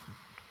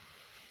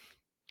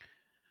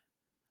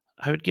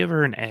would give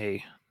her an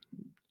A.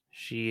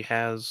 She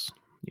has,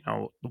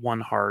 1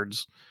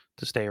 hards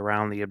to stay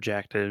around the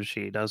objective.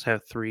 She does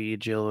have 3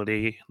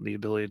 agility, the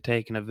ability to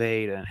take an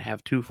evade, and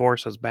have 2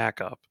 force as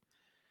backup.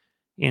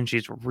 And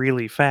she's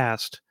really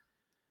fast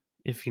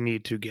if you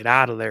need to get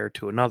out of there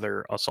to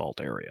another assault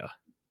area.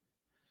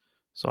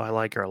 So I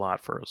like her a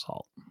lot for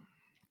Assault.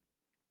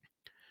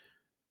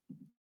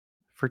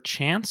 For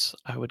Chance,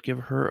 I would give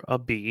her a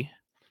B.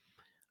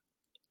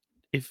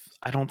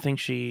 I don't think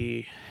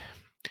she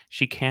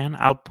can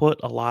output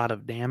a lot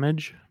of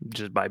damage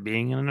just by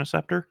being an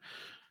interceptor,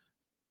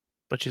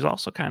 but she's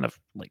also kind of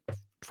like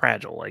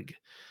fragile. Like,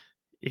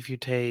 if you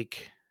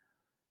take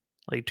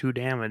like 2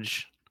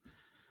 damage,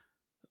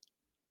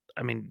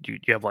 I mean, you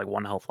have like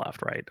 1 health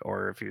left, right?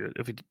 Or if you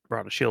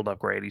brought a shield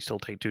upgrade, you still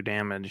take 2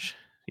 damage.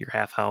 You're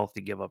half health,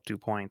 you give up 2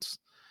 points.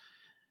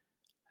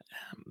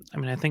 I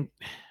mean, I think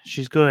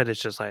she's good.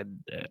 It's just I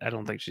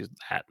don't think she's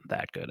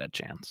that good at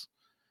Chance.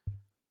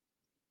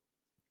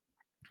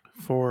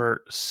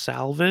 For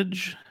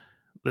Salvage,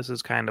 this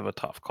is kind of a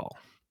tough call,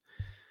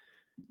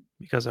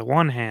 because on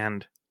one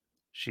hand,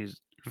 she's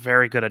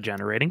very good at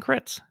generating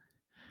crits,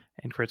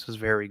 and crits is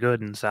very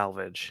good in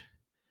Salvage.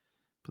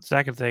 But the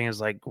second thing is,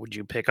 like, would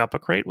you pick up a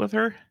crate with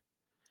her?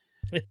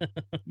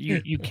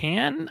 You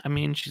can. I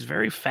mean, she's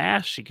very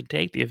fast. She can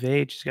take the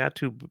evade. She's got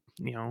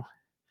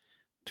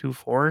 2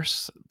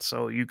 force,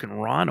 so you can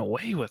run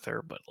away with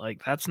her. But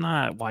like, that's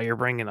not why you're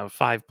bringing a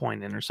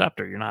 5-point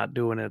interceptor. You're not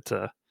doing it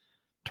to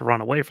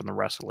run away from the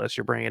rest of the list.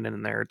 You're bringing it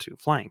in there to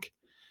flank.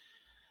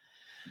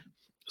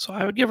 So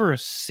I would give her a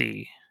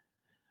C.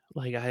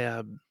 Like,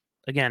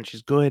 again,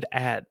 she's good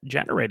at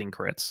generating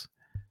crits,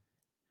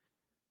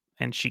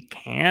 and she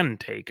can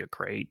take a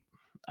crate.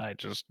 I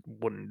just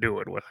wouldn't do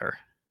it with her.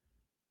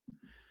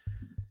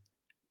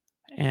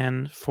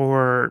 And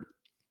for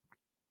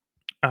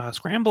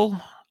Scramble,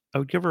 I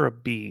would give her a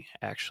B,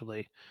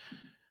 actually.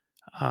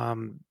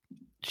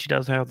 She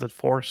does have the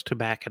force to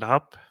back it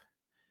up,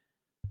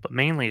 but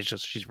mainly it's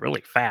just she's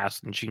really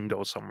fast, and she can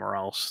go somewhere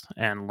else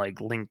and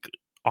like link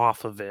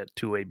off of it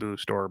to a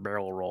boost or a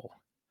barrel roll.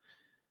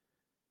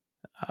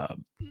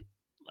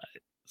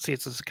 See,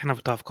 it's kind of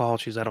a tough call.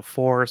 She's at a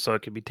 4, so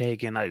it could be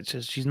taken.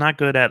 She's not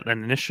good at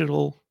an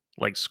initial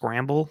like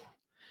scramble,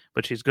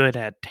 but she's good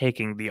at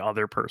taking the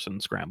other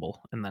person's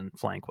scramble and then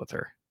flank with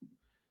her.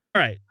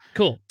 All right,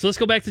 cool. So let's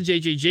go back to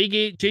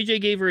JJ. JJ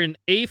gave her an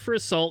A for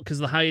Assault because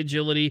of the high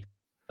agility,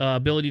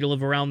 ability to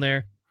live around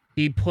there.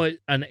 He put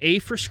an A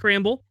for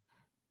Scramble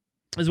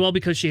as well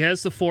because she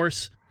has the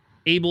force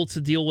able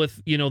to deal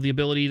with, you know, the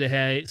ability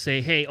to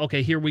say, hey,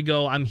 okay, here we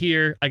go. I'm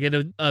here. I get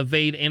a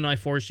evade and my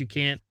force. You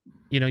can't,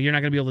 you know, you're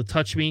not going to be able to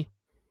touch me.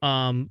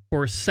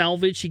 For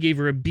salvage, he gave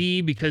her a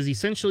B because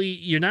essentially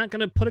you're not going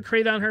to put a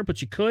crate on her,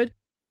 but you could,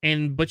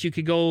 but you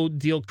could go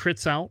deal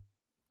crits out.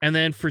 And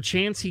then for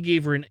chance, he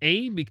gave her an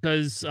A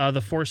because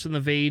the force and the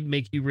evade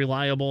make you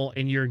reliable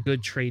and you're a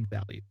good trade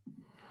value.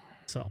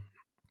 So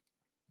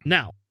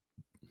now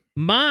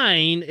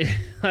mine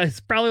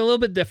is probably a little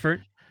bit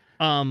different.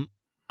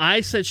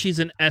 I said she's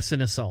an S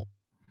in assault.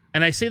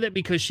 And I say that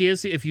because she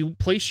is, if you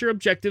place your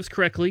objectives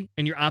correctly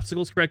and your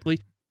obstacles correctly,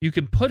 you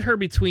can put her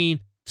between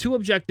 2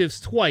 objectives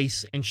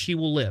twice and she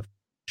will live.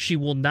 She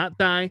will not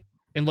die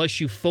unless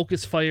you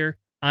focus fire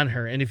on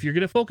her. And if you're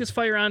going to focus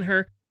fire on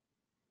her,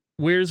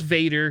 where's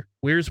Vader?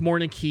 Where's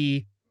Morna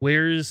Key?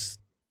 Where's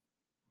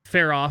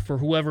Feroff or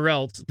whoever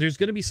else? There's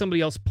going to be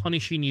somebody else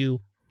punishing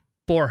you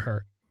for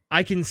her.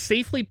 I can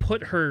safely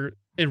put her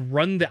and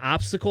run the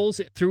obstacles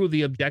through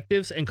the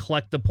objectives and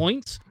collect the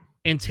points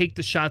and take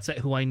the shots at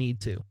who I need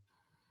to.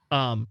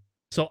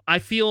 So I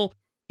feel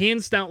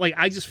hands down, like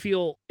I just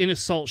feel in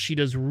assault she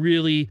does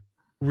really,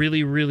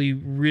 really, really,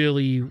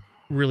 really,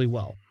 really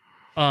well.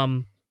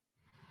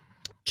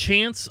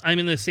 Chance, I'm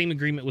in the same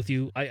agreement with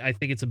you. I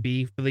think it's a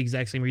B for the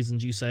exact same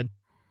reasons you said.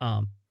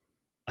 I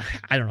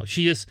don't know.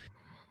 She just,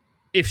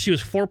 if she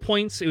was 4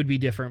 points, it would be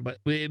different. But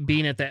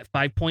being at that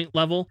 5 point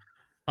level,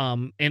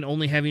 and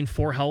only having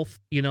 4 health,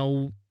 you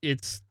know,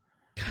 it's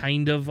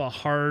kind of a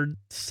hard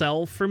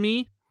sell for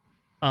me.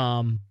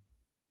 And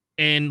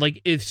like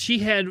if she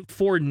had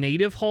 4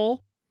 native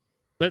hull,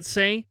 let's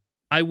say,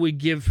 I would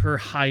give her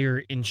higher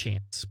in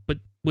chance. But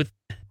with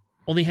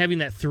only having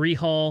that 3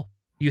 hull,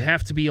 you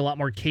have to be a lot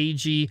more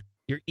cagey.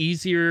 You're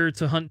easier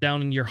to hunt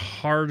down, and you're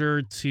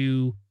harder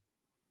to.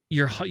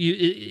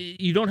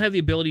 You don't have the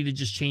ability to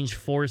just change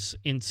force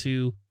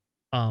into,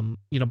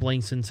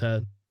 blanks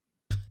into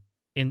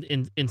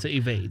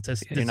evades.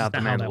 That's not the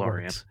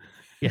Mandalorian.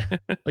 Yeah,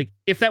 like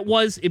if that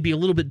was, it'd be a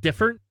little bit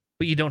different,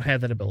 but you don't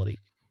have that ability.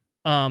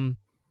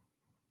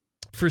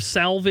 For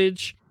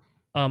salvage,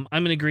 I'm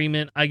in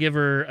agreement. I give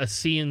her a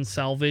C in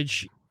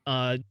salvage.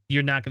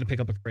 You're not going to pick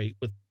up a crate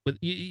with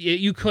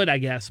you could, I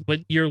guess, but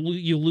you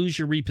lose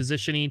your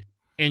repositioning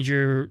and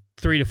your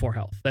 3 to 4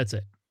 health. That's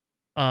it.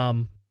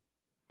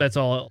 That's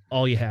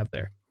all you have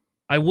there.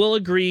 I will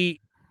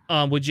agree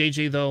with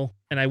JJ though,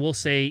 and I will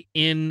say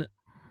in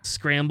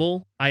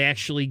Scramble, I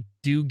actually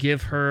do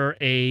give her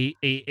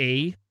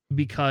a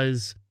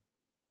because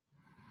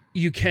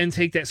you can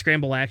take that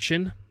scramble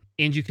action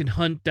and you can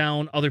hunt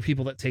down other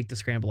people that take the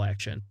scramble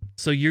action.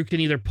 So you can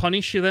either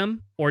punish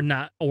them or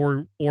not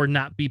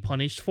be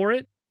punished for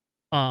it.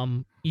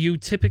 You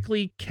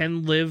typically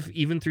can live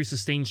even through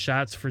sustained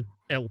shots for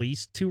at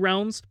least 2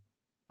 rounds.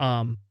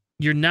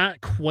 You're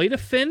not quite a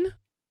Finn,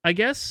 I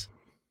guess.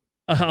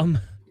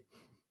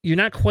 You're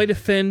not quite a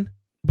Finn,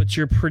 but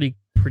you're pretty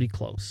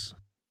close.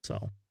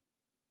 So,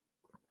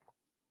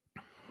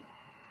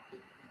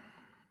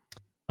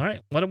 all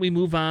right, why don't we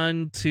move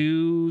on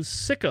to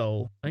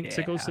Sicko? I think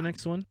Sicko's the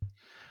next one.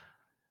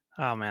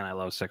 Oh man, I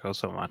love Sicko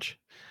so much.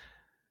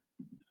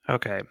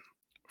 Okay,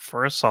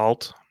 for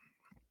assault,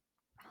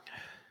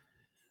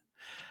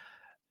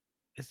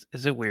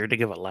 is it weird to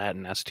give a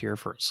Latin S tier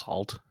for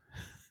assault?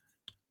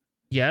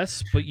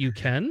 Yes, but you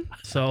can.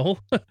 So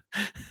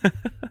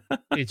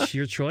it's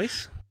your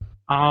choice.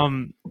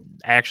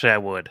 Actually, I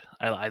would.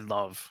 I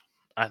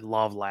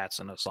love Lats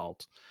in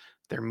assault.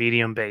 They're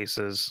medium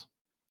bases.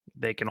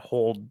 They can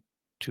hold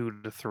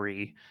 2 to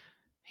 3.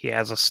 He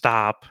has a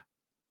stop.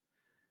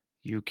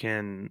 You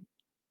can,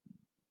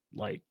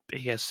 like,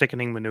 he has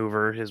sickening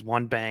maneuver. His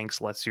 1 banks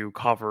lets you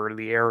cover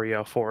the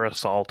area for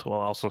assault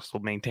while also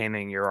still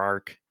maintaining your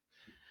arc.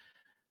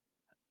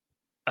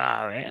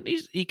 And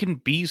he can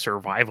be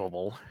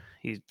survivable.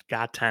 He's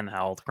got 10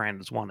 health,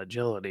 granted it's 1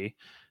 agility,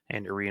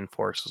 and it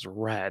reinforces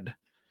red.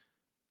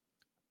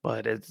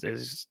 But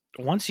it's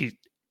once he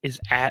is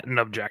at an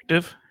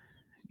objective,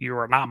 you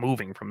are not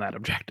moving from that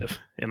objective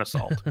in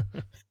assault.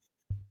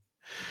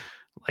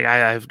 Like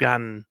I've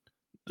gotten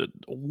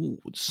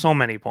so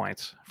many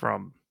points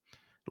from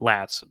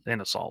Lats in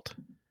assault.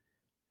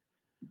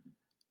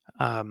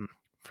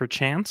 For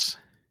chance,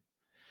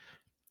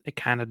 it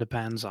kind of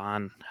depends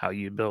on how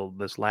you build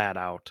this lad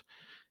out.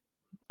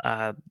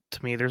 To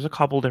me, there's a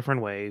couple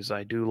different ways.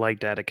 I do like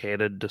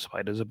dedicated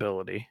despite his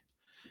ability.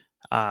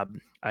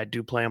 I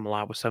do play him a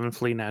lot with 7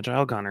 Fleet and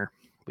Agile Gunner,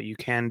 but you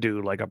can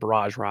do like a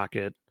Barrage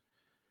Rocket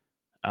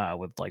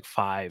with like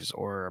 5s,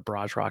 or a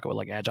Barrage Rocket with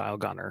like Agile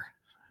Gunner,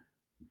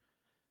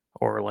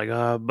 or like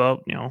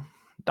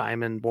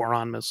Diamond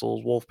Boron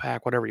Missiles,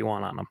 Wolfpack, whatever you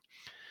want on him.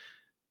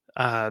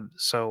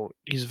 So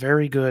he's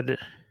very good.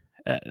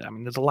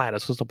 There's a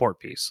lattice, a support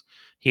piece.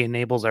 He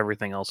enables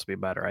everything else to be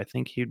better. I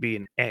think he'd be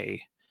an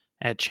A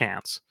at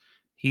chance.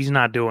 He's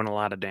not doing a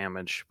lot of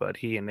damage, but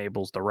he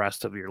enables the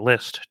rest of your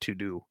list to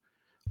do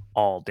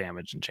all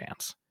damage and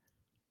chance.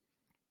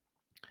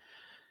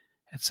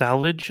 At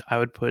salvage, I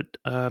would put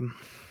I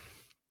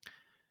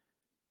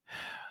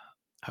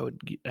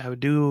would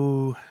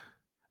do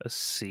a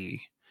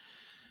C.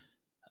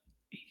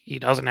 he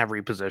doesn't have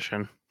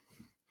reposition,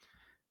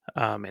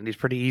 and he's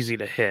pretty easy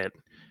to hit.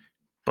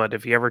 But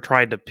if you ever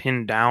tried to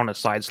pin down a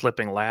side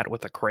slipping lat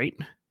with a crate,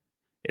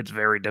 it's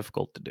very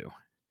difficult to do.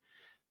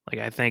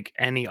 Like I think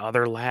any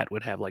other lat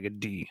would have like a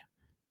D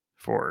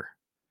for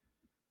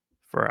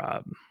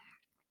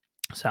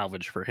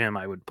salvage. For him,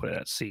 I would put it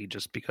at C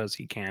just because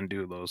he can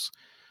do those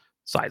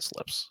side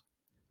slips.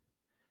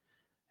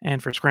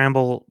 And for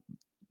scramble,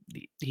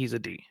 he's a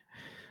D.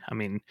 I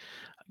mean,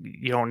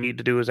 you don't need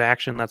to do his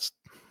action. That's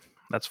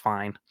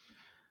fine.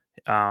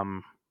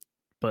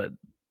 But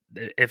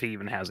if he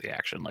even has the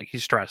action, like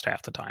he's stressed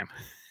half the time.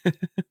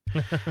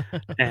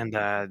 And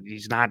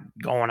he's not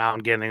going out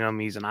and getting him.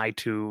 He's an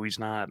I2. He's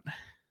not.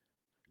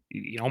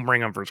 You don't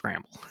bring him for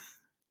scramble.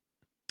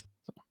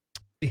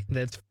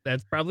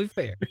 That's probably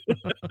fair.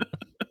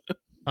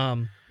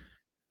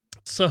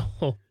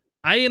 So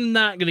I am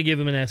not gonna give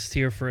him an S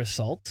tier for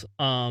assault.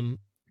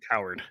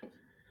 Coward.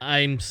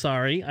 I'm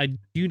sorry. I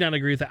do not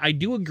agree with that. I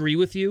do agree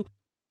with you.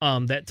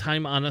 That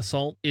time on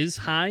assault is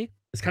high.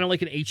 It's kind of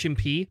like an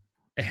HMP.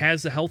 It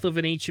has the health of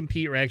an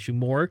HMP, or actually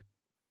more.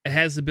 It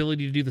has the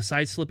ability to do the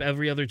side slip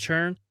every other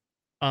turn.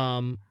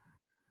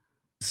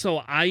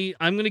 So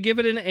I'm gonna give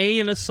it an A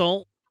in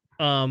assault.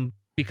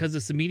 Because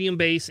it's a medium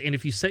base, and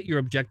if you set your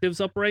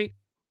objectives up right,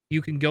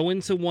 you can go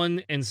into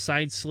one and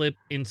side slip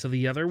into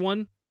the other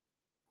one,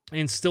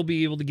 and still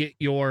be able to get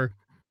your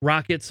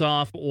rockets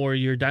off or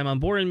your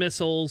Diamond Boron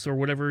missiles or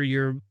whatever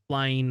you're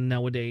flying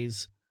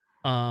nowadays.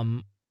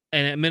 And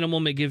at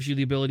minimum, it gives you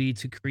the ability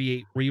to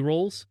create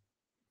rerolls.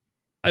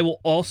 I will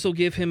also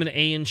give him an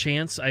A in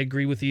chance. I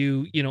agree with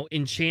you. You know,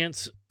 in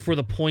chance for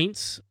the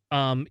points.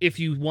 If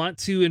you want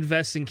to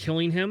invest in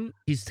killing him,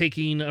 he's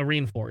taking a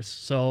reinforce.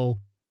 So,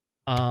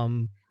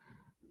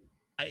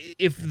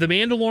 if the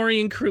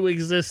Mandalorian crew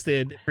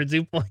existed for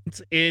 2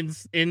 points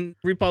in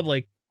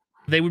Republic,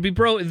 they would be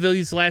broke.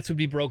 These lats would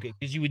be broken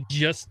because you would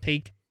just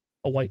take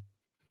a white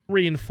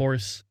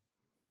reinforce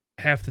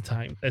half the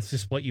time. That's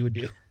just what you would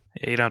do.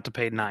 Yeah, you'd have to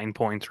pay 9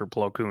 points for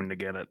Plo Koon to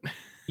get it.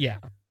 Yeah,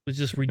 it's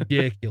just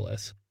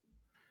ridiculous.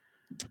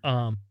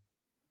 Yeah,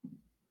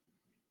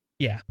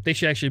 they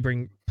should actually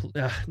bring.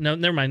 No,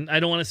 never mind. I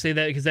don't want to say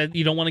that because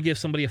you don't want to give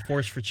somebody a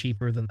force for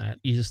cheaper than that.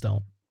 You just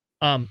don't.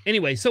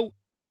 Anyway, so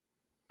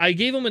I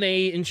gave him an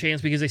A in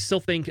chance because I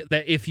still think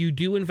that if you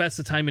do invest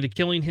the time into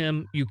killing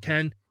him, you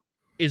can.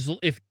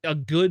 If a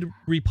good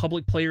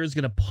Republic player is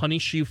going to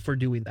punish you for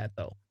doing that,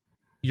 though,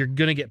 you're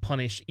going to get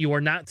punished. You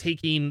are not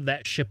taking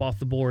that ship off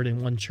the board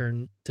in one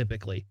turn,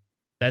 typically.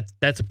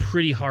 That's a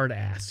pretty hard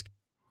ask.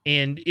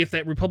 And if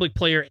that Republic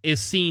player is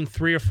seeing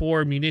 3 or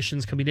 4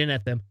 munitions coming in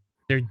at them,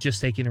 they're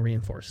just taking a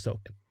reinforced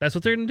token. That's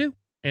what they're going to do.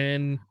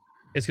 And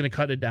it's going to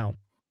cut it down.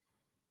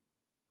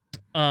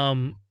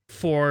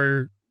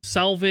 For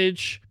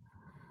salvage,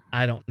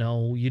 I don't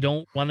know. You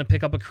don't want to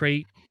pick up a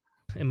crate,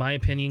 in my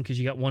opinion, because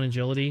you got 1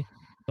 agility.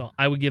 So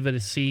I would give it a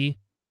C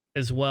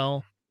as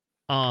well.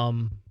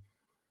 And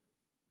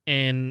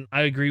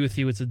I agree with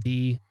you. It's a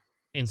D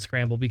in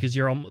scramble because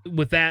you're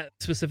with that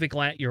specific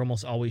lat, you're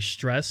almost always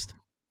stressed.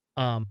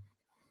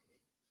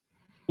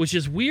 Which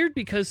is weird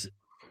because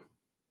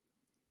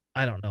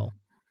I don't know.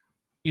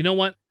 You know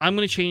what? I'm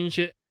going to change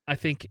it. I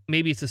think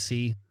maybe it's a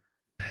C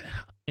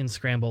in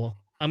scramble.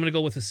 I'm going to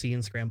go with a C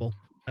in scramble.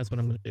 That's what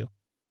I'm going to do.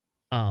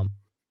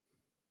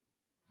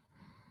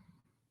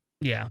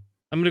 Yeah,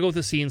 I'm going to go with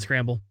a C in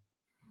scramble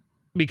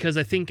because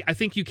I think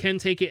you can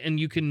take it and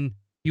you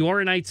are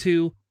an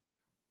I2,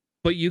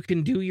 but you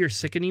can do your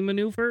sickening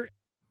maneuver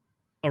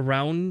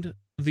around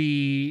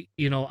the,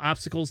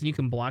 obstacles, and you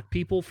can block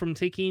people from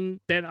taking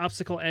that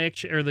obstacle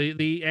action or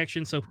the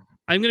action. So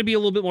I'm going to be a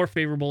little bit more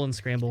favorable in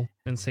scramble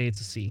and say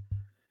it's a C.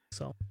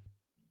 So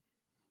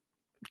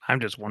I'm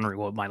just wondering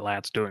what my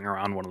lat's doing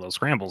around one of those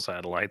scramble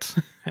satellites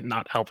and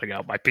not helping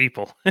out my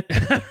people.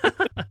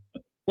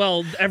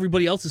 Well,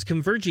 everybody else is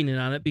converging in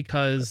on it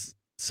because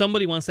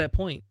somebody wants that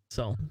point.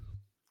 So,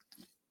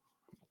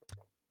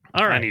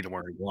 all right. I need to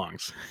where he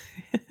belongs.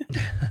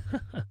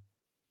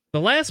 The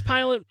last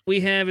pilot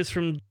we have is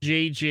from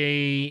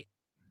JJ,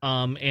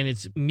 and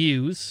it's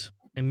Muse.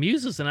 And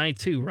Muse is an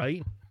I2,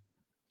 right?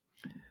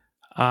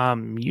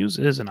 Muse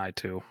is an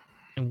I2.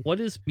 And what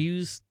is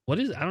Muse? I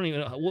don't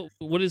even know.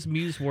 What is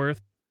Muse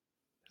worth?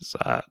 It's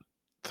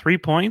 3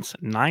 points,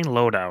 9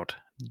 loadout,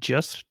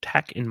 just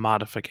tech and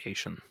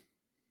modification.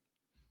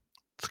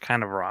 It's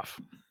kind of rough.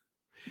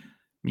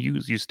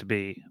 Muse used to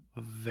be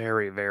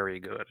very,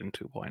 very good in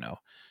 2.0.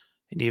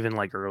 And even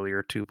like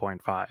earlier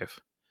 2.5.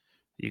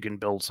 You can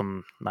build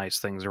some nice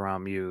things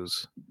around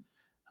Muse.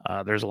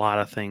 There's a lot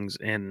of things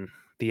in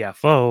the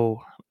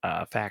FO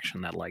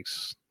faction that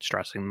likes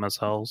stressing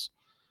themselves.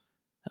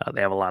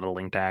 They have a lot of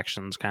linked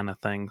actions kind of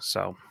things.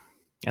 So,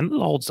 and the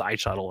old side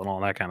shuttle and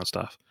all that kind of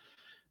stuff.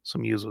 So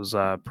Muse was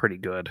pretty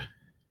good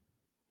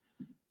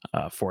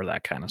for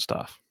that kind of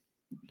stuff.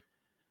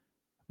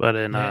 But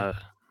in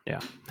yeah,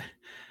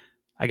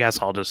 I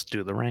guess I'll just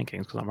do the rankings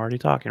because I'm already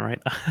talking,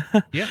 right?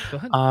 Yeah, go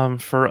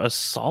ahead. For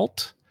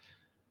assault,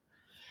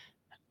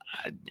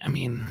 I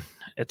mean,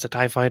 it's a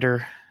TIE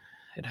fighter.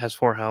 It has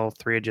 4 health,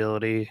 3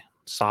 agility,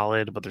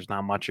 solid, but there's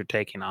not much you're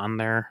taking on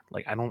there.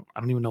 Like I don't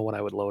even know what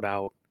I would load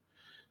out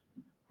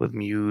with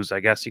Muse. I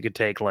guess you could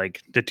take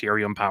like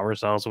Deuterium power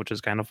cells, which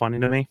is kind of funny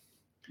to me.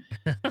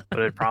 But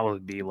it'd probably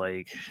be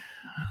like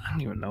I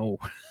don't even know.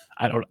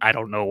 I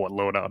don't know what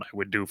loadout I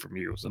would do for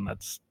Muse, and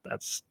that's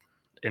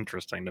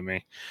interesting to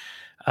me.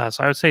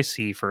 So I would say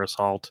C for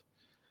assault.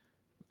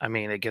 I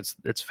mean,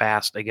 it's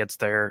fast, it gets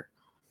there,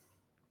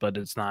 but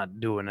it's not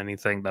doing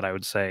anything that I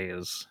would say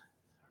is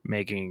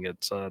making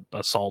its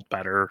assault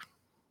better.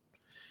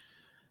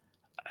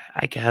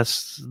 I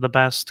guess the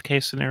best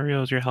case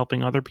scenario is you're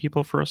helping other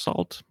people for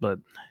assault,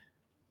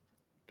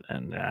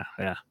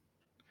 yeah.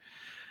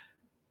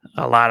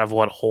 A lot of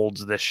what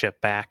holds this ship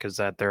back is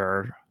that there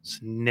are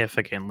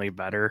significantly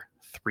better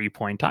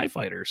 3-point TIE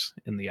fighters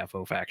in the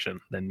FO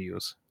faction than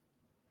Muse.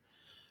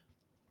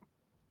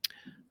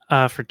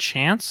 For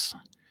chance,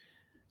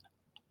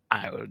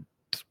 I would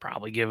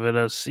probably give it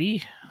a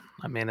C.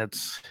 I mean, it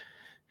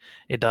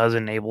does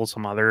enable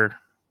some other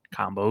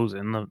combos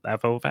in the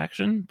FO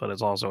faction, but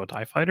it's also a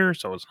TIE fighter,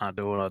 so it's not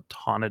doing a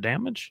ton of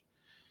damage.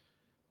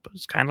 But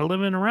it's kind of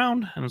living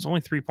around, and it's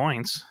only 3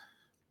 points.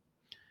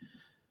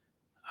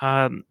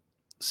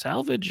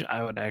 Salvage,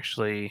 I would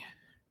actually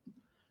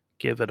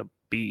give it a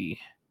B.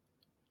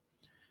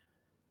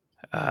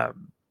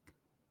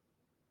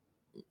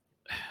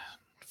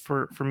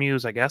 For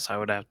Muse, I guess I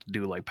would have to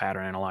do like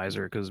Pattern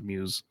Analyzer because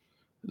Muse's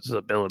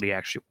ability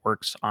actually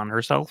works on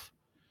herself.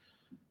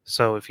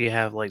 So if you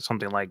have like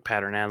something like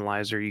Pattern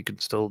Analyzer, you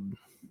could still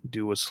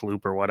do a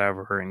sloop or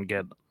whatever and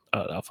get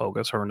a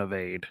focus or an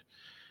evade.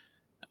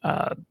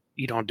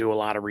 You don't do a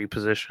lot of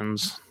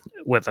repositions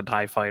with a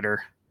TIE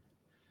fighter.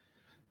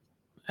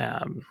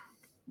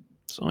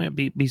 So yeah,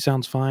 B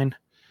sounds fine.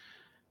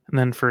 And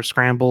then for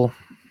Scramble,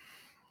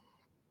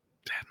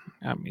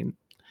 I mean,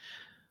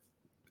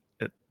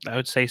 I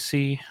would say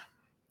C.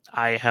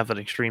 I have an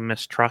extreme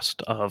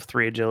mistrust of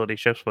 3 agility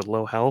ships with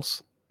low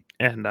health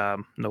and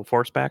no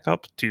force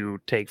backup to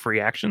take free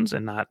actions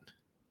and not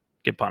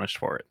get punished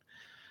for it.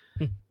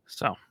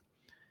 So.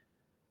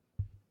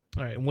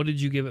 All right. What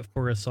did you give it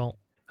for assault?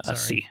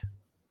 C.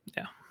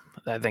 Yeah.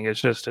 I think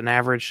it's just an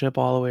average ship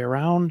all the way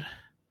around.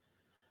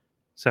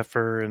 Except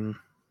for in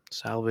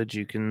salvage,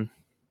 you can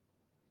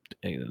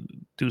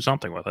do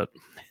something with it.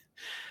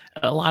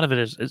 A lot of it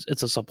is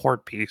it's a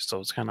support piece, so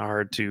it's kind of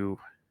hard to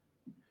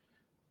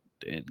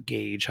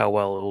gauge how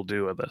well it'll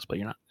do with this. But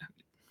you're not.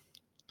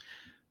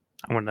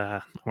 I want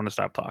to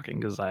stop talking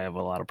because I have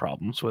a lot of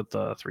problems with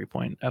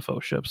 3-point FO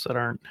ships that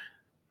aren't.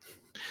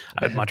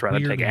 I'd much rather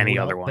take any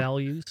other one.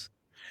 Values,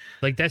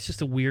 like that's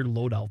just a weird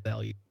loadout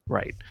value,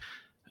 right?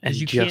 And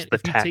you just the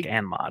tech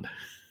and mod.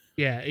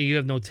 Yeah, you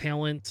have no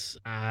talents.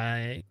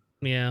 Yeah.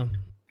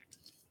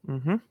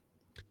 Mm-hmm.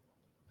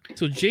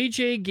 So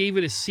JJ gave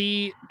it a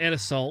C at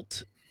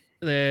assault.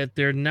 That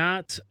they're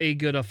not a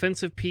good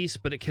offensive piece,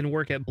 but it can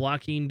work at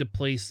blocking to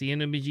place the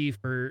enemy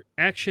for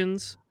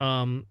actions.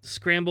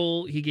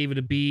 Scramble, he gave it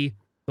a B.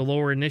 The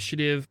lower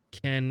initiative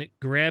can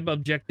grab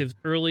objectives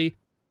early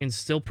and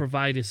still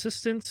provide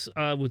assistance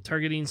with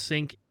targeting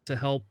sync to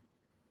help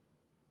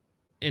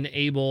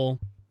enable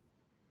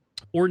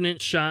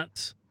ordnance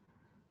shots.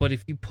 But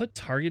if you put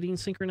targeting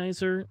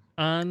synchronizer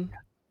on,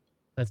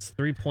 that's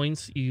 3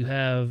 points. You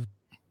have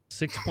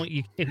 6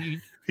 points.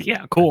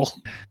 Yeah, cool.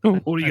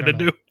 What are you going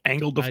to do?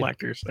 Angle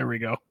deflectors. There we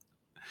go.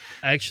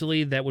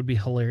 Actually, that would be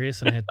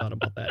hilarious, and I had thought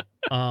about that.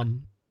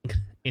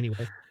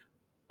 Anyway.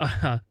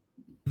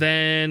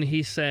 Then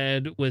he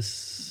said,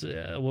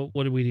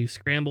 what did we do?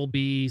 Scramble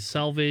B,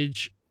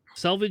 salvage.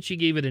 Salvage, he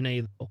gave it an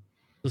A, though.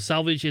 So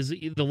salvage is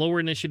the lower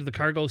initiative. The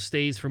cargo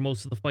stays for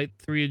most of the fight.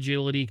 3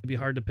 agility can be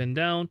hard to pin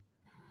down.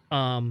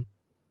 And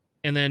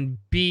then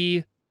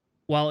B,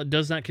 while it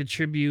does not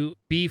contribute,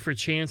 B for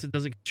chance, it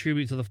doesn't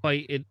contribute to the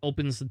fight. It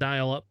opens the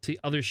dial up to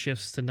other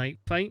shifts to night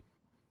fight.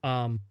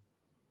 And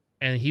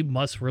he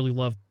must really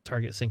love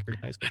target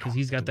synchronizer because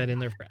he's got that in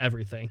there for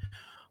everything.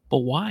 But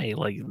why?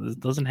 Like, it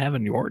doesn't have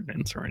any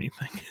ordnance or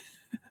anything.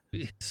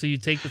 So you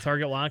take the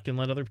target lock and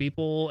let other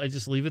people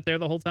just leave it there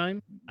the whole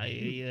time?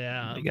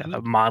 Yeah. You got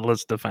a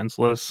modless,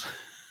 defenseless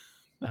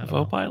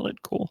FO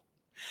pilot. Cool.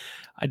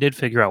 I did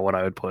figure out what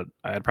I would put.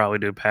 I'd probably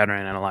do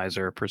Pattern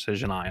Analyzer,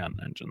 Precision Ion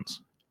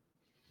Engines.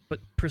 But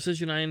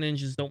Precision Ion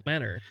Engines don't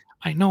matter.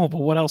 I know,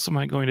 but what else am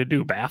I going to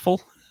do? Baffle?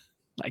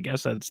 I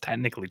guess that's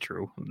technically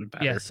true.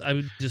 Better. Yes, I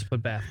would just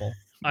put Baffle.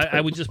 I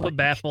would just put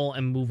Baffle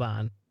and move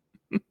on.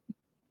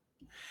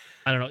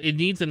 I don't know. It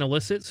needs an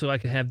elicit so I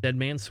can have Dead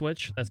Man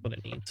switch. That's what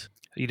it needs.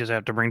 You just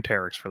have to bring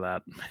Terex for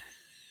that.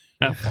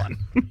 Have fun.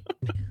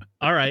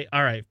 All right.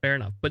 Fair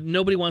enough. But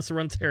nobody wants to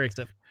run Terex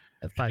at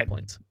 5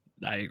 points.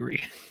 I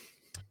agree.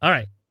 All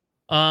right.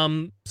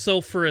 So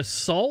for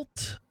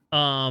assault,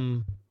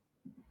 I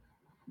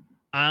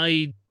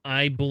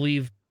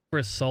believe for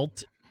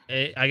assault,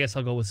 I guess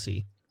I'll go with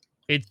C.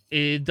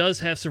 It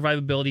does have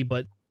survivability,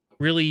 but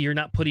really you're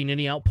not putting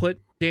any output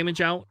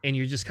damage out, and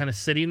you're just kind of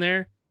sitting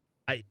there.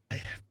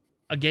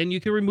 Again,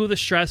 you can remove the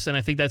stress, and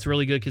I think that's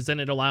really good because then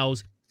it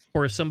allows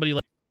for somebody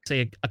like,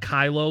 say, a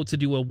Kylo to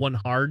do a 1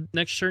 hard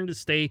next turn to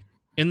stay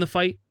in the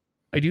fight.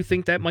 I do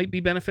think that might be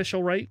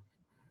beneficial, right?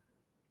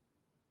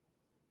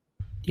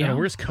 Yeah.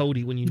 Where's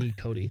Cody when you need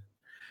Cody?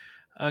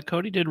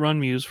 Cody did run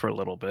Muse for a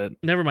little bit.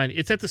 Never mind.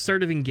 It's at the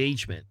start of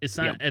engagement. It's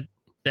not at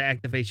the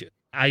activation.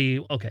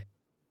 Okay.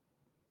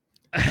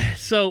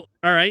 So,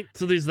 all right.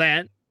 So there's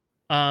that.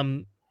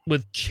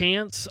 With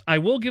Chance, I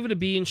will give it a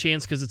B in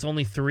Chance because it's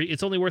only 3.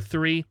 It's only worth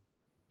 3.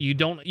 You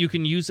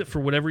can use it for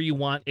whatever you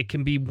want. It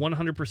can be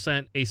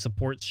 100% a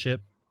support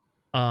ship.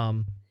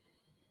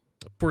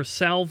 For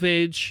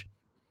salvage,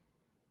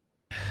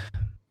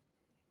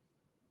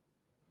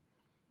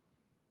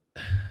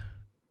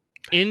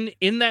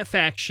 in that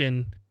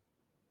faction,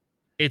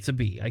 it's a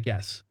B, I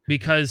guess,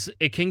 because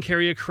it can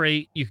carry a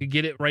crate. You could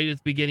get it right at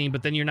the beginning,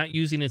 but then you're not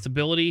using its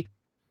ability,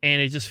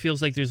 and it just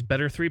feels like there's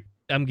better 3.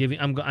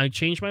 I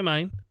changed my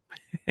mind,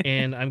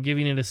 and I'm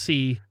giving it a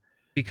C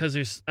because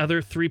there's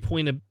other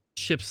 3-point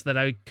ships that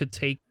I could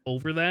take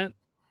over that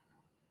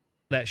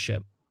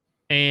ship.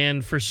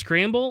 And for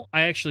scramble,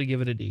 I actually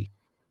give it a D.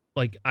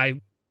 Like I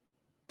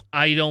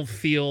don't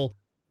feel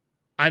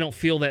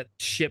that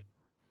ship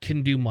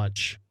can do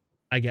much,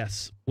 I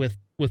guess, with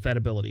that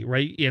ability,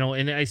 right?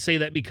 And I say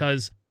that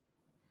because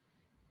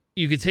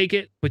you could take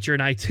it, but you're an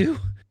I2.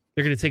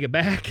 They're going to take it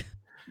back.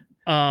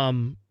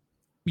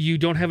 You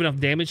don't have enough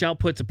damage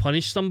output to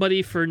punish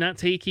somebody for not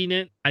taking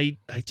it. I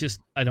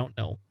don't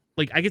know.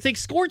 Like, I could take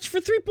Scorch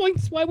for 3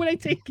 points. Why would I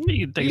take it?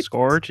 You can take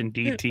Scorch and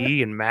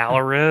DT and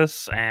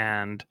Malorus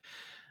and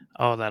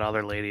that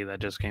other lady that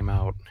just came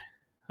out,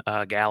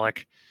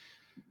 Gallic.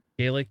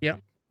 Gallic, yeah.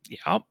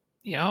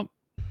 Yep.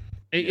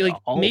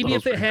 Maybe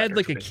if it had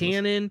like a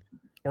cannon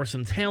or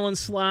some talent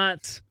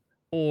slots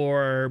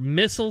or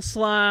missile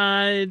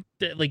slot,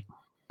 like,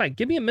 fine,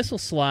 give me a missile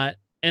slot,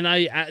 and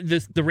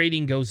the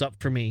rating goes up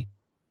for me.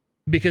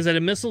 Because at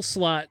a missile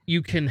slot,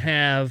 you can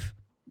have,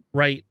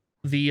 right,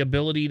 the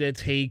ability to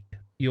take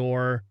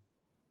your,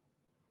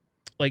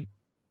 like,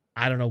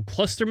 I don't know,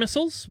 cluster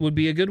missiles would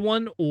be a good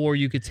one, or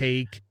you could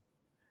take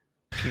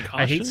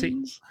I hate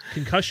saying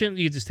concussion.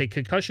 You just take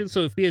concussion.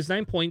 So if he has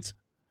 9 points,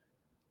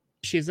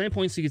 she has 9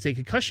 points, so you can take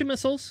concussion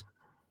missiles,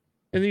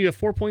 and then you have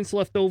 4 points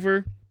left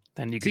over.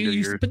 Then you can do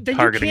your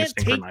targeting and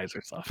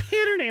synchronizer stuff.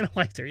 Pattern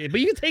analyzer, but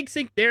you can take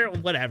sync there,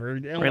 whatever.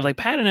 Right, like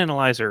pattern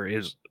analyzer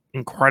is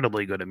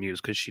incredibly good at Muse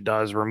because she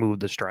does remove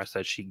the stress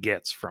that she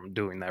gets from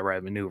doing that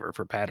right maneuver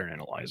for pattern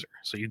analyzer.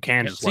 So you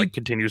can just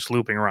continue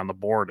slooping around the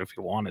board if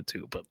you wanted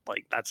to, but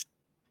like that's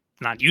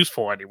not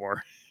useful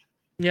anymore.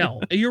 Yeah,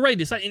 you're right.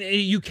 It's not,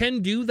 you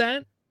can do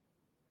that.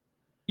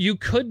 You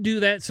could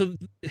do that. So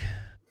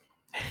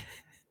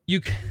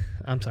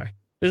I'm sorry.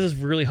 This is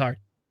really hard.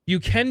 You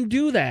can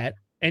do that.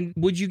 And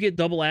would you get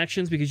double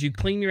actions because you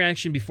claim your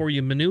action before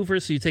you maneuver?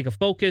 So you take a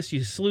focus,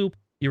 you sloop,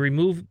 you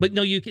remove. But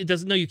no, you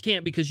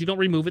can't because you don't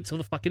remove it till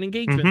the fucking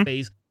engagement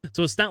phase.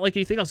 So it's not like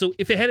anything else. So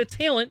if it had a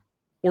talent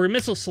or a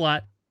missile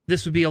slot,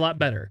 this would be a lot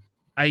better.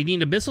 I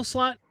need a missile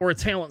slot or a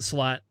talent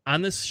slot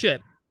on this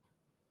ship.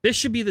 This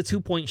should be the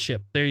 2-point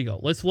ship. There you go.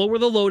 Let's lower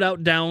the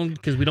loadout down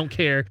because we don't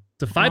care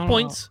to 5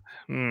 points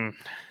and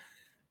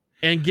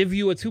give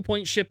you a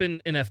 2-point ship in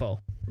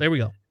FO. There we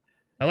go.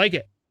 I like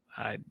it.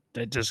 I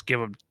just give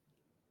him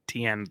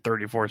TN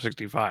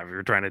 3465 if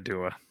you're trying to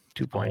do a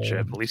 2-point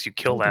ship. At least you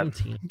kill that.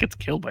 It gets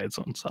killed by its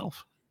own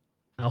self.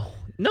 Oh,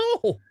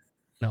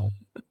 no.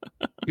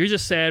 You're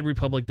just sad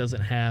Republic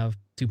doesn't have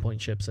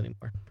 2-point ships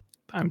anymore.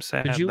 I'm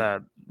sad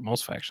that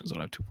most factions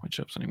don't have 2-point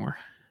ships anymore.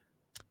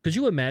 Could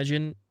you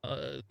imagine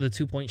the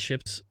 2-point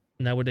ships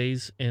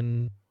nowadays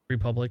in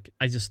Republic?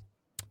 It'd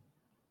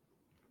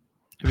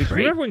be great.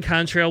 Remember when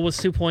Contrail was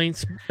 2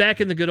 points?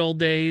 Back in the good old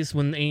days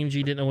when AMG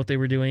didn't know what they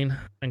were doing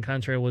and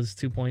Contrail was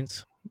 2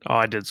 points. Oh,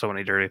 I did so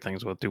many dirty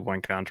things with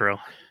 2-point Contrail.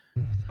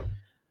 Oh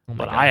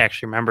but God. I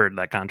actually remembered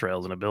that Contrail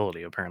is an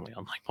ability, apparently,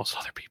 unlike most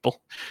other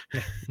people.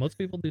 Yeah, most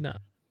people do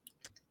not.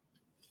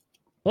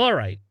 Well, all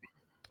right.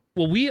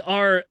 Well, we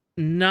are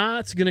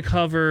not going to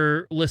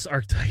cover list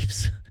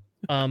archetypes.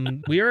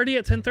 We are already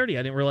at 10:30. I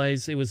didn't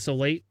realize it was so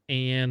late,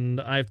 and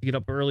I have to get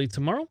up early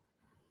tomorrow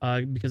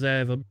because I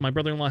have my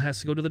brother-in-law has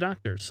to go to the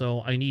doctor,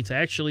 so I need to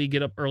actually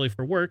get up early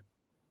for work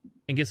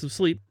and get some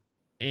sleep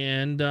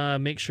and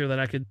make sure that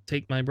I could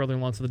take my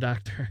brother-in-law to the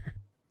doctor.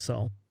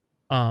 So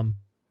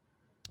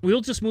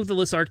we'll just move the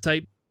list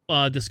archetype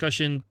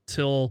discussion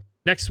till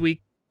next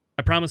week.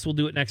 I promise we'll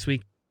do it next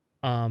week.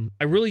 I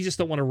really just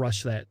don't want to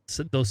rush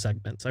those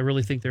segments. I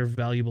really think they're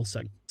valuable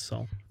segments.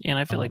 So yeah, and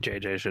I feel like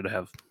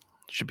JJ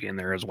should be in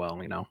there as well,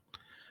 you know.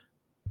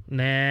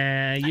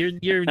 Nah,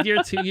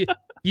 you're too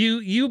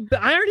you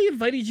I already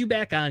invited you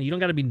back on. You don't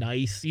got to be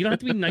nice. You don't have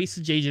to be nice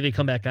to JJ to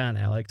come back on,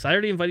 Alex. I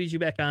already invited you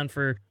back on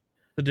for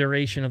the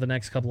duration of the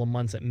next couple of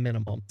months at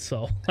minimum.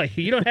 So like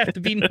you don't have to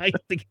be nice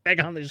to get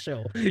back on the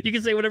show. You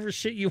can say whatever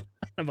shit you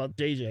want about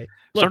JJ.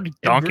 Look, start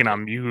dunking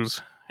on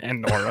Muse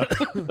and Nora.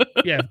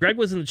 Yeah, if Greg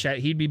was in the chat,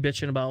 he'd be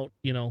bitching about,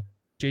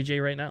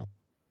 JJ right now.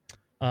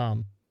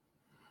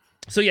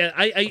 So yeah,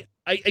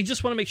 I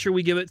just want to make sure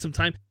we give it some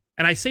time.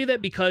 And I say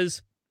that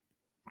because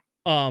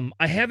I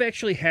have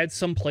actually had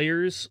some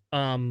players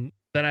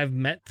that I've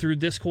met through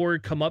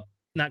Discord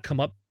not come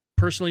up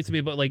personally to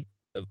me, but like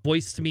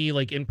voiced to me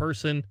like in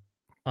person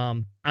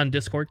on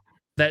Discord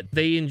that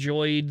they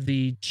enjoyed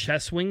the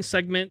chess wing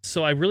segment.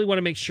 So I really want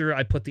to make sure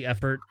I put the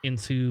effort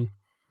into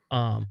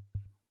the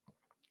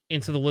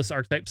list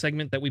archetype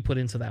segment that we put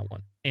into that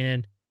one.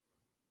 And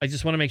I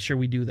just want to make sure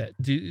we do that.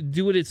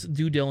 Do it its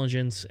due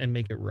diligence and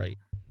make it right.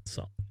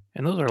 So.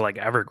 And those are like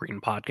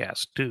evergreen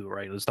podcasts too,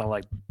 right? It's not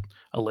like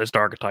a list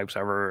archetype's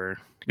ever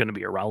going to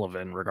be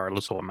irrelevant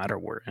regardless of what meta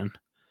we're in.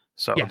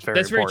 So yeah, it's very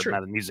important very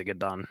that it needs to get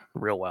done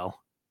real well.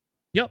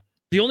 Yep.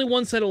 The only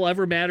ones that'll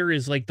ever matter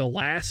is like the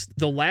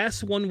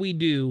last one we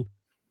do,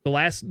 the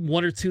last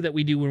one or two that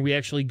we do when we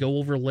actually go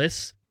over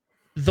lists.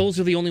 Those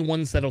are the only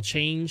ones that'll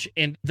change,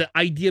 and the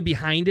idea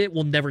behind it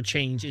will never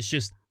change. It's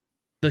just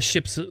the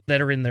ships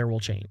that are in there will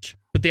change,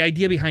 but the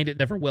idea behind it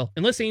never will,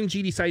 unless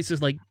AMG decides to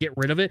like get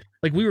rid of it.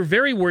 Like we were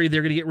very worried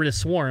they're going to get rid of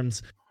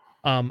swarms.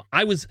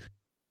 I was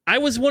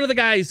one of the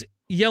guys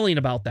yelling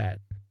about that,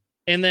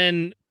 and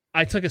then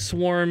I took a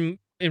swarm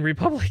in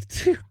Republic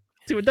to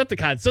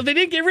Adepticon, so they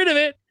didn't get rid of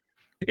it.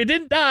 It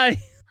didn't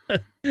die.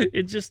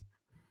 It just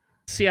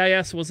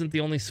CIS wasn't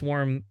the only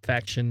swarm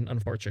faction,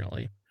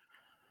 unfortunately,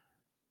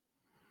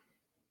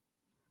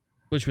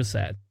 which was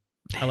sad.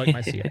 I like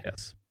my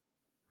CIS.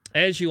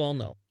 As you all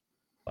know.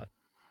 But.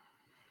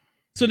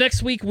 So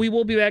next week, we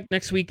will be back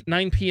next week,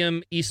 9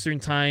 p.m. Eastern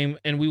time,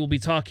 and we will be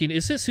talking.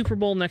 Is it Super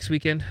Bowl next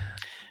weekend?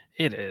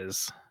 It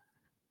is.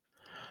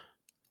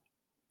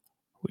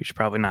 We should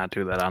probably not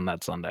do that on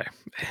that Sunday.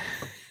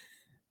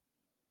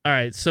 All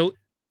right. So,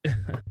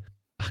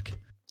 fuck.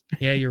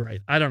 Yeah, you're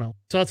right. I don't know.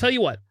 So I'll tell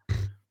you what.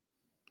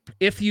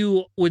 If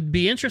you would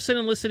be interested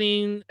in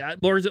listening,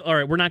 all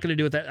right, we're not going to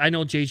do it. That I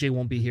know JJ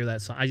won't be here.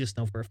 So I just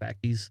know for a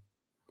fact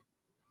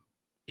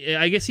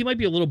I guess he might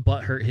be a little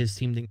butthurt his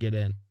team didn't get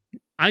in.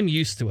 I'm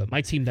used to it.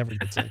 My team never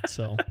gets in.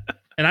 So,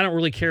 and I don't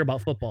really care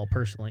about football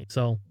personally.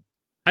 So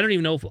I don't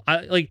even know if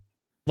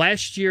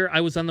last year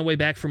I was on the way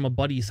back from a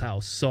buddy's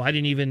house. So I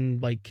didn't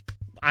even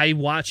I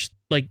watched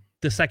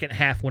the second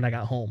half when I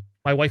got home.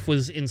 My wife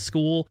was in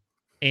school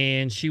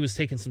and she was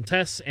taking some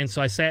tests. And so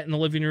I sat in the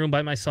living room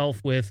by myself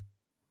with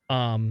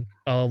a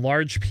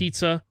large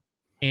pizza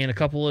and a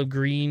couple of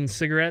green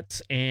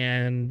cigarettes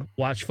and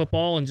watched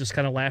football and just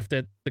kind of laughed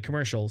at the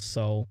commercials.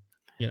 So,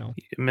 You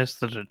missed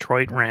the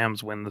Detroit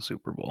Rams win the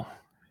Super Bowl.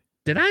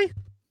 Did I?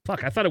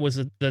 Fuck, I thought it was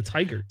the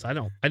Tigers. I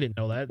didn't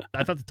know that.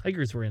 I thought the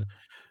Tigers were in.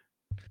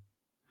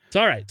 It's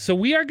all right. So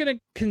we are going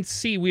to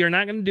concede. We are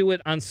not going to do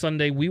it on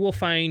Sunday. We will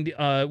find,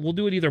 we'll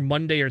do it either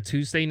Monday or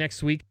Tuesday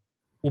next week.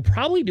 We'll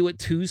probably do it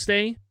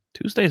Tuesday.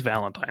 Tuesday's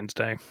Valentine's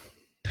Day.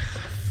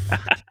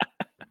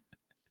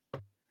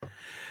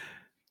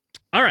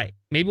 All right.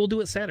 Maybe we'll do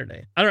it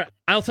Saturday. All right.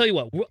 I'll tell you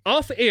what.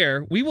 Off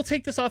air, we will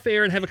take this off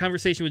air and have a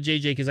conversation with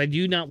JJ because I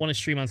do not want to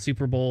stream on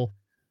Super Bowl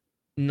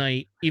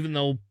night, even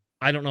though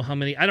I don't know how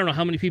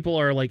many people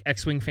are like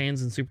X-Wing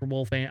fans and Super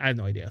Bowl fans. I have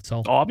no idea.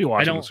 So I'll be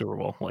watching the Super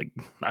Bowl.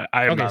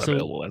 I am not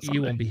available that Sunday.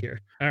 You won't be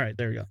here. All right.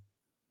 There you go.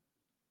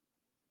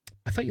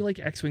 I thought you like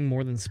X-Wing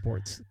more than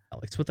sports,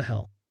 Alex. What the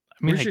hell?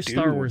 I mean, where's your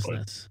Star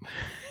Wars-ness?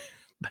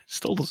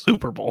 Still the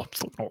Super Bowl. I'm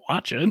still going to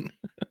watch it.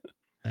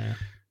 Yeah.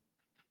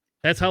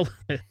 That's how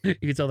you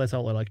can tell that's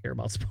how little I care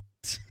about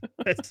sports.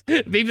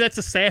 Maybe that's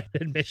a sad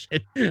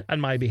admission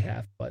on my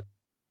behalf, but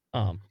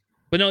no,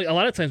 a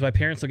lot of times my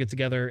parents will get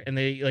together and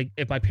they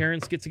if my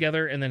parents get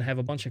together and then have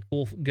a bunch of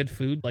cool, good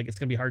food, it's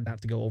going to be hard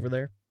not to go over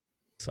there.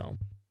 So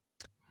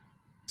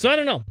I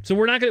don't know. So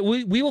we're not going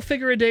to, we will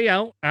figure a day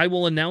out. I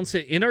will announce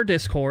it in our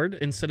Discord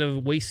instead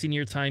of wasting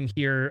your time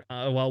here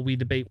while we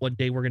debate what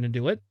day we're going to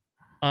do it.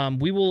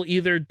 We will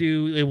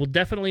it will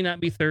definitely not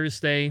be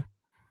Thursday.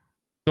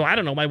 So I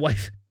don't know.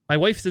 My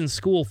wife's in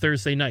school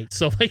Thursday night.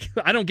 So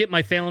I don't get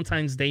my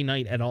Valentine's Day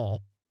night at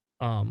all.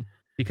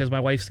 Because my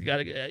wife's you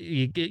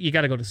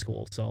got to go to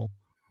school. So,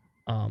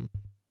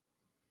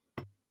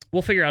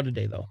 we'll figure out a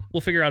day though.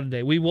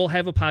 We will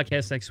have a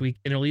podcast next week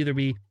and it'll either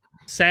be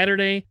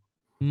Saturday,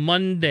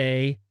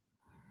 Monday,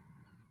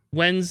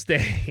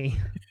 Wednesday,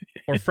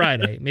 or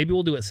Friday. Maybe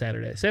we'll do it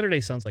Saturday.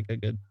 Saturday sounds like a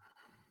good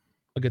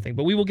thing,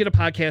 but we will get a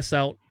podcast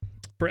out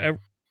for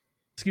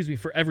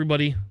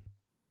everybody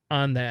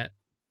on that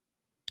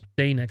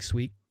day next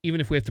week. Even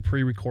if we have to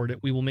pre-record it,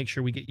 we will make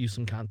sure we get you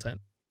some content.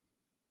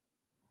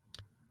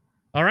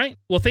 All right.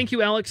 Well, thank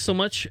you, Alex, so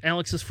much.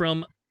 Alex is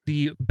from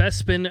the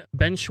Bespin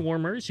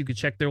Benchwarmers. You could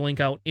check their link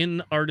out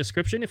in our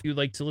description if you'd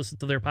like to listen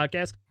to their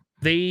podcast.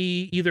 They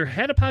either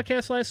had a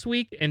podcast last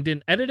week and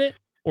didn't edit it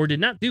or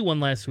did not do one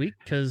last week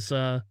because...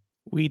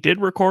 we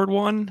did record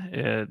one.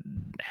 It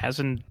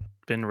hasn't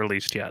been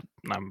released yet.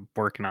 I'm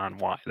working on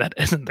why that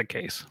isn't the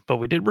case. But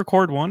we did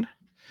record one.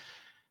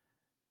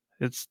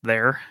 It's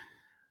there.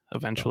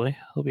 Eventually.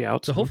 It'll be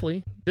out. So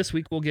hopefully this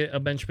week we'll get a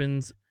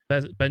Benchwarmers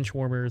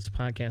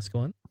podcast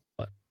going.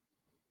 But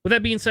with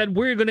that being said,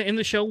 we're going to end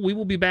the show. We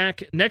will be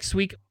back next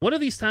week, one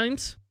of these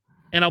times.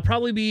 And I'll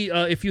probably be,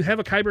 if you have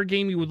a Kyber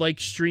game you would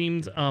like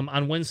streamed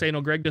on Wednesday, I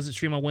know Greg doesn't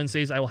stream on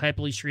Wednesdays. I will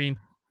happily stream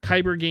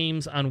Kyber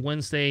games on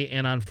Wednesday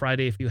and on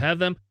Friday if you have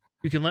them.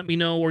 You can let me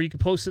know, or you can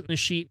post it in the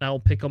sheet, and I'll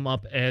pick them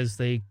up as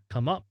they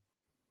come up.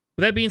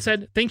 With that being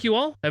said, thank you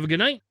all. Have a good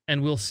night,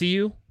 and we'll see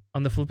you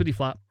on the Flippity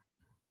Flop.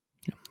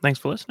 Thanks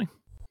for listening.